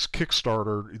Robotics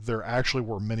Kickstarter, there actually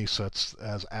were mini sets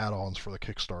as add-ons for the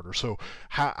Kickstarter. So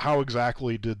how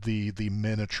exactly did the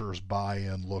miniatures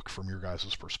buy-in look from your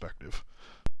guys' perspective?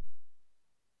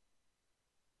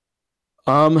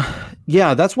 Um,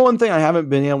 yeah, that's one thing I haven't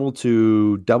been able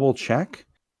to double check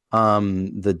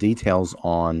the details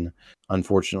on,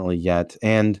 unfortunately, yet.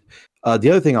 And the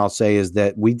other thing I'll say is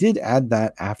that we did add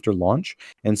that after launch,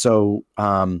 and so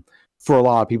for a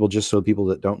lot of people, just so people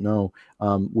that don't know,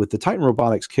 with the Titan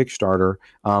Robotics Kickstarter,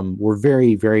 we're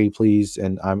very, very pleased,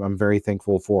 and I'm very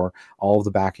thankful for all of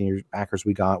the backers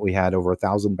we got. We had over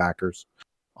 1,000 backers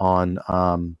on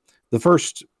the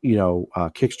first,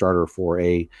 Kickstarter for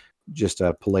just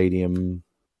a Palladium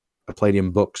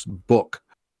Books book.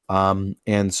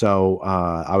 And so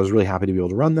I was really happy to be able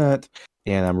to run that,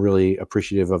 and I'm really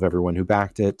appreciative of everyone who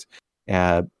backed it.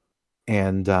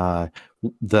 And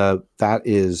that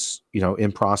is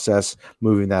in process,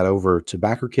 moving that over to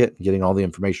BackerKit and getting all the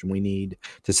information we need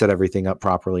to set everything up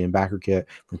properly in BackerKit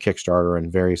from Kickstarter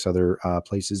and various other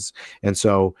places. And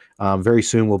so very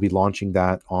soon we'll be launching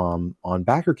that on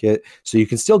BackerKit, so you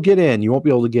can still get in. You won't be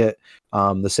able to get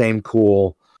the same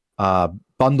cool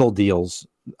bundle deals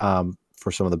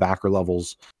for some of the backer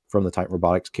levels from the Titan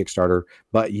Robotics Kickstarter,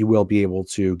 but you will be able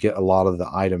to get a lot of the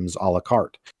items a la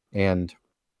carte, and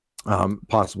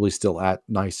possibly still at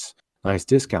nice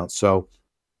discounts. So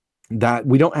that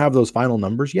we don't have those final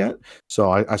numbers yet. So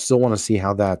I still want to see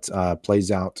how that plays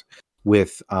out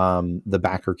with the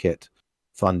BackerKit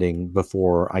funding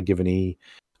before I give any.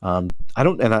 I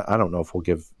don't know if we'll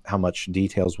give how much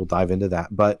details. We'll dive into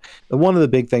that. But one of the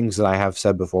big things that I have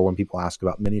said before when people ask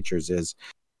about miniatures is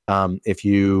if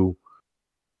you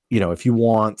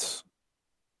want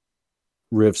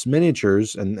Rifts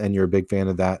miniatures and you're a big fan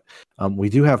of that, we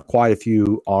do have quite a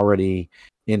few already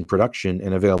in production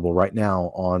and available right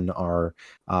now on our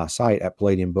site at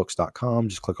palladiumbooks.com.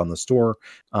 Just click on the store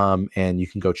and you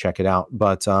can go check it out.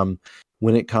 But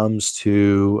when it comes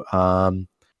to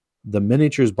the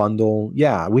miniatures bundle,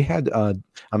 yeah, we had I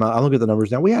look at the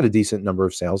numbers now, we had a decent number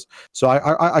of sales. So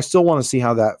I still want to see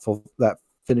how that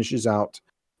finishes out.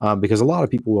 Because a lot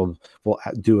of people will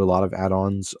do a lot of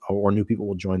add-ons, or new people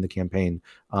will join the campaign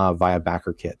via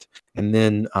BackerKit. And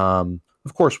then,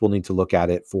 of course, we'll need to look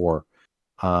at it for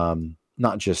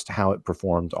not just how it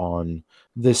performed on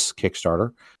this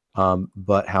Kickstarter,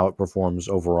 but how it performs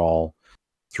overall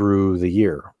through the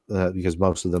year, because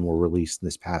most of them were released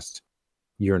this past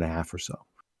year and a half or so,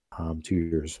 2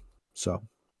 years. So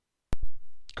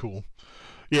Cool.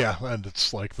 Yeah, and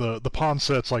it's like the pawn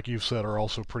sets, like you've said, are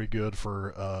also pretty good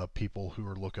for people who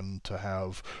are looking to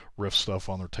have Rift stuff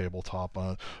on their tabletop.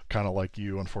 Kind of like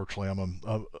you, unfortunately,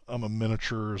 I'm a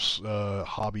miniatures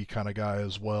hobby kind of guy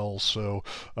as well. So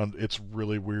it's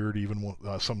really weird. Even when,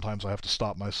 sometimes I have to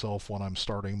stop myself when I'm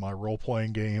starting my role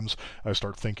playing games. I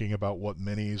start thinking about what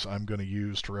minis I'm going to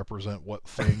use to represent what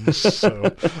things.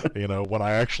 So when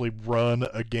I actually run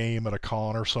a game at a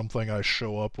con or something, I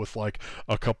show up with like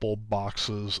a couple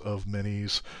boxes of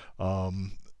minis,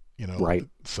 right.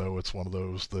 So it's one of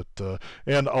those that,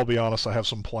 and I'll be honest, I have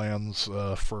some plans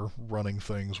for running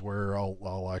things where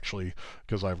I'll actually,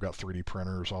 because I've got 3D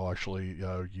printers, I'll actually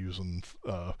using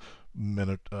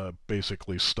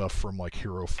basically stuff from like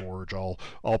Hero Forge. I'll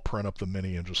print up the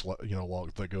mini and just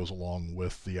that goes along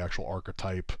with the actual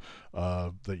archetype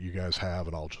that you guys have,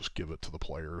 and I'll just give it to the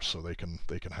players so they can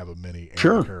have a mini and a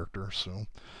character. So.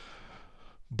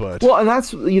 But and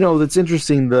that's that's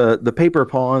interesting. The paper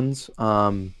pawns,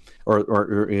 or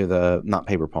the not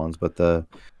paper pawns, but the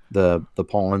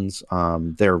pawns.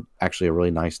 They're actually a really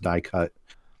nice die cut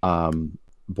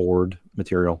board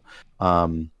material.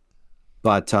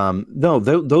 But no,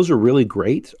 those are really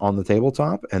great on the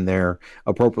tabletop, and they're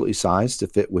appropriately sized to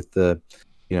fit with the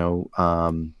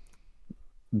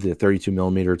 32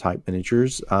 millimeter type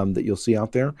miniatures that you'll see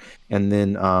out there, and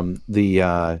then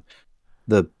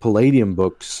the Palladium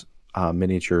Books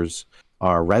miniatures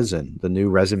are resin, the new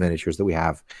resin miniatures that we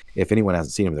have. If anyone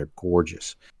hasn't seen them, they're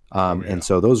gorgeous. And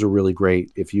so those are really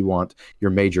great if you want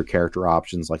your major character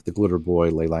options like the Glitter Boy,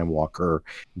 Leyline Walker,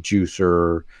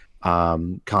 Juicer,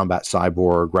 Combat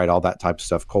Cyborg, right? All that type of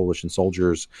stuff, Coalition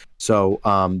Soldiers. So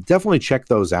definitely check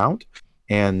those out.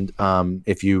 And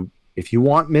if you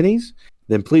want minis,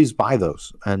 then please buy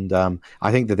those. And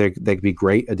I think that they could be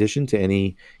great addition to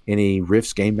any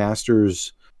Rifts Game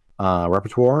Masters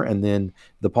repertoire. And then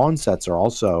the pawn sets are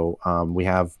also, we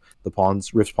have the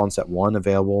Rifts Pawn Set 1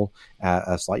 available at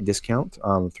a slight discount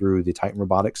through the Titan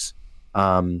Robotics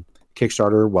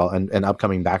Kickstarter, and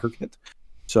upcoming backer kit.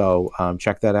 So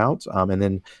check that out. And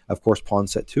then, of course, Pawn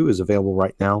Set 2 is available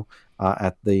right now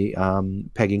at the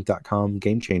pegging.com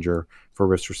Game Changer for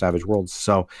Rifts for Savage Worlds.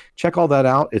 So check all that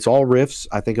out. It's all Rifts.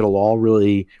 I think it'll all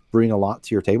really bring a lot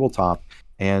to your tabletop.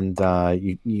 And, hope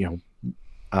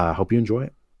you enjoy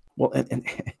it. Well, and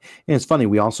it's funny.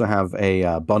 We also have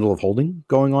a bundle of holding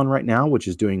going on right now, which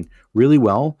is doing really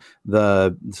well.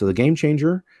 So the Game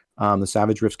Changer, the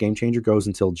Savage Rifts Game Changer, goes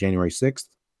until January 6th.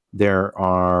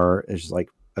 There's like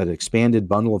an expanded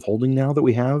bundle of holding now that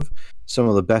we have. Some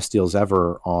of the best deals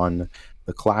ever on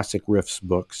the classic Rifts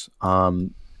books.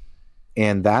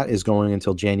 And that is going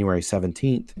until January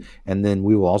 17th. And then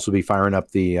we will also be firing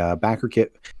up the backer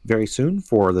kit very soon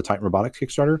for the Titan Robotics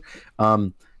Kickstarter.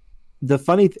 And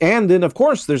then, of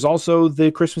course, there's also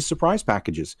the Christmas surprise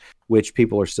packages, which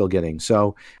people are still getting.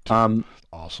 So,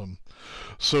 awesome.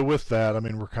 So with that, I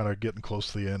mean, we're kind of getting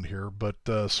close to the end here, but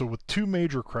so with 2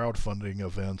 major crowdfunding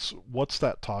events, what's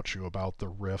that taught you about the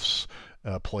Rifts,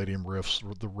 Palladium Rifts,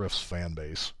 the Rifts fan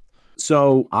base?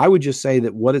 So I would just say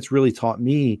that what it's really taught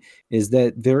me is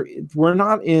that we're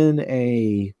not in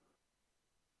a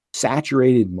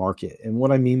saturated market. And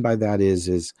what I mean by that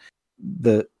is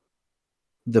the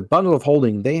bundle of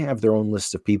holding, they have their own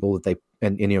list of people that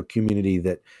community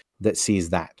that sees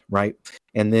that, right?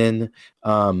 And then,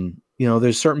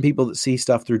 there's certain people that see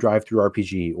stuff through Drive-Thru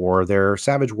RPG, or they're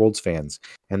Savage Worlds fans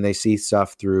and they see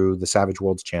stuff through the Savage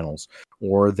Worlds channels,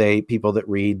 or people that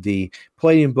read the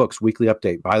Palladium Books weekly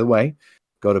update. By the way,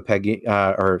 go to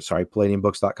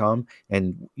palladiumbooks.com,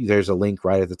 and there's a link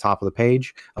right at the top of the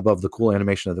page above the cool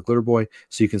animation of the Glitter Boy,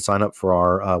 so you can sign up for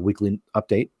our weekly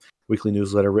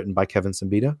newsletter written by Kevin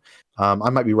Simbita. I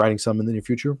might be writing some in the near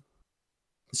future.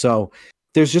 So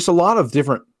there's just a lot of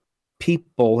different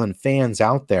people and fans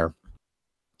out there.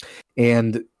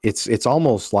 And it's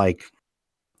almost like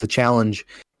the challenge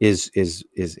is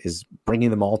bringing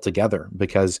them all together,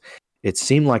 because it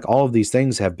seemed like all of these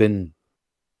things have been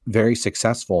very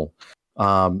successful,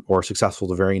 or successful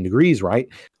to varying degrees, right?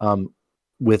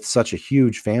 With such a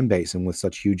huge fan base and with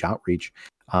such huge outreach.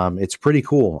 It's pretty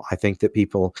cool. I think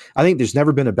there's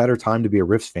never been a better time to be a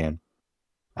Rifts fan.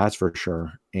 That's for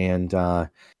sure. And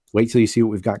wait till you see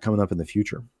what we've got coming up in the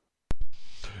future.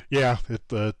 Yeah, it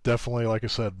definitely, like I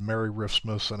said, Merry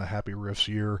Riftsmas and a Happy Rifts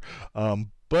year.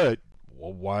 But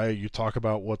why you talk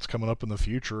about what's coming up in the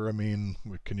future? I mean,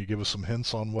 can you give us some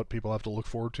hints on what people have to look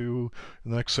forward to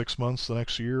in the next 6 months, the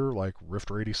next year, like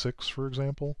Rifter 86, for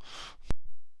example?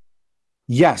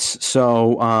 Yes.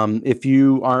 So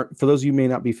for those of you who may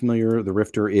not be familiar, the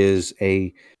Rifter is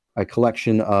a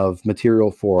collection of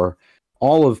material for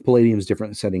all of Palladium's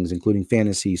different settings, including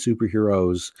fantasy,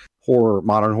 superheroes, horror,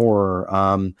 modern horror,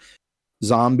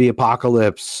 zombie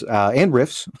apocalypse, and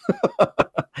Rifts.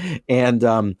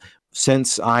 And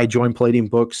since I joined Palladium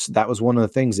Books, that was one of the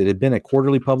things. It had been a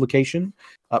quarterly publication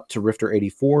up to Rifter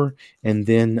 84, and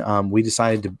then we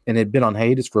decided to, and it had been on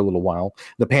hiatus for a little while.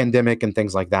 The pandemic and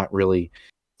things like that really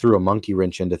threw a monkey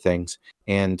wrench into things,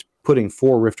 and putting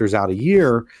 4 Rifters out a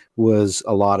year was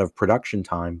a lot of production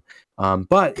time.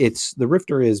 But the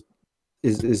Rifter is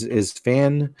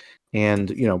fan,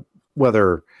 and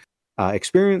whether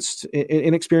inexperienced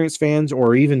fans,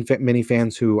 or even many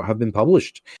fans who have been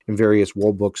published in various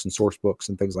world books and source books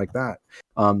and things like that,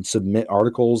 submit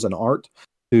articles and art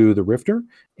to the Rifter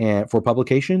and for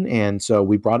publication. And so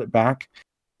we brought it back,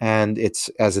 and it's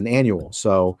as an annual.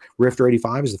 So Rifter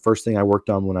 85 is the first thing I worked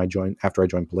on after I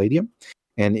joined Palladium.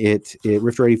 And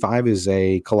Rifter 85 is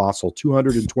a colossal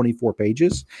 224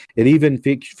 pages. It even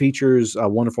features a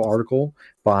wonderful article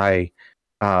by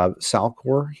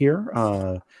Salcor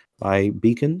here, by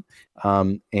Beacon.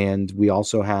 And we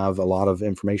also have a lot of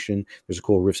information. There's a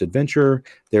cool Rifts adventure.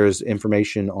 There's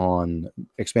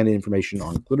expanded information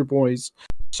on Glitter Boys.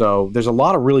 So there's a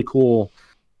lot of really cool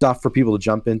stuff for people to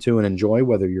jump into and enjoy,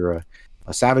 whether you're a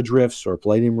Savage Rifts or a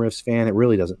Palladium Rifts fan. It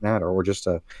really doesn't matter, or just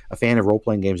a fan of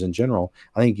role-playing games in general.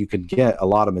 I think you could get a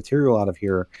lot of material out of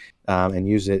here and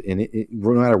use it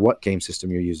no matter what game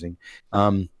system you're using.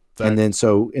 And then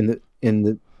so in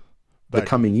the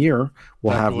coming year,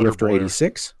 we'll have Rifter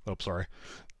 86. Oh, sorry.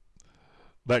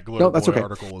 That Glitter Boy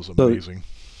article was amazing.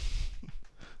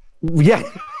 Yeah.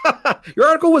 Your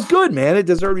article was good, man. It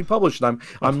deserved to be published. I'm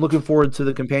looking forward to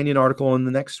the companion article in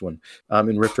the next one,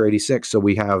 in Rifter 86. So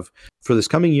we have, for this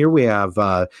coming year, we have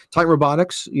Titan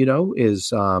Robotics,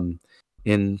 is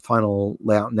in final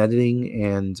layout and editing,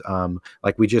 and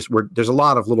like there's a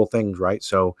lot of little things, right?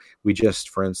 So we just,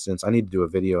 for instance, I need to do a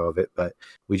video of it, but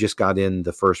we just got in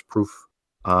the first proof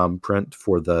print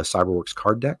for the Cyberworks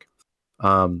card deck.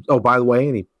 Oh, by the way,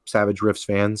 any Savage Rifts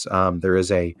fans, there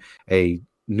is a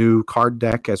new card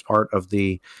deck as part of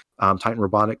the Titan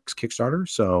Robotics Kickstarter,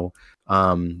 so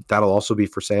that'll also be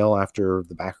for sale after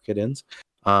the backer kit ends,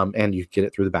 and you get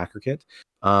it through the backer kit.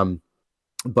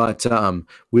 But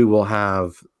we will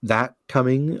have that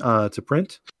coming to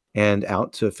print and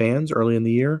out to fans early in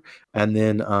the year, and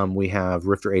then we have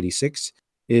Rifter 86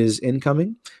 is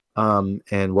incoming,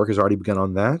 and work has already begun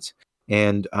on that.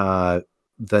 And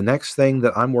the next thing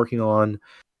that I'm working on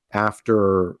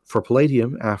for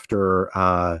Palladium after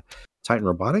Titan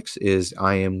Robotics is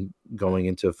I am going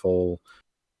into full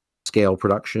scale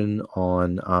production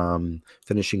on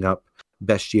finishing up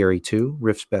Bestiary 2,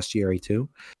 Rift's Bestiary 2.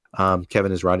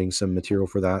 Kevin is writing some material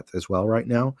for that as well right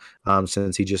now,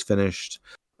 since he just finished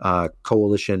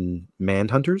Coalition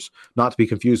Manhunters, not to be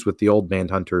confused with the old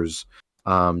Manhunters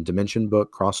Dimension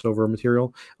book crossover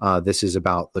material. This is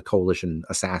about the Coalition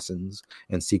assassins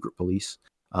and secret police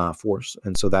force,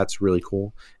 and so that's really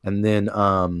cool. And then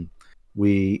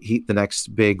the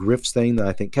next big Rifts thing that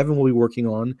I think Kevin will be working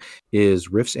on is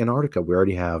Rifts Antarctica. We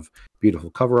already have beautiful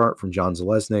cover art from John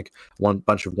Zalesnik, one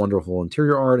bunch of wonderful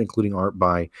interior art, including art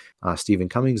by Stephen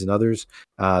Cummings and others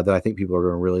that I think people are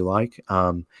going to really like.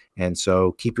 And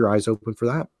so keep your eyes open for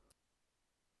that.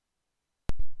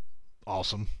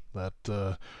 Awesome.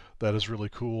 That is really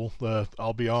cool.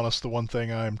 I'll be honest, the one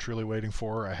thing I'm truly waiting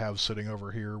for, I have sitting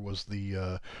over here, was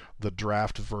the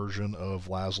draft version of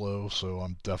Laszlo. So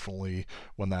I'm definitely,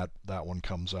 when that one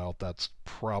comes out, that's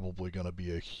probably going to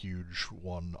be a huge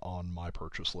one on my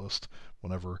purchase list.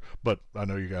 But I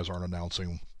know you guys aren't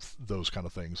announcing those kind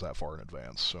of things that far in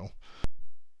advance. So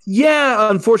yeah,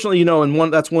 unfortunately,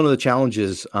 and that's one of the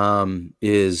challenges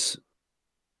is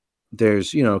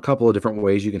there's a couple of different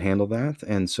ways you can handle that,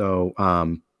 and so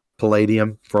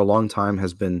Palladium for a long time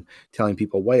has been telling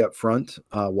people way up front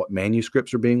what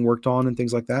manuscripts are being worked on and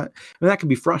things like that. And that can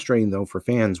be frustrating, though, for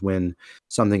fans when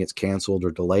something gets canceled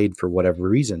or delayed for whatever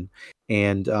reason.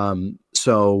 And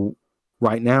so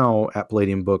right now at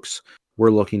Palladium Books,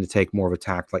 we're looking to take more of a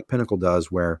tack like Pinnacle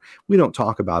does, where we don't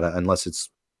talk about it unless it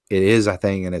is a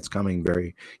thing and it's coming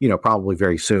very, probably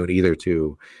very soon, either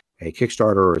to a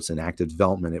Kickstarter or it's in active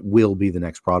development. It will be the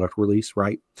next product release,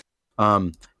 right?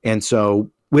 And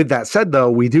so with that said,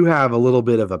 though, we do have a little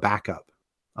bit of a backup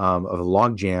of a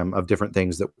logjam of different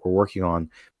things that we're working on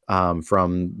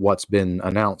from what's been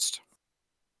announced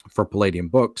for Palladium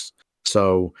Books.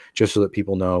 So just so that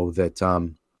people know that,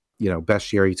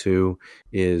 Bestiary 2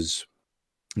 is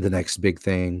the next big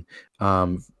thing.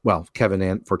 Kevin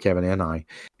and I.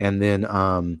 And then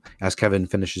as Kevin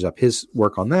finishes up his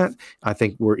work on that, I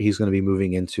think he's going to be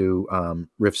moving into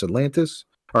Rifts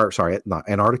not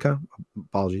Antarctica.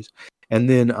 Apologies. And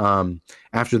then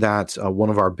after that, one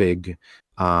of our big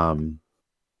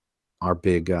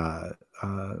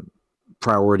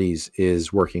priorities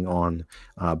is working on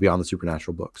Beyond the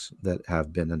Supernatural books that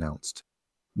have been announced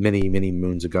many, many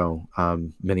moons ago,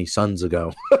 many suns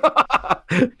ago.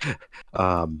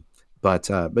 But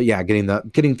yeah,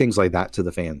 getting things like that to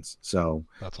the fans. So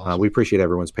that's awesome. We appreciate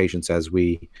everyone's patience as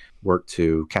we work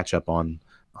to catch up on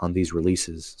these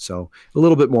releases. So a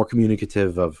little bit more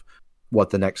communicative of what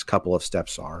the next couple of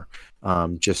steps are,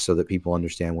 just so that people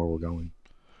understand where we're going.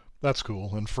 That's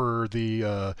cool. And for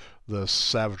the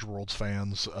Savage Worlds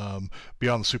fans,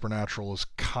 Beyond the Supernatural is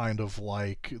kind of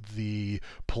like the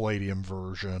Palladium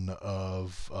version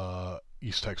of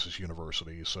East Texas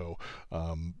University. So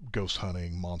ghost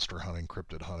hunting, monster hunting,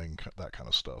 cryptid hunting, that kind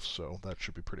of stuff. So that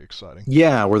should be pretty exciting.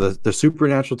 Yeah, or the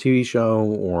Supernatural TV show,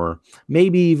 or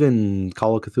maybe even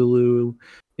Call of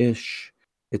Cthulhu-ish.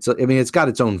 It's got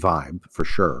its own vibe for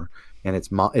sure, and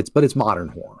it's modern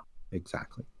horror.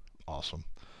 Exactly. Awesome.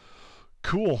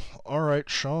 Cool. All right,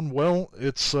 Sean. Well,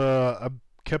 it's I've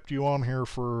kept you on here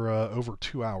for over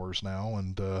 2 hours now,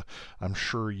 and I'm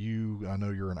sure I know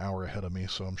you're an hour ahead of me,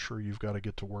 so I'm sure you've got to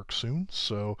get to work soon.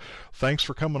 So thanks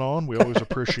for coming on. We always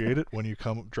appreciate it when you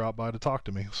drop by to talk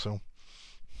to me. So.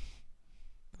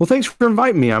 Well, thanks for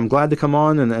inviting me. I'm glad to come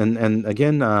on, and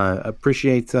again,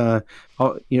 appreciate you,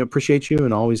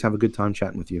 and always have a good time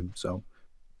chatting with you. So,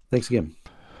 thanks again.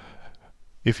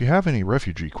 If you have any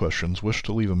refugee questions, wish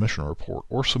to leave a mission report,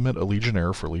 or submit a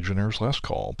Legionnaire for Legionnaire's Last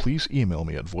Call, please email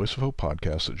me at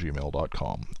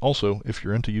voiceofhopepodcast@gmail.com. Also, if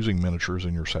you're into using miniatures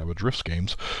in your Savage Rifts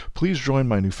games, please join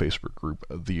my new Facebook group,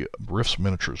 the Rifts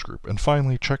Miniatures Group. And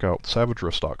finally, check out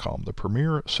savagerifts.com, the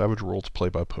premier Savage Worlds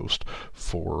play-by-post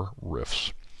for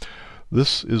Rifts.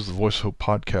 This is the Voice of Hope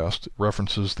podcast. It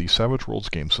references the Savage Worlds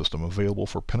game system available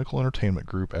for Pinnacle Entertainment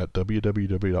Group at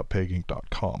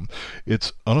www.paginc.com.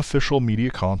 It's unofficial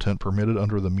media content permitted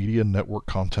under the Media Network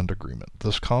Content Agreement.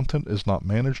 This content is not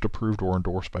managed, approved, or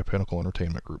endorsed by Pinnacle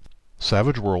Entertainment Group.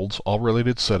 Savage Worlds, all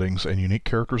related settings, and unique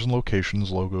characters and locations,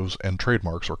 logos, and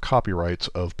trademarks are copyrights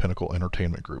of Pinnacle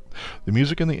Entertainment Group. The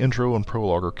music in the intro and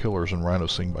prologue are Killers and Rhino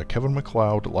Sing by Kevin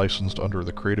MacLeod, licensed under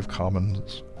the Creative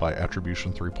Commons by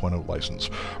Attribution 3.0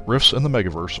 license. Riffs and the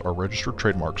Megaverse are registered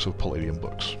trademarks of Palladium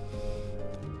Books.